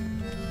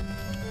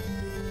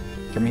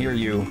 Come here,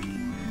 you.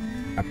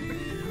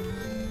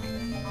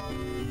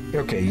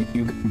 Okay,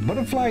 you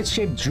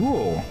butterfly-shaped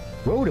jewel.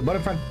 Whoa, the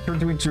butterfly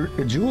turned into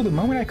a jewel the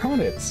moment I caught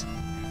it.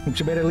 You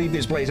should better leave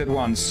this place at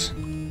once.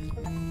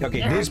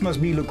 Okay, this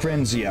must be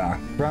Lucrezia.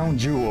 Crown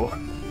jewel.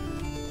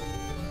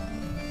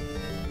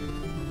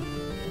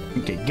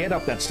 Okay, get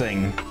up that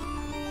thing.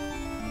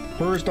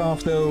 First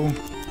off, though...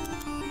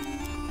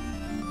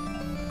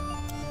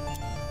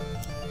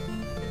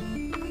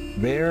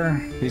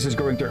 There. This is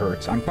going to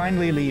hurt. I'm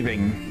finally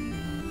leaving.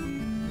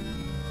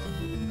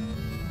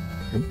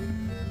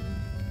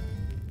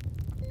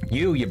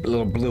 You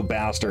little blue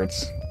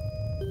bastards.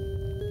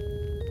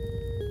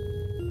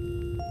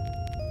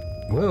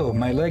 Whoa,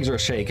 my legs are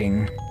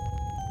shaking.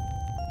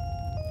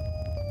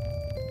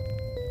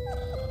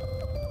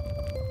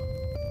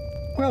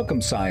 Welcome,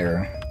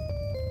 sire.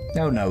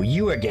 Oh no,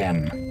 you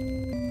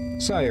again.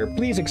 Sire,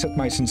 please accept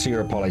my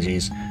sincere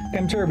apologies.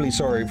 I'm terribly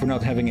sorry for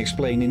not having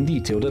explained in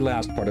detail the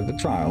last part of the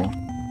trial.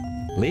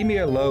 Leave me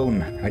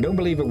alone. I don't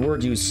believe a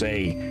word you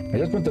say. I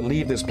just want to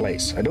leave this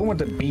place. I don't want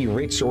to be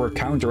rich or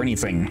count or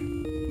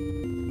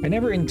anything. I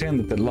never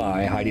intended to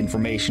lie, hide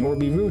information, or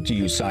be rude to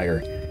you,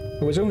 sire.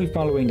 I was only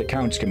following the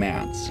Count's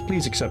commands.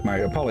 Please accept my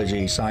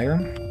apology, sire.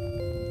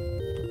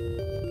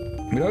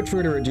 Without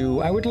further ado,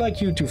 I would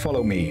like you to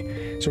follow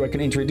me, so I can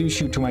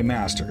introduce you to my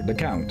master, the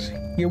Count.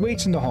 He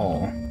awaits in the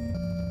hall.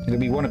 It'll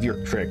be one of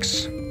your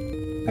tricks.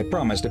 I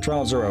promise the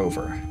trials are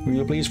over. Will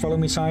you please follow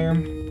me, sire?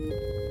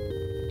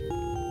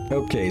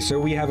 Okay, so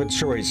we have a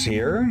choice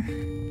here.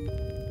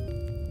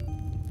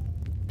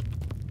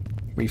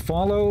 We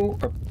follow...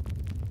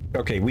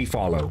 Okay, we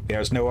follow.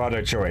 There's no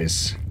other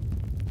choice.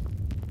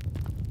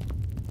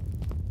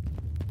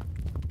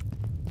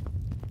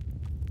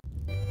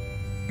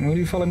 Will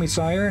you follow me,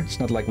 sire? It's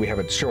not like we have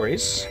a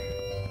choice.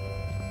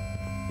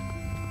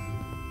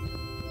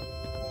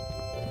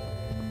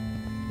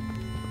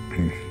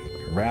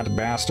 Rat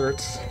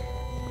bastards.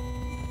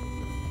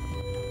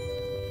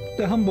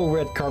 The humble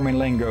red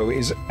Carmenlengo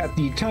is at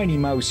the tiny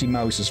mousy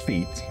mouse's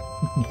feet.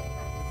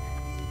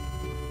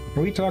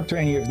 Can we talk to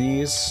any of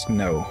these?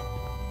 No.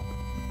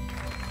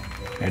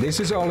 And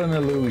this is all an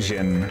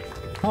illusion.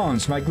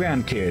 Hans, my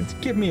grandkid,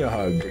 give me a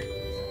hug.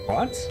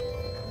 What?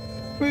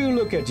 Well,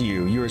 look at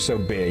you, you're so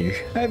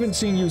big. I haven't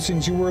seen you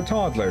since you were a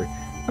toddler.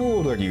 How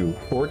old are you?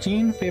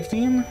 14?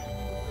 15?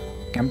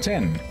 I'm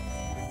 10.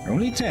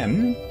 Only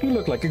 10? You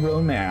look like a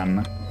grown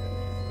man.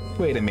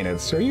 Wait a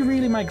minute, are you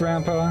really my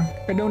grandpa?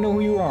 I don't know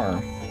who you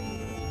are.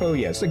 Oh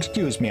yes,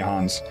 excuse me,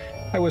 Hans.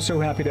 I was so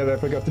happy that I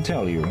forgot to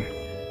tell you.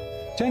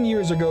 10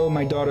 years ago,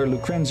 my daughter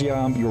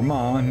Lucrezia, your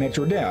mom, met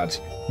your dad,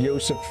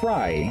 Joseph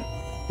Fry.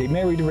 They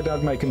married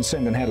without my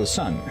consent and had a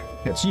son.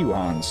 That's you,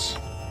 Hans.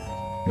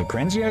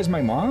 Lucrezia is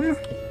my mom?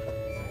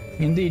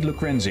 Indeed,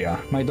 Lucrezia,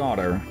 my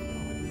daughter.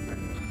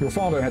 Your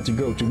father had to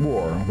go to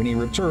war. When he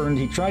returned,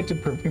 he tried to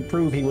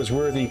prove he was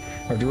worthy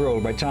of the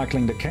role by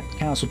tackling the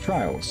castle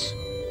trials.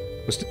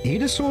 Was he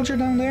the soldier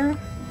down there?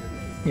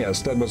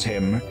 Yes, that was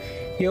him.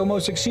 He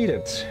almost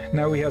succeeded.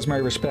 Now he has my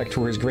respect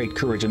for his great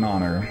courage and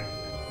honor.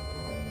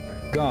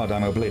 God,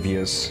 I'm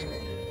oblivious.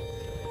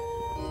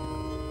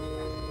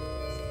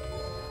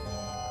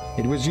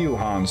 It was you,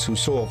 Hans, who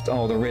solved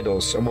all the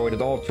riddles,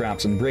 avoided all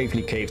traps, and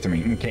bravely came to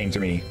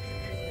me.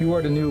 You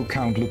are the new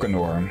Count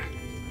Lucanor.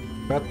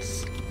 But...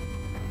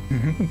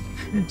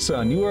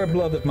 Son, you are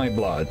blood of my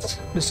blood.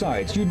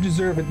 Besides, you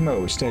deserve it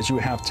most, as you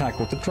have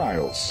tackled the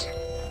trials.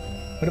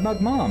 What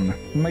about Mom?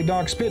 And my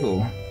dog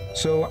Spittle?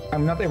 So,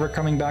 I'm not ever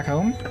coming back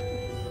home?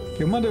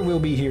 Your mother will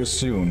be here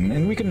soon,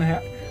 and we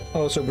can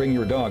also bring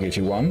your dog if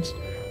you want.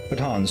 But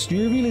Hans, do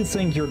you really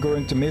think you're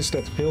going to miss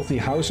that filthy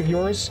house of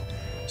yours?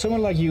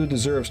 Someone like you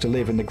deserves to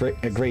live in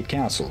a great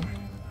castle.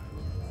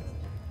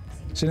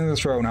 Sit on the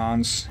throne,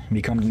 Hans, and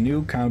become the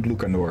new Count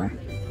Lucanor.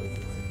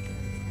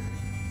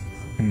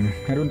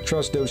 I don't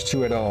trust those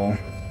two at all.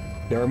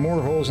 There are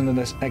more holes in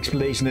this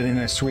explanation than in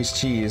a Swiss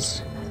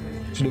cheese.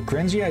 So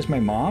Lucrezia is my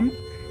mom?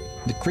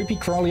 The creepy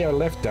crawly I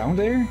left down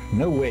there?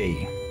 No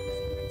way.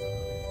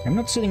 I'm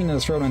not sitting in the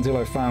throne until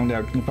I find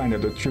out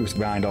the truth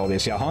behind all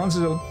this. Yeah, Hans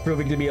is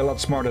proving to be a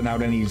lot smarter now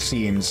than he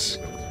seems.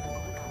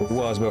 Or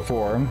was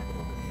before.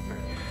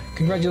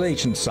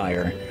 Congratulations,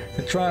 sire.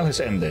 The trial has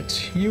ended.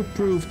 You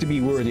proved to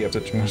be worthy of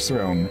the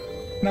throne.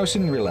 Now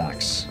sit and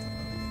relax.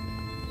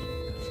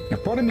 Now,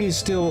 part of me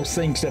still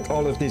thinks that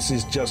all of this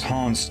is just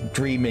Hans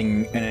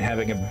dreaming and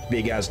having a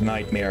big-ass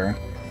nightmare.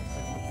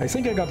 I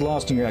think I got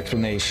lost in your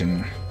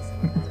explanation.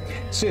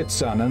 Sit,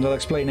 son, and I'll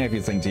explain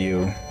everything to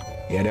you.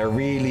 Yet I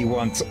really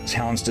want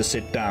Hans to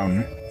sit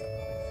down.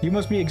 You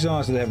must be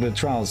exhausted after the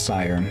trials,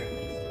 sire.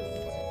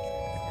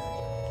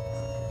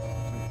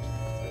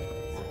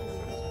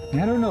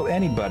 I don't know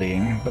anybody,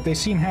 but they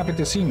seem happy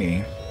to see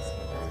me.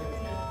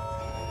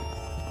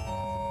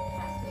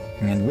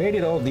 And where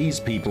did all these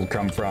people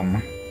come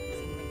from?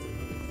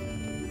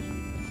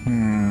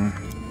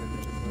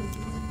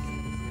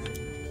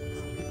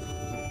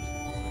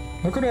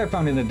 Look what I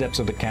found in the depths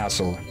of the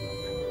castle.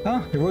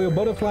 Ah, the royal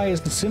butterfly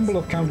is the symbol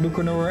of Count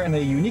Lucanor and a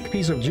unique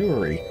piece of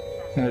jewelry.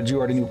 Now that you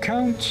are the new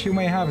count, you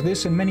may have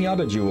this and many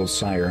other jewels,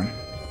 sire.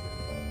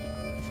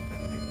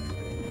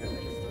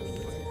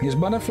 This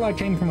butterfly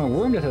came from a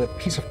worm that had a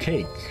piece of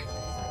cake.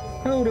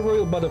 Oh, the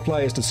royal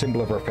butterfly is the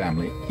symbol of our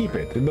family. Keep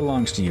it, it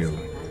belongs to you.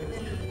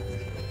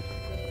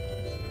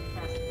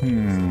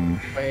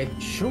 Wait,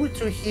 show it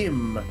to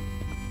him.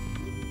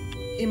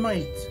 He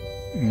might.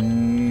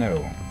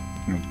 No.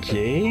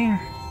 Okay.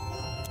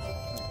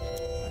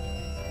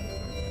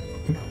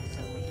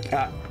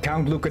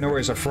 Count Lucanor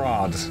is a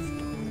fraud.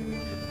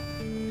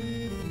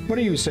 What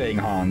are you saying,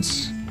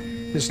 Hans?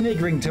 The snake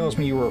ring tells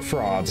me you are a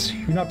fraud.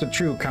 You're not the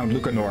true Count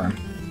Lucanor.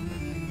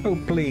 Oh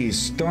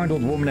please, darned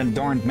old woman and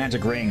darned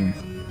magic ring.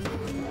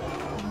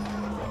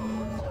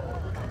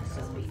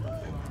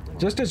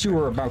 Just as you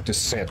were about to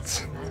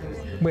sit.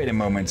 Wait a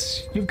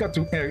moment, you've got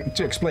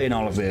to explain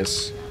all of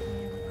this.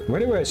 Where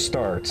do I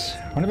start?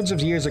 Hundreds of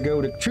years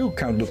ago, the true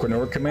Count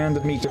Lucanor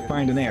commanded me to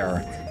find an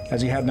heir,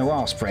 as he had no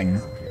offspring.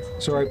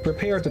 So I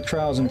prepared the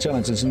trials and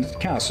challenges in the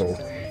castle.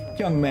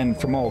 Young men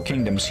from all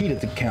kingdoms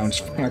heeded the Count's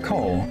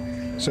call.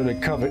 So they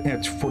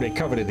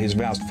coveted his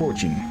vast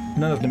fortune.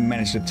 None of them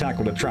managed to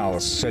tackle the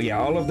trials. So yeah,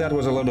 all of that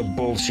was a lot of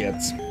bullshit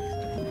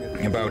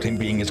about him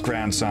being his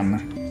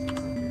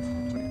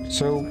grandson.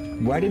 So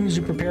why didn't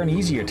you prepare an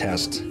easier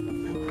test?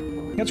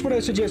 That's what I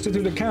suggested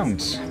to the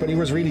Count, but he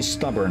was really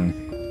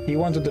stubborn. He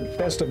wanted the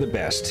best of the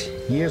best.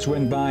 Years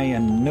went by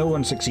and no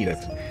one succeeded.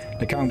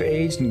 The Count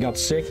aged and got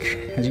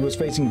sick. As he was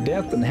facing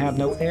death and had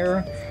no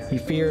heir, he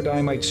feared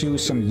I might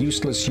choose some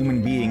useless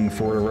human being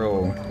for the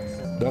role.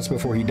 Thus,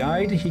 before he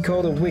died, he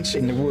called a witch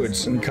in the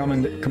woods and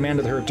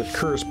commanded her to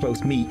curse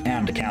both me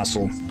and the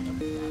castle.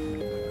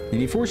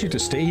 Did he force you to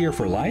stay here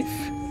for life?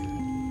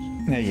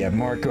 Yeah,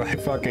 Marco, I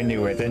fucking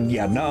knew it. And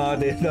yeah, no,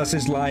 this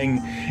is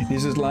lying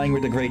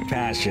with a great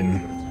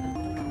passion.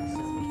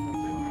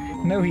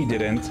 No, he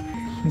didn't.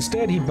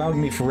 Instead, he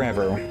bound me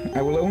forever.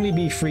 I will only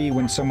be free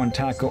when someone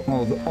tackle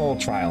all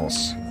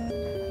trials.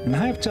 And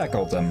I have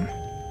tackled them.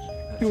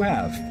 You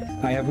have.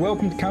 I have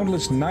welcomed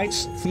countless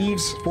knights,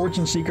 thieves,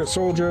 fortune-seeker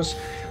soldiers,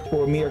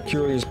 or mere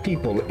curious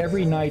people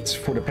every night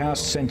for the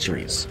past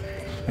centuries.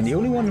 And the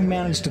only one who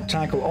managed to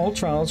tackle all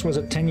trials was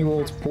a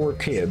 10-year-old poor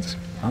kid.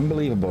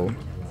 Unbelievable.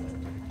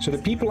 So the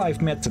people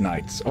I've met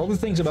tonight, all the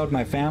things about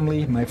my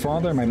family, my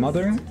father, my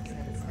mother,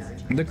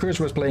 the curse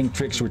was playing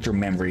tricks with your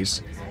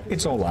memories.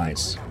 It's all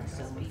lies.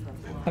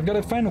 I've got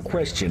a final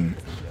question.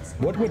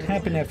 What would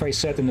happen if I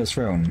sat in the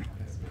throne?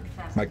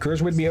 My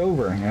curse would be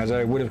over, as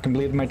I would have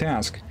completed my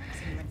task.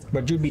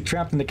 But you'd be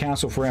trapped in the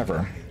castle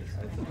forever.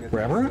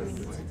 Forever?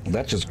 Well,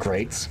 that's just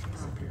great.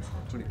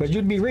 But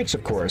you'd be rich,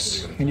 of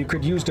course, and you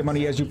could use the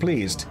money as you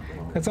pleased.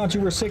 I thought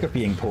you were sick of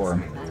being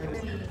poor.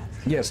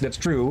 Yes, that's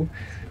true.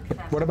 But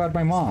what about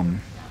my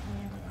mom?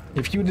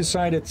 If you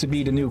decided to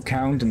be the new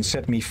Count and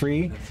set me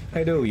free,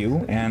 I'd owe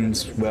you,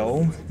 and,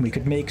 well, we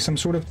could make some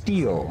sort of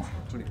deal.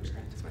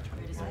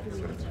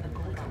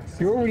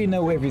 You already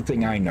know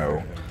everything I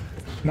know.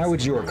 Now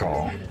it's your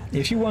call.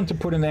 If you want to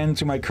put an end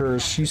to my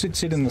curse, you should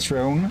sit in the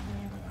throne.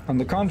 On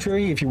the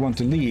contrary, if you want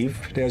to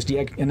leave, there's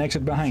an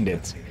exit behind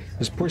it.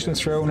 Just push the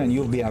throne and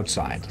you'll be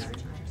outside.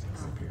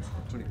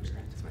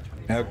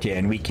 Okay,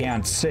 and we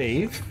can't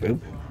save.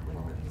 Oop.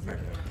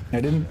 I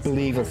didn't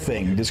believe a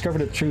thing. Discover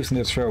the truth in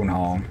the throne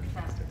hall.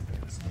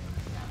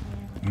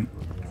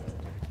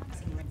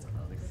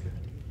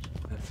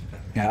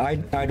 Yeah,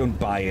 I don't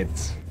buy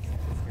it.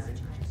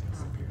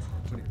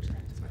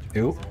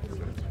 Oop.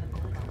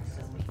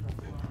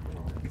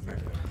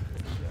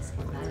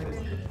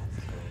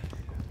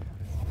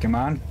 Come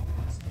on,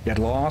 get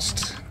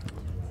lost.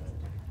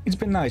 It's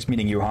been nice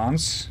meeting you,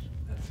 Hans.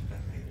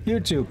 You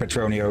too,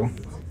 Petronio.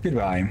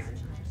 Goodbye.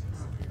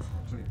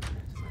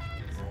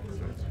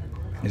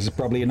 This is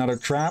probably another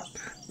trap.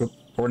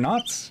 Or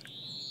not.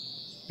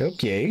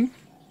 Okay.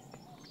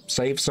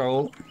 Save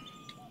soul.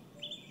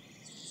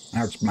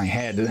 Ouch, my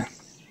head.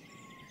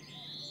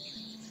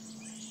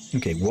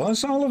 Okay,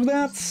 was all of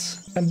that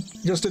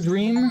just a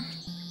dream?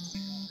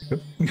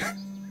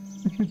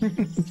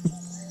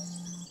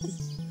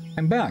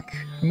 I'm back.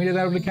 I made it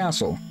out of the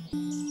castle.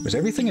 Was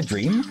everything a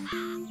dream?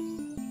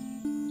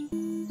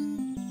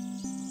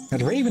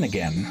 That Raven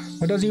again.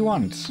 What does he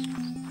want?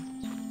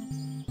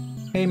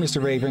 Hey,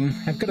 Mr. Raven.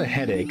 I've got a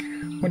headache.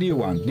 What do you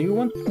want? Do you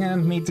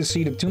want me to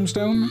see the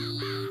tombstone?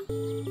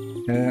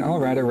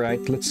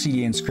 Alright. Let's see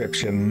the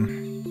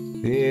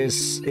inscription.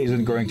 This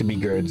isn't going to be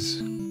good.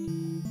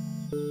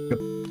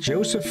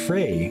 Joseph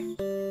Frey.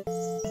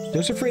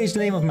 Joseph Frey is the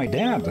name of my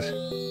dad.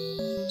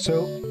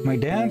 So, my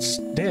dad's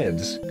dead.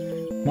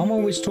 Mom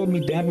always told me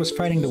Dad was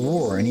fighting the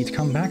war and he'd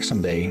come back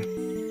someday.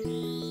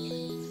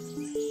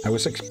 I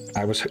was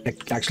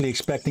actually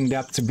expecting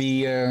that to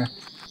be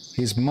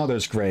his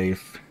mother's grave.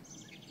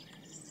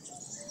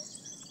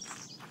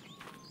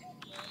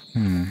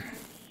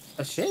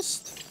 A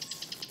chest?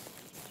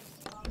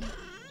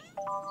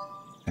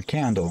 A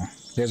candle.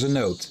 There's a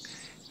note.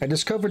 I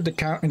discovered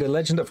the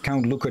legend of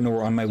Count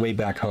Lucanor on my way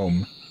back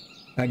home.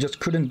 I just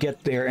couldn't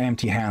get there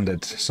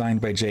empty-handed.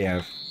 Signed by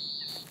JF.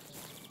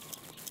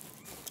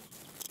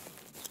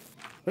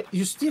 But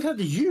you still had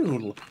the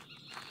Yule.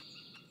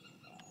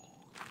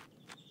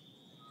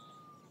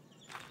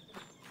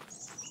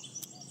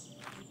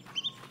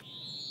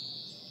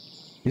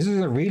 This is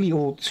a really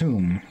old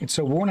tomb. It's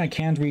so worn I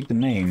can't read the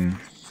name.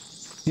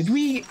 Did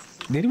we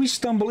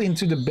stumble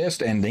into the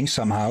best ending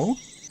somehow?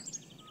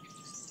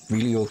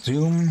 Really old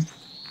tomb.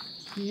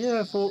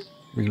 Yeah, for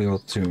really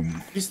old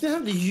tomb. We still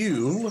have the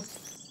Yule.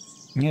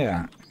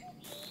 Yeah.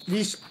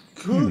 This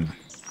could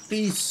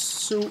be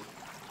so.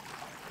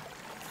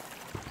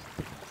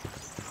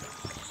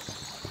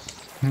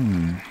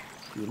 You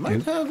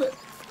might have it.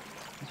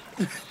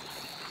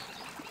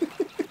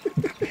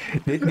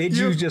 Did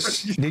you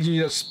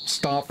just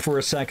stop for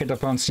a second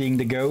upon seeing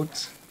the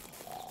goat?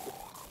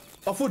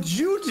 I thought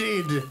you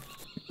did.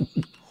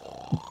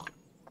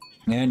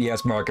 And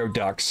yes, Marco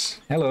ducks.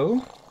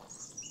 Hello.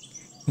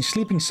 He's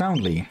sleeping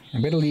soundly.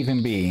 I better leave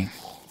him be.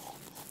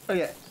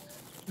 Okay.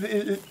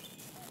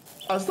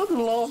 I started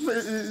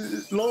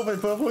laughing, but I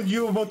thought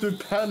you were about to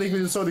panic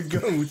when you saw the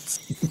goat.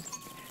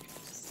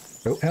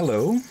 Oh,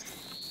 hello.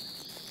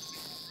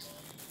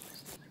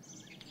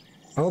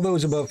 All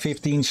those above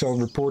 15 shall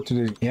report to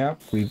the... Yeah,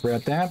 we've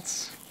read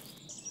that.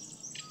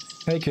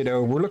 Hey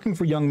kiddo, we're looking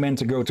for young men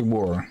to go to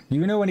war. Do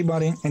you know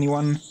anybody?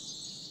 Anyone?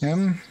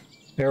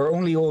 There are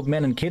only old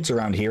men and kids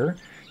around here.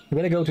 You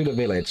better go to the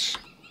village.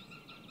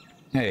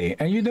 Hey,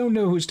 and you don't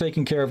know who's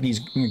taking care of these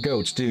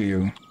goats, do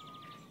you?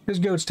 These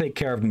goats take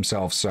care of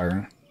themselves,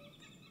 sir.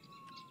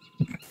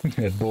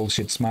 That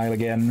bullshit smile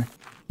again.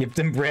 Give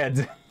them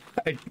bread.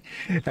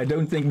 I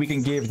don't think we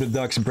can give the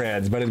ducks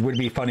bread, but it would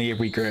be funny if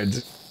we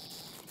could.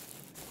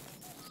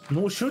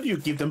 Nor should you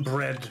give them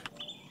bread.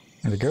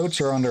 And the goats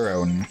are on their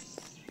own.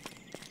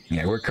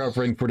 Yeah, we're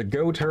covering for the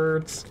goat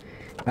herds.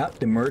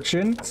 The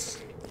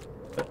merchant.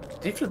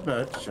 Different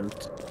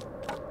merchant.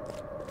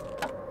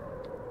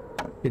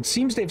 It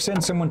seems they've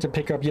sent someone to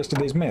pick up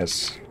yesterday's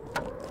mess.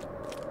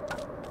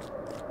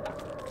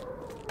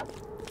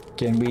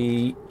 Can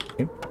we...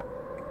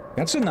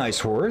 That's a nice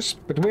horse,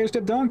 but where's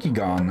the donkey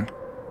gone?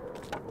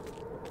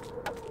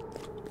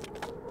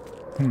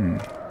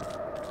 Is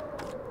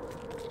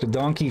the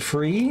donkey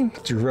free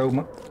to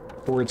roam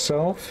for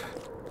itself?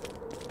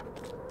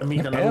 I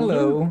mean,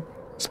 hello,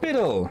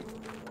 Spittle.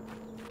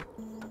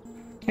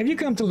 Have you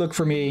come to look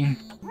for me?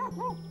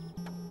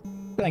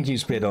 Thank you,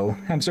 Spittle.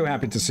 I'm so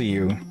happy to see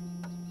you.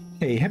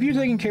 Hey, have you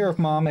taken care of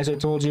Mom as I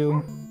told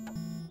you?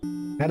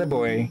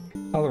 Attaboy.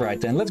 Alright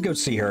then, let's go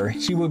see her.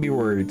 She will be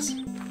worried.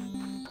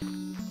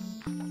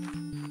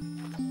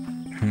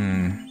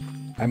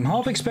 I'm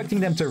half expecting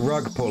them to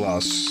rug pull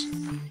us.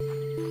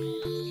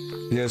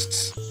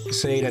 Just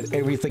say that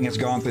everything has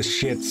gone to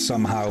shit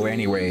somehow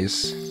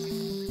anyways.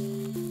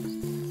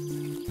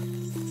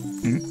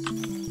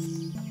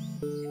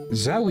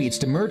 Zowie, it's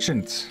the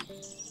merchant.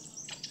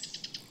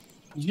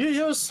 You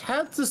just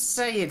had to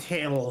say it,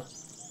 Hill.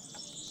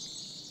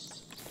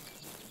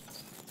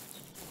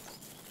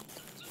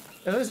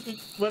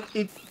 Well,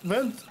 it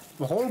went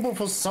horrible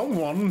for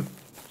someone.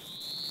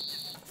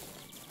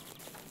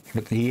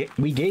 But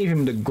we gave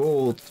him the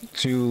gold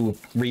to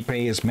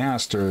repay his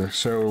master,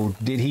 so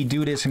did he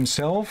do this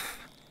himself?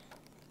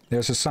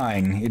 There's a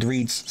sign. It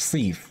reads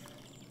thief.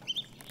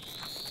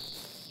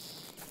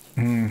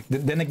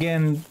 Then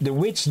again, the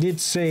witch did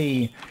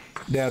say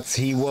that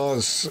he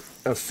was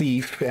a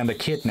thief and a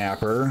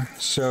kidnapper,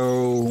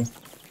 so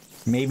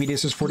maybe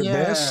this is for the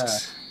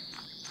best.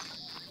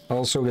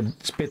 Also, the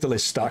Spittle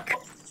is stuck.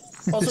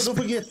 Also,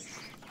 don't forget,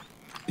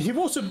 he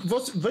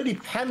was very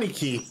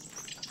panicky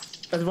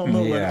at one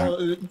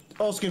moment,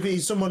 asking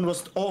if someone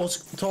was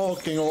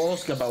talking or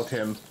asking about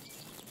him.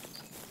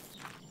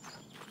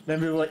 Then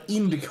we were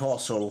in the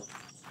castle.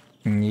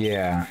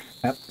 Yeah,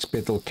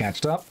 Spittle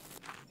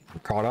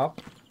caught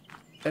up.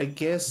 I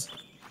guess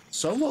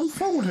someone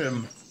found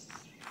him.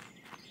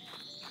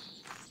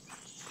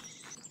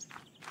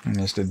 And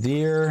there's the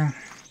deer.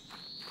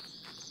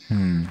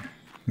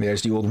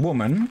 There's the old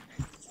woman,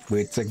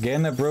 with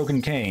again a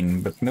broken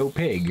cane, but no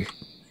pig.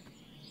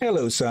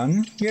 Hello,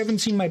 son. You haven't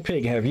seen my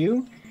pig, have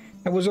you?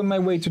 I was on my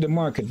way to the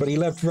market, but he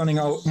left running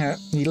all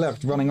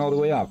the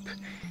way up.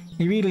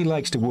 He really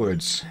likes the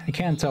woods. I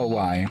can't tell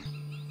why.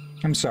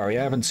 I'm sorry,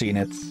 I haven't seen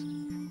it.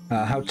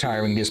 How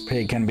tiring this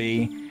pig can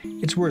be.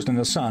 It's worse than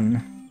the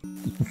sun.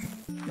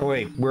 Oh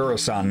wait, we're a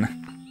sun.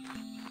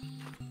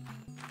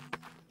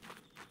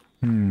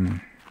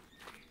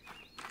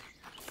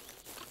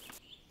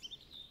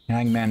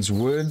 Hangman's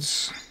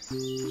Woods.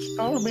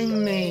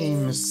 Charming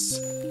names.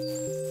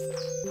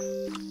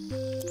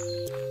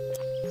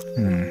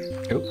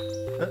 Oh,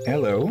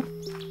 hello.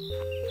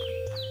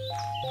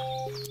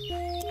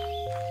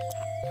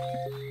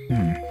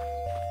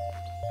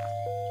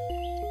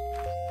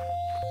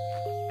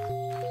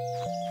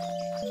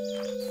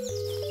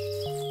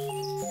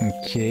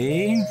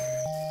 Okay.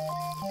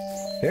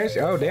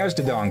 There's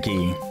the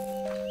donkey.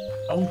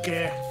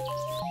 Okay.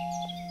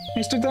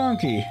 Mr.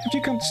 Donkey, have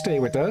you come to stay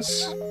with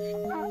us?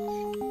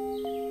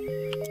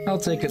 I'll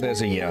take it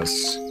as a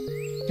yes.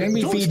 Can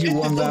we feed you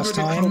one last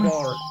time?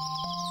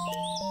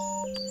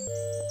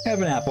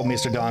 Have an apple,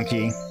 Mr.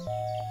 Donkey.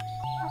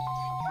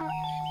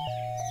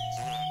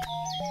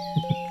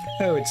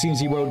 Oh, it seems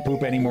he won't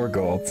poop any more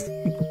gold.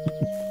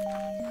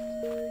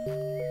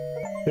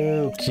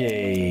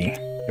 Okay.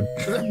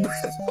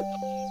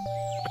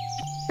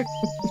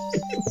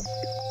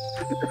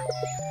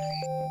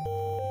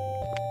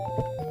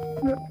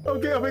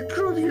 Okay, I mean,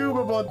 crude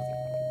humor, but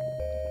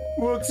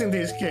works in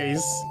this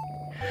case.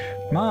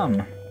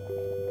 Mom.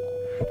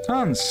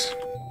 Hans.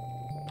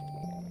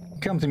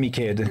 Come to me,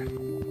 kid.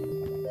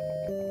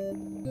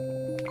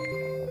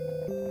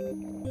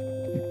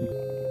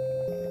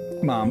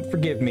 Mom,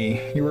 forgive me.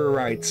 You were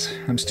right.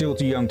 I'm still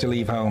too young to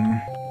leave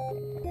home.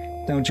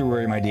 Don't you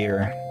worry, my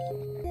dear.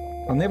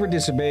 I'll never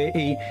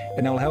disobey,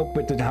 and I'll help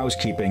with the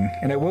housekeeping,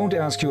 and I won't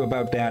ask you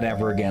about Dad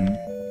ever again.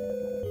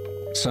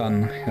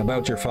 Son,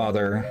 about your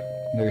father,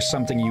 there's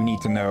something you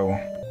need to know.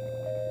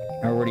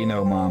 I already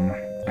know, Mom.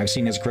 I've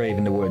seen his grave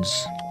in the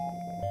woods.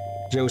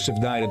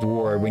 Joseph died at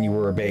war when you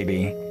were a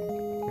baby.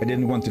 I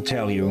didn't want to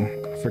tell you.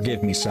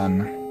 Forgive me,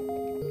 son.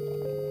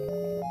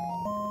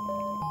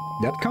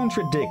 That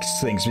contradicts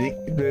things.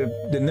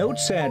 The note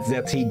said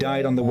that he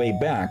died on the way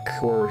back,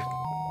 or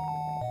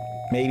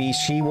maybe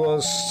she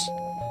was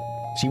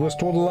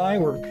told a lie,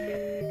 or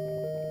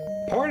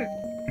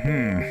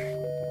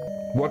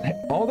what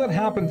all that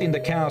happened in the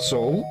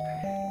castle,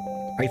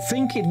 I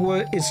think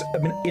is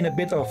in a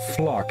bit of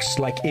flux.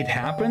 Like, it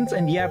happened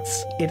and yet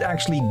it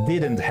actually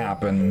didn't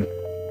happen.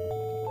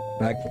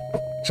 Like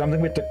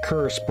something with the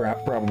curse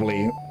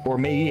probably, or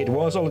maybe it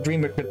was all a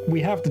dream, but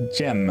we have the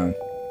gem.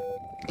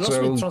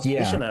 So,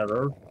 transmission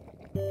error.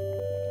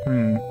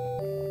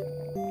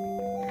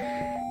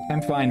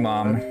 I'm fine,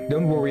 Mom.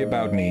 Don't worry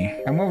about me.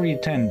 I'm already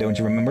 10, don't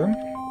you remember?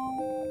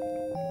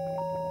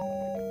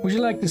 Would you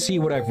like to see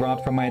what I've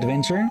brought from my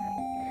adventure?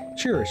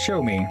 Sure,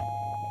 show me.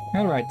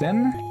 Alright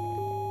then.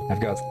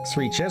 I've got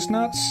 3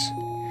 chestnuts.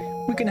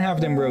 We can have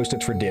them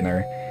roasted for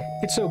dinner.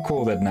 It's so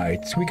cold at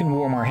night, we can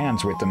warm our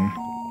hands with them.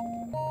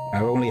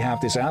 I only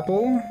have this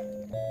apple.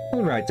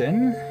 Alright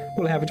then,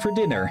 we'll have it for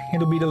dinner.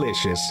 It'll be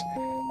delicious.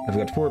 I've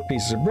got 4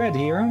 pieces of bread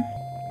here.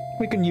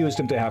 We can use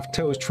them to have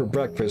toast for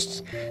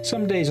breakfast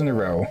some days in a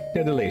row.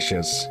 They're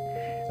delicious.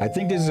 I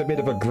think this is a bit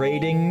of a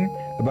grading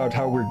about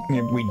how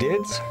we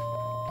did.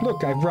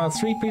 Look, I've brought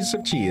 3 pieces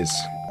of cheese.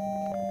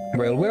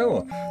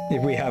 Well,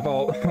 if we have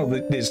all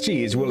this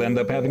cheese, we'll end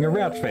up having a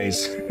rat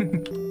face.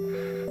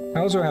 I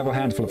also have a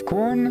handful of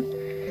corn.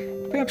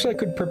 Perhaps I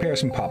could prepare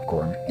some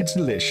popcorn. It's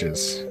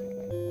delicious.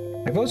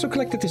 I've also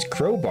collected this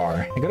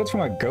crowbar. I got it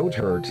from a goat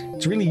herd.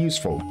 It's really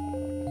useful.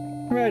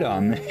 Right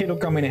on. It'll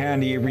come in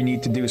handy if we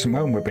need to do some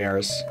home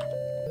repairs.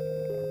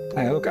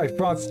 Look, I've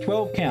brought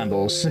 12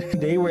 candles.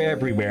 They were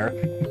everywhere.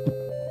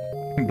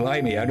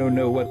 Blimey, I don't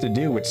know what to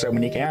do with so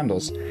many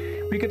candles.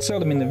 We could sell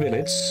them in the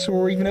village,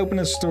 or even open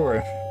a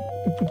store.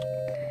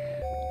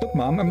 Look,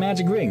 Mom, a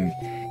magic ring.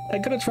 I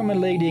got it from a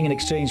lady in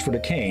exchange for the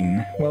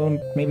cane. Well,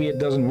 maybe it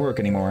doesn't work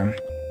anymore.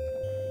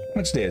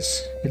 What's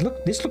this?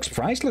 This looks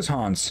priceless,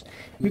 Hans.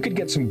 We could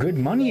get some good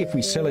money if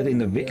we sell it in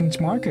the village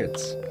market.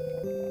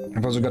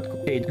 I've also got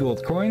 8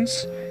 gold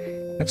coins.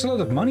 That's a lot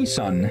of money,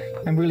 son.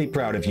 I'm really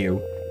proud of you.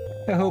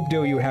 I hope,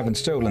 though, you haven't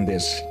stolen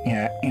this.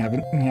 Yeah,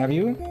 have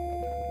you?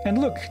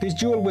 And look, this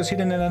jewel was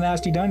hidden in a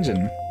nasty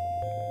dungeon.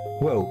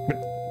 Whoa,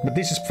 but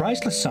this is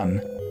priceless,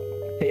 son.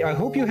 Hey, I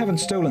hope you haven't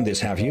stolen this,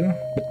 have you?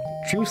 But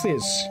truth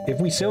is, if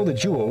we sell the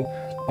jewel,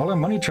 all our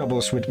money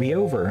troubles would be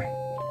over.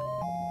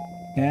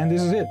 And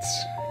this is it.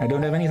 I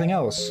don't have anything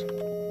else.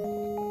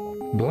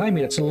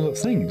 Blimey, that's a lot of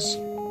things.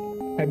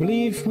 I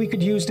believe we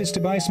could use this to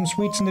buy some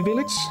sweets in the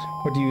village.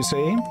 What do you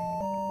say?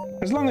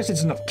 As long as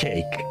it's not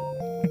cake.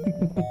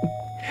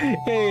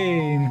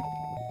 Hey!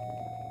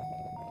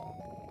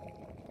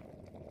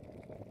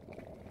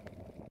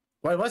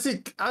 Why was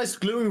it eyes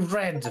glowing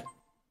red?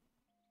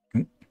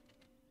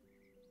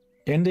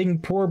 Ending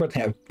poor but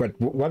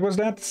what was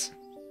that?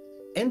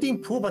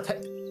 Ending poor but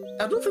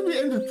I don't think we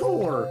ended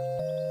poor.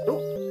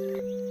 Nope.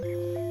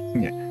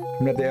 Yeah.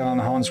 Met there on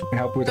Hans'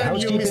 help with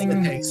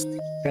housekeeping.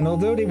 And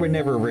although they were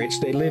never rich,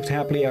 they lived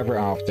happily ever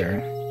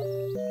after.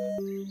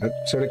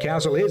 So the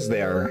castle is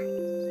there.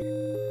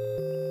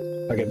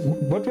 Okay,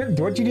 what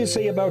did you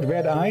say about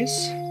red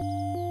eyes?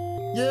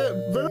 Yeah,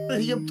 when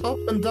he jumped up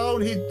and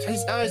down,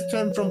 his eyes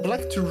turned from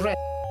black to red.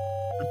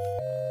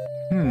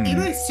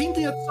 Either he's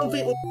thinking of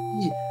something or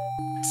he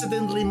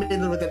accidentally made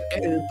it with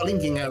a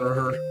blinking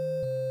error.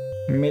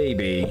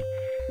 Maybe.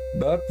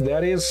 But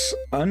that is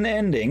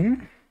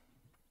unending.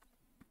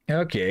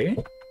 Okay.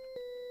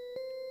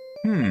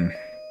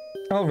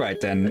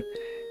 Alright then.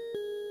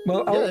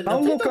 Well,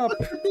 I'll look up...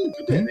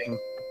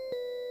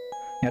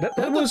 Yeah,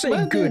 that was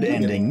a good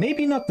ending.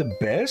 Maybe not the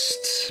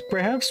best,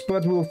 perhaps,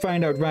 but we'll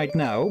find out right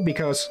now,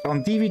 because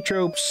on TV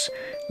Tropes,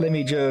 let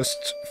me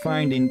just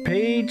find in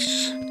page...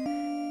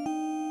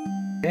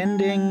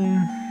 Ending...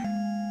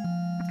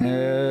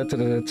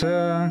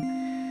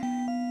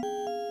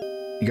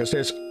 Because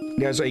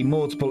there's a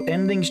multiple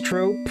endings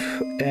trope,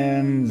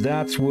 and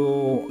that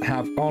will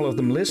have all of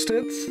them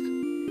listed.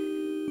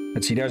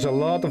 Let's see, there's a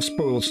lot of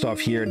spoiled stuff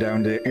here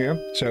down there.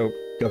 So,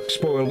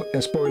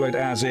 spoiled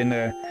as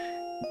in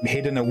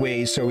hidden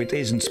away so it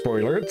isn't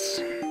spoiled.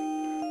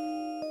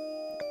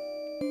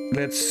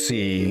 Let's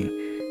see.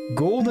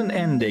 Golden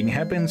ending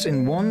happens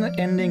in one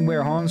ending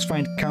where Hans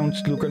finds Count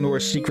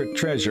Lucanor's secret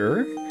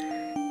treasure.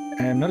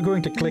 I'm not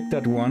going to click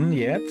that one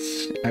yet.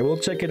 I will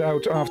check it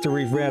out after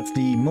we've read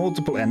the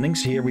multiple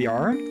endings. Here we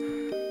are.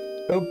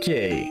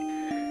 Okay.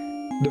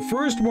 The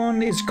first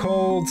one is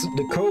called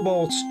The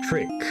Kobold's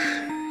Trick.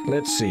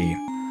 Let's see.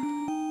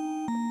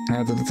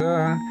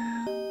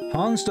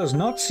 Hans does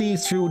not see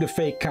through the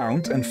fake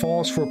Count and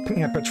falls for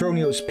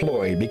Petronio's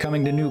ploy,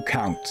 becoming the new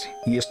Count.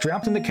 He is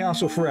trapped in the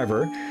castle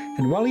forever,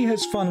 and while he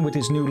has fun with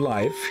his new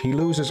life, he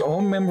loses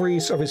all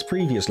memories of his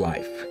previous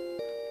life.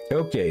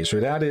 Okay, so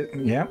that is...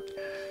 yeah.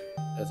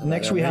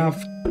 Next we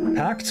have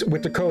Act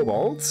with the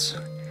Kobolds.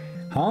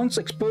 Hans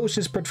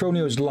exposes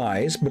Petronio's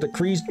lies, but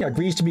agrees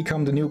to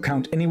become the new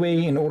Count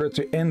anyway in order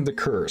to end the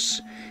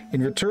curse.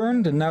 In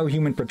return, the now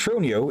human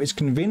Petronio is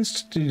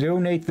convinced to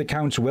donate the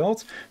Count's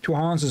wealth to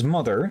Hans's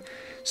mother,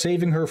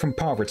 saving her from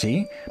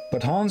poverty,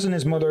 but Hans and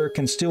his mother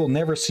can still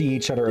never see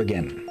each other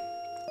again.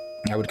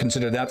 I would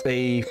consider that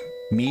a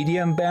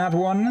medium bad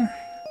one.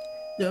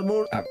 Yeah,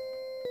 more...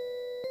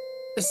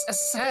 it's a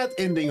sad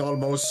ending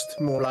almost,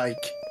 more like.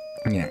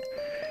 Yeah.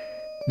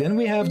 Then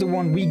we have the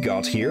one we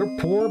got here,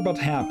 Poor but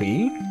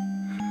Happy.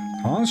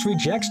 Hans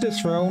rejects the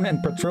throne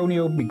and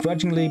Petronio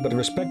begrudgingly but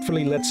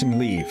respectfully lets him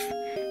leave.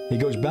 He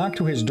goes back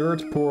to his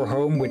dirt-poor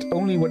home with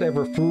only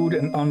whatever food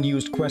and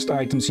unused quest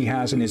items he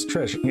has in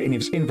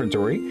his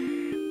inventory,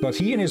 but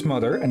he and his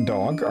mother and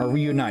dog are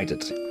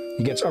reunited.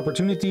 He gets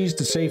opportunities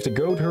to save the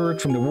goat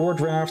herd from the war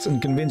draft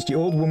and convince the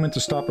old woman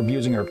to stop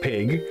abusing her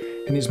pig,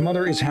 and his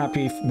mother is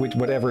happy with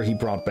whatever he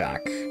brought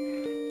back.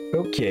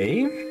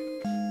 Okay.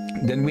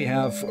 Then we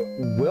have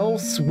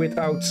Wealth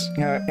Without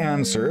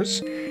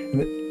Answers.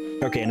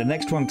 Okay, and the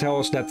next one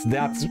tells us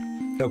that's...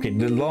 Okay,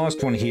 the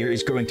last one here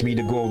is going to be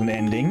the golden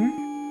ending.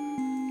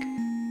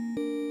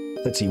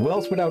 Let's see,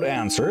 Wealth Without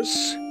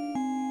Answers.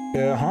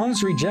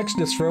 Hans rejects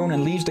the throne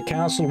and leaves the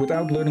castle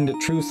without learning the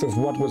truth of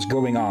what was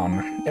going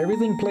on.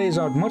 Everything plays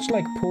out much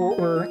like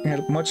Poor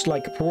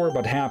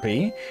but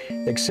Happy,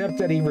 except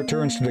that he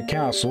returns to the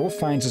castle,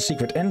 finds a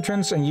secret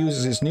entrance and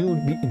uses his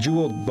new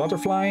jeweled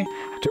butterfly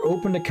to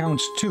open the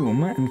Count's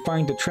tomb and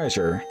find the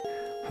treasure.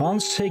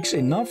 Hans takes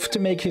enough to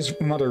make his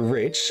mother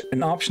rich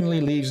and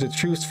optionally leaves the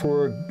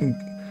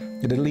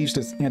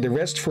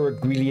rest for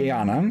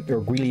Guiliana,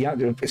 or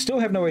Guiliana. I still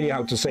have no idea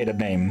how to say that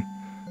name,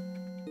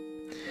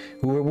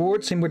 who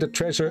rewards him with a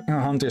treasure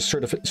hunter's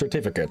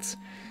certificate.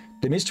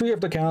 The mystery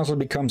of the castle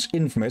becomes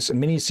infamous, and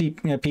many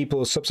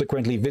people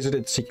subsequently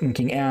visited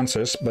seeking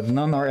answers, but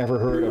none are ever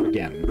heard of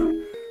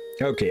again.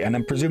 Okay, and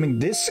I'm presuming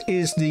this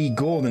is the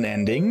golden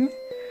ending.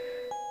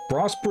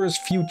 Prosperous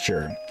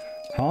future.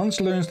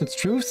 Hans learns the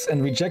truth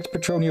and rejects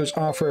Petronio's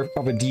offer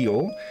of a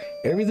deal.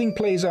 Everything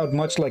plays out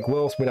much like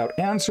Wealth Without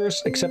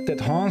Answers, except that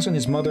Hans and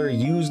his mother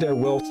use their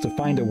wealth to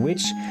find a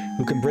witch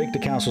who can break the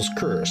castle's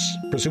curse,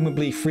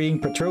 presumably freeing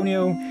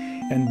Petronio,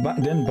 and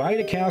then buy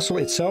the castle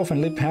itself and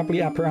live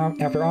happily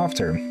ever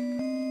after.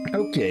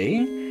 Okay.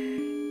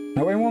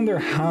 Now I wonder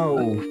how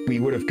we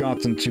would have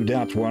gotten to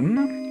that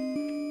one.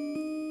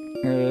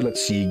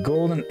 Let's see.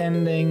 Golden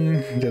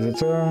ending.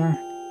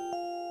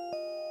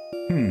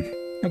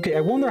 Okay,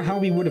 I wonder how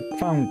we would have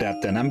found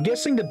that then. I'm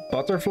guessing the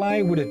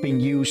butterfly would have been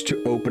used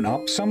to open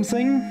up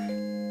something,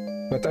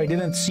 but I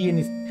didn't see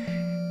any...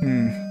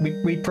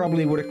 We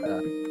probably would have...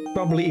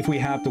 Probably if we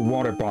had the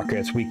water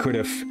bucket, we could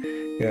have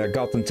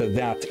gotten to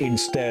that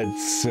instead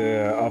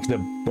of the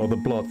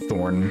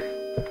bloodthorn.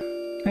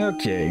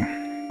 Okay.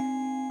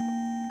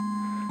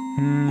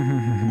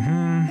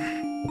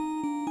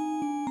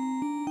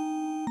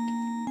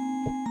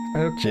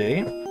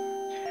 Okay.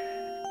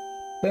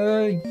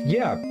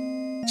 Yeah.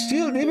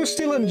 It was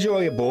still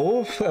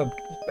enjoyable. A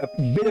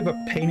bit of a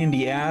pain in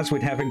the ass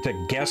with having to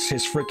guess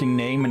his freaking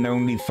name and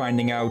only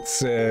finding out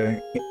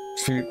through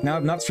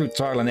not through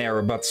trial and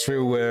error, but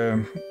through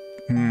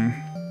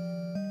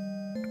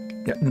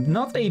yeah,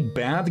 not a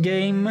bad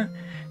game,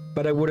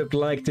 but I would have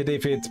liked it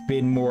if it's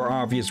been more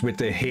obvious with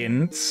the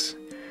hints,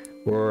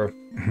 or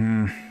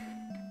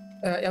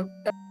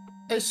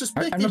I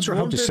suspect I'm not sure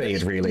how to say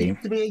it really.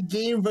 To be a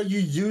game where you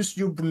use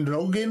your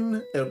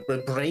brain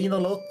a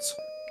lot.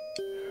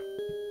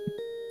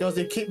 Because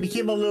it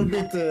became a little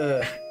bit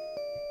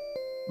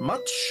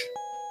much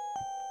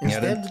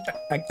instead.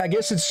 Yeah, I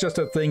guess it's just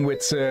a thing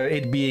with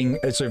it being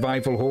a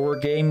survival horror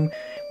game,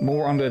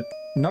 more on the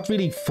not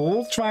really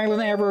full trial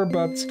and error,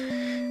 but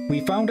we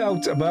found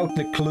out about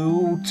the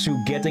clue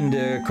to getting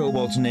the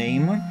kobold's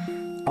name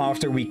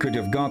after we could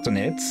have gotten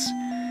it.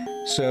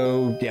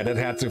 So yeah,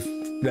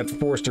 that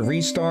forced a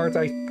restart.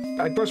 I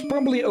was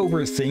probably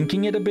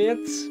overthinking it a bit,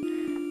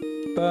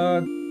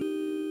 but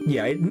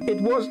yeah,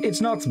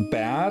 it's not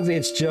bad,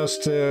 it's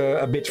just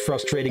a bit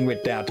frustrating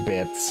with that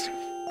bit.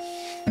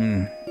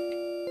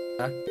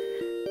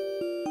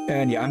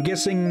 And yeah, I'm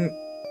guessing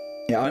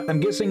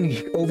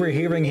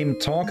overhearing him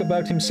talk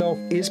about himself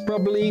is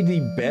probably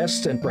the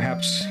best and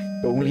perhaps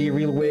only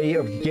real way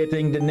of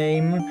getting the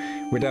name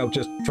without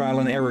just trial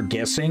and error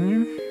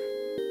guessing.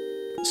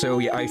 So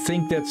yeah, I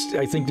think that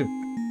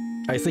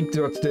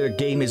the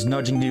game is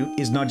nudging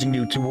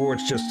you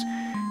towards just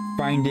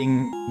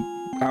finding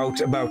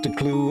out about the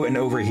clue and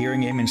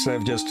overhearing him instead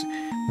of just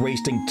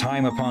wasting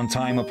time upon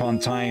time upon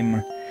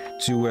time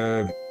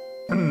to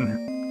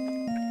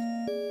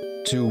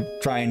to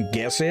try and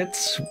guess it,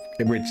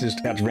 which is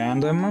at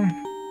random.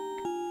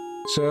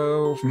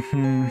 So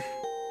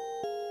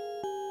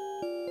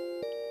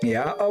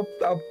yeah,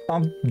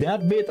 on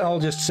that bit I'll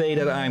just say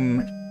that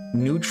I'm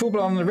neutral, but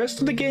on the rest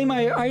of the game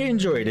I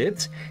enjoyed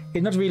it.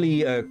 It's not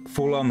really a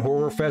full-on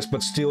horror fest,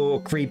 but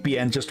still creepy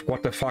and just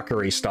what the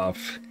fuckery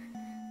stuff.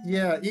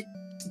 Yeah,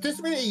 it's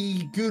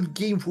definitely a good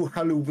game for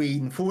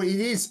Halloween, for it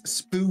is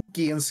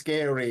spooky and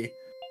scary.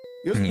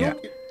 Just not,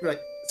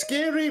 like,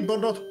 scary, but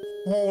not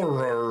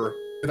horror.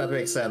 If that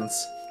makes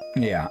sense.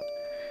 Yeah.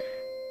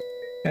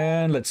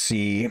 And let's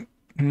see.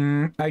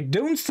 I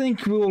don't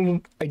think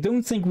we'll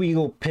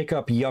pick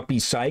up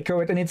Yuppie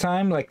Psycho at any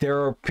time. Like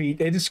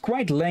it is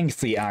quite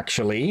lengthy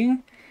actually.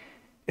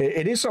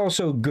 It is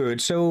also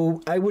good,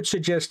 so I would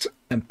suggest,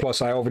 and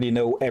plus I already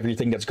know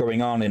everything that's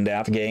going on in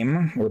that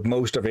game, or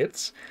most of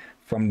it,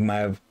 from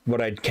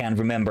what I can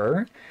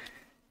remember.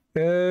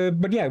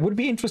 But yeah, it would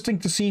be interesting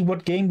to see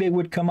what game they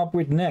would come up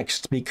with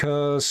next,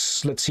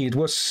 because, let's see,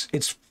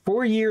 it's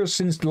 4 years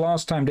since the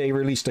last time they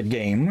released a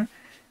game,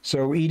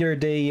 so either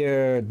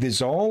they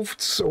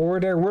dissolved, or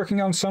they're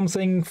working on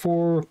something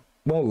for,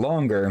 well,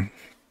 longer.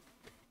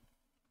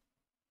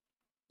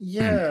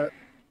 Yeah.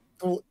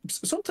 So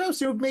sometimes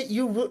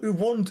you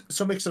want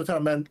some extra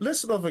time, and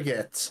let's not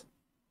forget,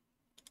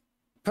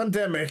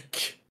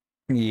 pandemic.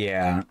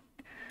 Yeah.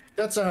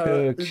 That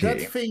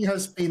thing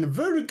has been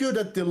very good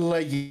at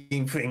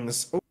delaying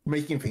things, or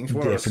making things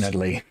worse.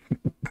 Definitely.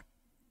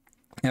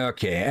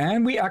 Okay,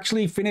 and we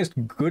actually finished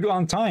good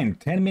on time,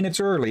 10 minutes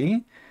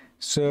early.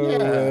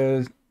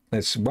 So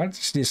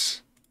what's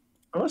this?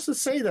 I was to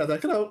say that I'm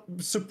kind of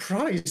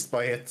surprised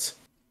by it.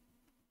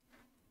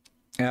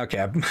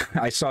 Okay,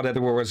 I saw that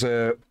there was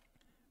an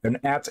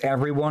at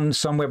everyone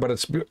somewhere, but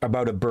it's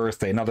about a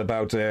birthday, not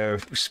about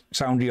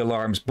sound the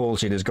alarms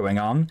bullshit is going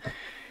on.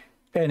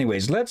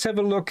 Anyways, let's have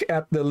a look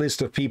at the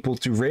list of people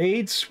to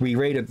raid. We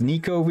raided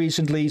Nico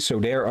recently, so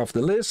they're off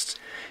the list.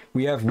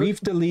 We have Reef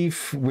the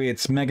Leaf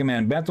with Mega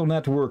Man Battle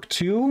Network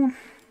 2.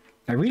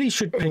 I really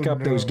should pick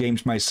up those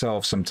games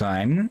myself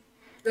sometime.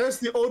 That's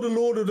the other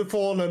Lord of the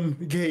Fallen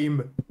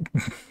game.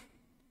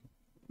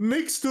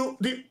 Next to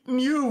the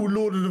new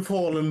Lord of the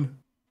Fallen.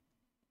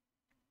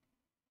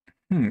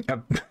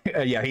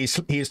 Yeah,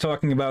 he's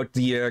talking about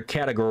the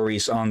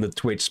categories on the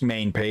Twitch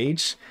main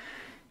page.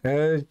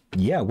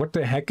 Yeah, what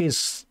the heck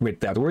is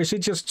with that? Or is it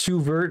just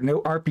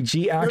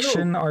RPG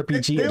action, no.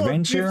 RPG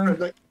adventure?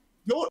 Like,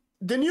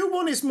 the new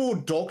one is more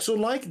Dark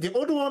Souls-like. The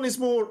other one is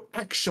more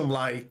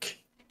action-like,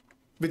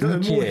 with a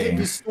more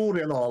heavy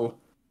story and all.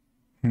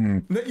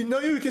 Now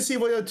you can see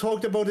why I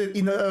talked about it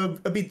in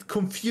a bit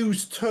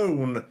confused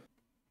tone.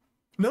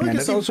 Now and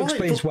that also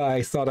explains why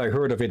I thought I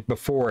heard of it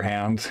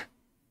beforehand.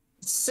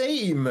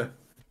 Same.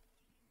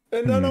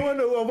 And now I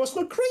know I was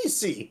not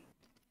crazy.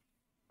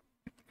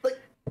 Like,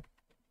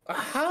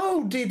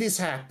 how did this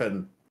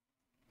happen?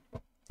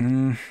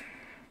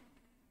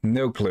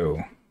 No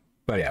clue.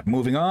 But yeah,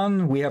 moving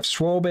on, we have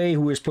Swobe,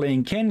 who is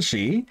playing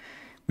Kenshi,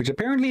 which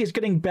apparently is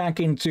getting back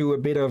into a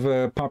bit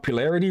of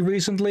popularity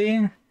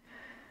recently.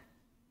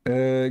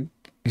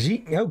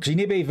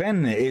 Xinibe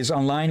Ven is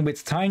online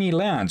with Tiny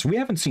Lands. We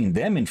haven't seen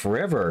them in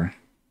forever.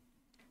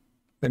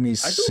 Let me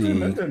see. I don't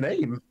remember their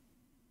name.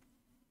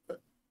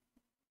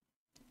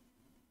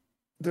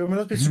 I will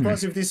not be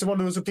surprised if this is one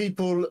of those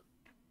people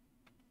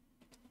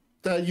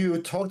that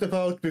you talked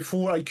about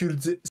before I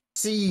could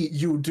see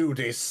you do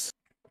this.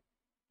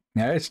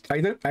 Yeah,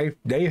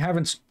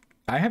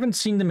 I haven't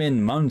seen them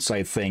in months,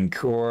 I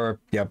think, or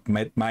yeah,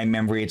 my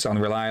memory it's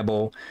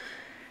unreliable.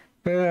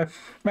 But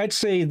I'd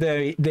say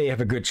they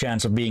have a good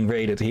chance of being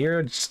rated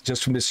here,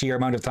 just from the sheer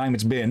amount of time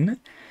it's been.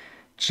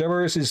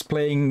 Showers is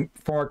playing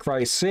Far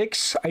Cry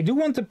 6. I do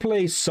want to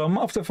play some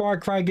of the Far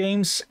Cry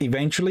games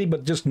eventually,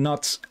 but just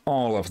not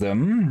all of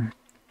them.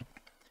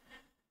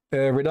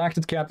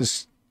 Redacted Cat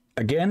is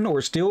again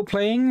or still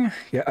playing.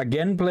 Yeah,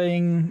 again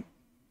playing.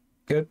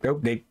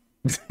 Oh,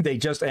 they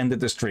just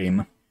ended the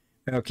stream.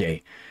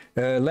 Okay.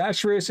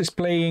 Lazarus is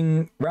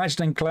playing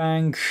Ratchet &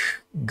 Clank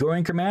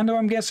Going Commando,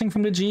 I'm guessing,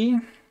 from the G.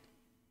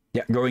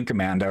 Yeah, Going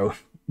Commando.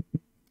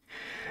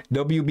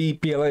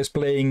 WBPL is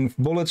playing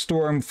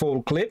Bulletstorm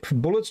Full Clip.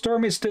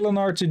 Bulletstorm is still on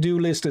our to-do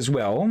list as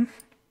well.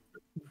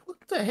 What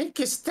the heck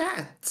is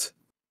that?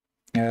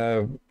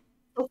 A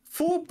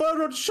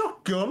 4-barrel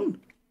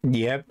shotgun?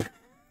 Yep.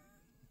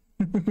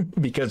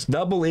 Because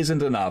double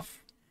isn't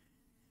enough.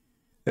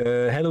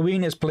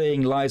 Halloween is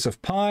playing Lies of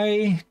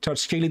Pi. Touch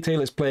Scaly Tail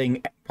is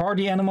playing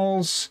Party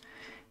Animals.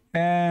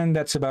 And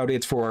that's about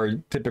it for our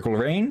typical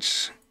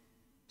range.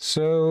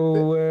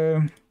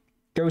 So,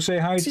 go say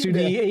hi to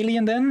the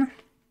alien then.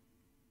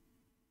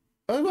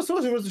 I was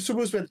supposed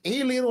to be an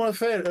alien or a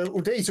fairy.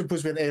 Or they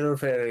supposed to be an alien or a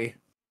fairy.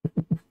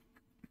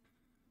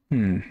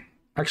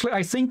 Actually,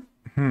 I think.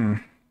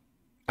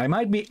 I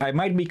might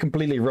be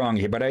completely wrong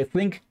here, but I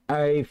think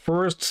I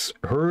first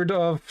heard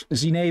of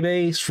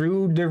Zinebe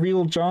through the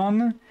real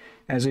John,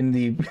 as in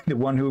the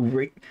one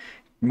who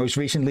most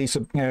recently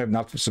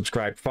not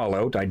subscribed,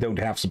 followed. I don't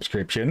have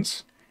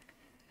subscriptions,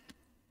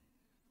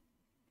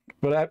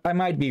 but I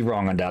might be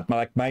wrong on that.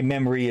 Like my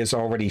memory is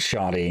already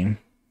shoddy.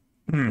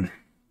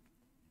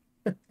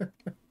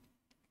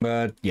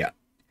 But yeah,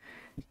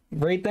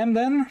 rate them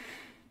then.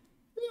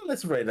 Yeah,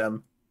 let's rate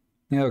them.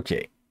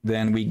 Okay,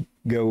 then we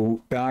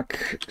go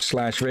back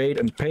 /raid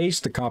and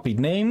paste the copied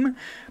name.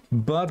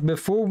 But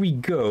before we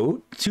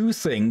go, two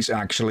things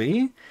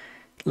actually.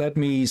 Let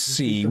me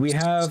see. We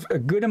have a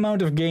good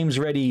amount of games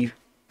ready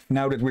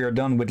now that we are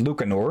done with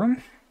Lucanor.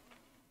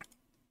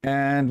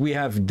 And we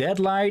have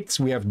Deadlight,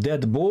 we have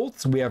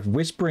Deadbolt, we have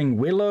Whispering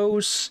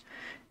Willows,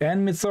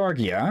 and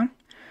Mythargia.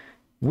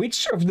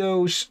 Which of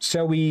those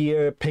shall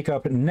we pick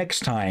up next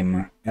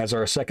time as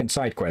our second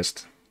side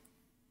quest?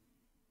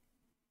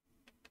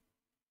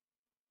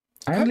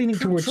 I'm leaning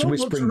towards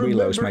Whispering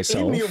Willows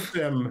myself. Any of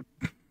them.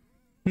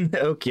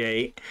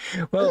 Okay.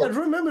 Well, I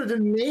remember the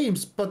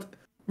names, but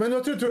when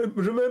I try to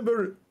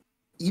remember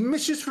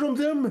images from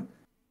them,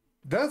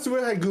 that's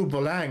where I go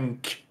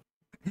blank.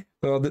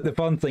 Well, the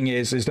fun thing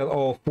is that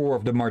all 4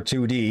 of them are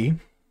 2D.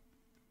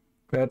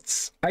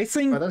 That's, I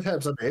think... But that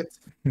helps a bit.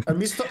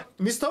 And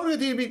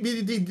Mythargia we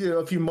did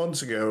a few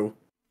months ago.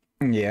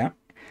 Yeah.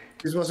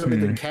 This was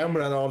with the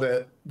camera and all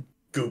the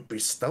goopy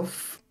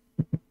stuff.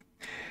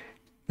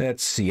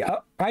 Let's see.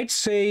 I'd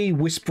say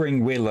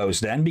Whispering Willows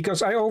then,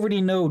 because I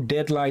already know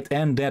Deadlight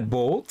and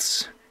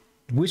Deadbolt.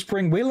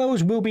 Whispering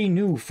Willows will be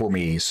new for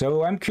me,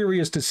 so I'm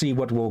curious to see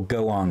what will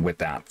go on with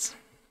that.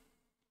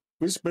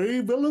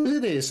 Whispering Willows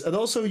it is. And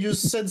also you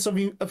said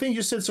something, I think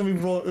you said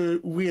something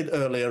weird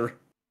earlier.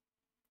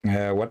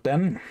 What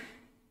then?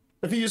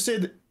 I think you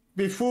said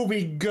before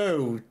we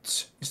go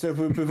instead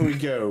of before we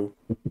go.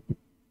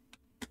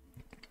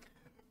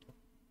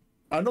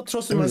 I'm not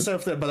trusting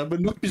myself there, but I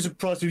would not be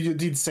surprised if you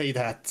did say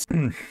that.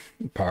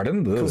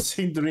 Pardon?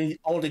 Considering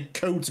all the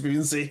codes we've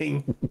been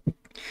seeing.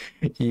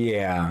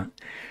 Yeah.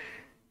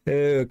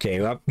 Okay,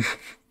 well...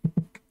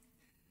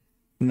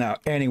 Now,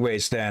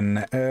 anyways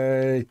then,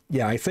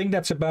 yeah, I think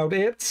that's about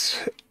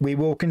it. We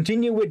will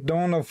continue with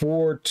Dawn of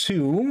War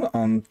 2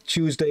 on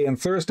Tuesday and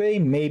Thursday,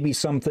 maybe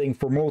something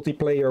for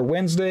multiplayer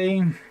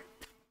Wednesday.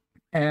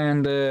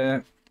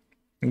 And,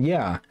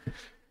 yeah.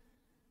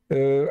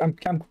 I'm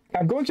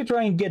going to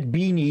try and get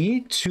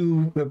Beanie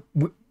to...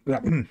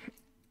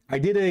 I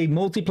did a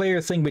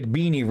multiplayer thing with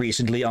Beanie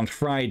recently on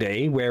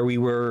Friday, where we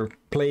were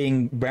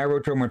playing Barrow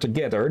Drummer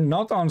together,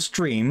 not on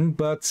stream,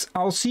 but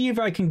I'll see if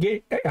I can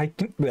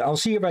I'll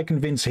see if I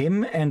convince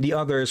him and the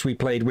others we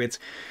played with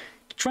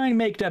to try and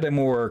make that a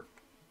more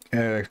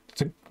a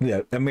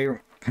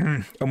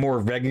more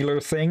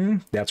regular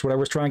thing. That's what I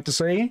was trying to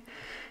say.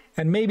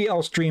 And maybe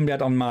I'll stream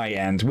that on my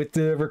end. With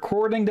the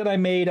recording that I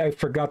made, I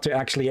forgot to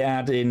actually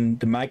add in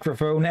the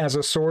microphone as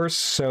a source,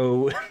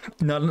 so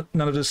none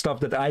of the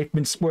stuff that I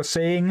was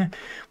saying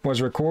was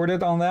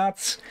recorded on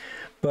that,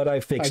 but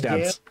I fixed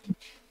that.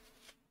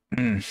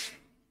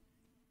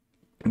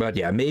 But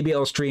yeah, maybe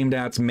I'll stream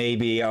that,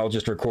 maybe I'll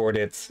just record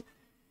it,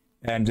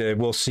 and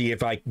we'll see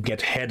if I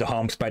get head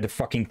humped by the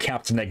fucking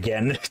captain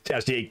again,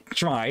 as they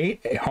try,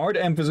 a hard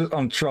emphasis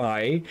on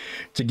try,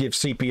 to give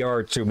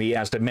CPR to me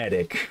as the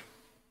medic.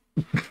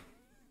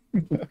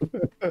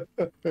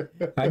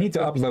 I need to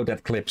upload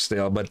that clip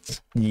still, but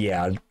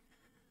yeah.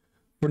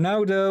 For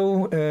now,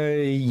 though,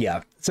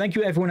 yeah. Thank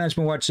you everyone who's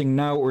been watching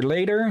now or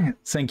later.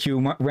 Thank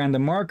you,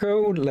 Random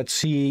Marco. Let's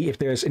see if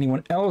there's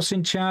anyone else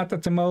in chat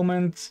at the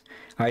moment.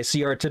 I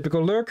see our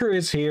typical lurker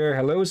is here.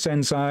 Hello,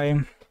 Sensei.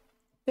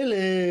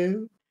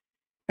 Hello.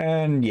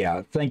 And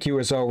yeah, thank you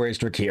as always,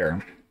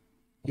 Drakir.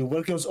 You're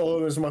welcome as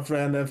always, my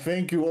friend, and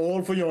thank you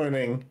all for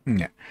joining.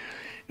 Yeah.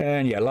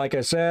 And yeah, like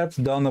I said,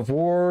 Dawn of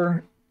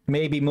War,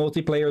 maybe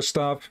multiplayer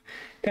stuff,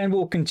 and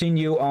we'll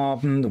continue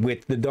on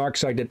with the Dark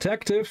Side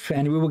Detective,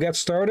 and we will get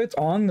started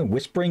on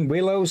Whispering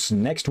Willows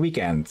next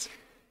weekend.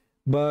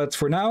 But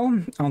for now,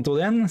 until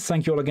then,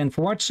 thank you all again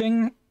for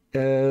watching.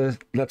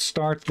 Let's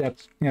start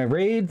that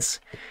raid,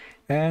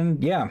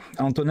 and yeah,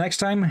 until next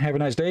time, have a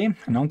nice day,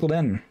 and until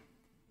then.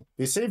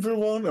 Be safe,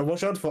 everyone, and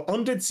watch out for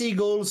undead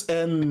seagulls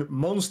and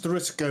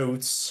monstrous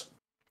goats.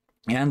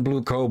 And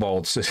blue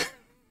kobolds.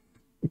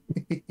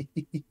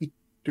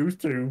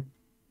 Do.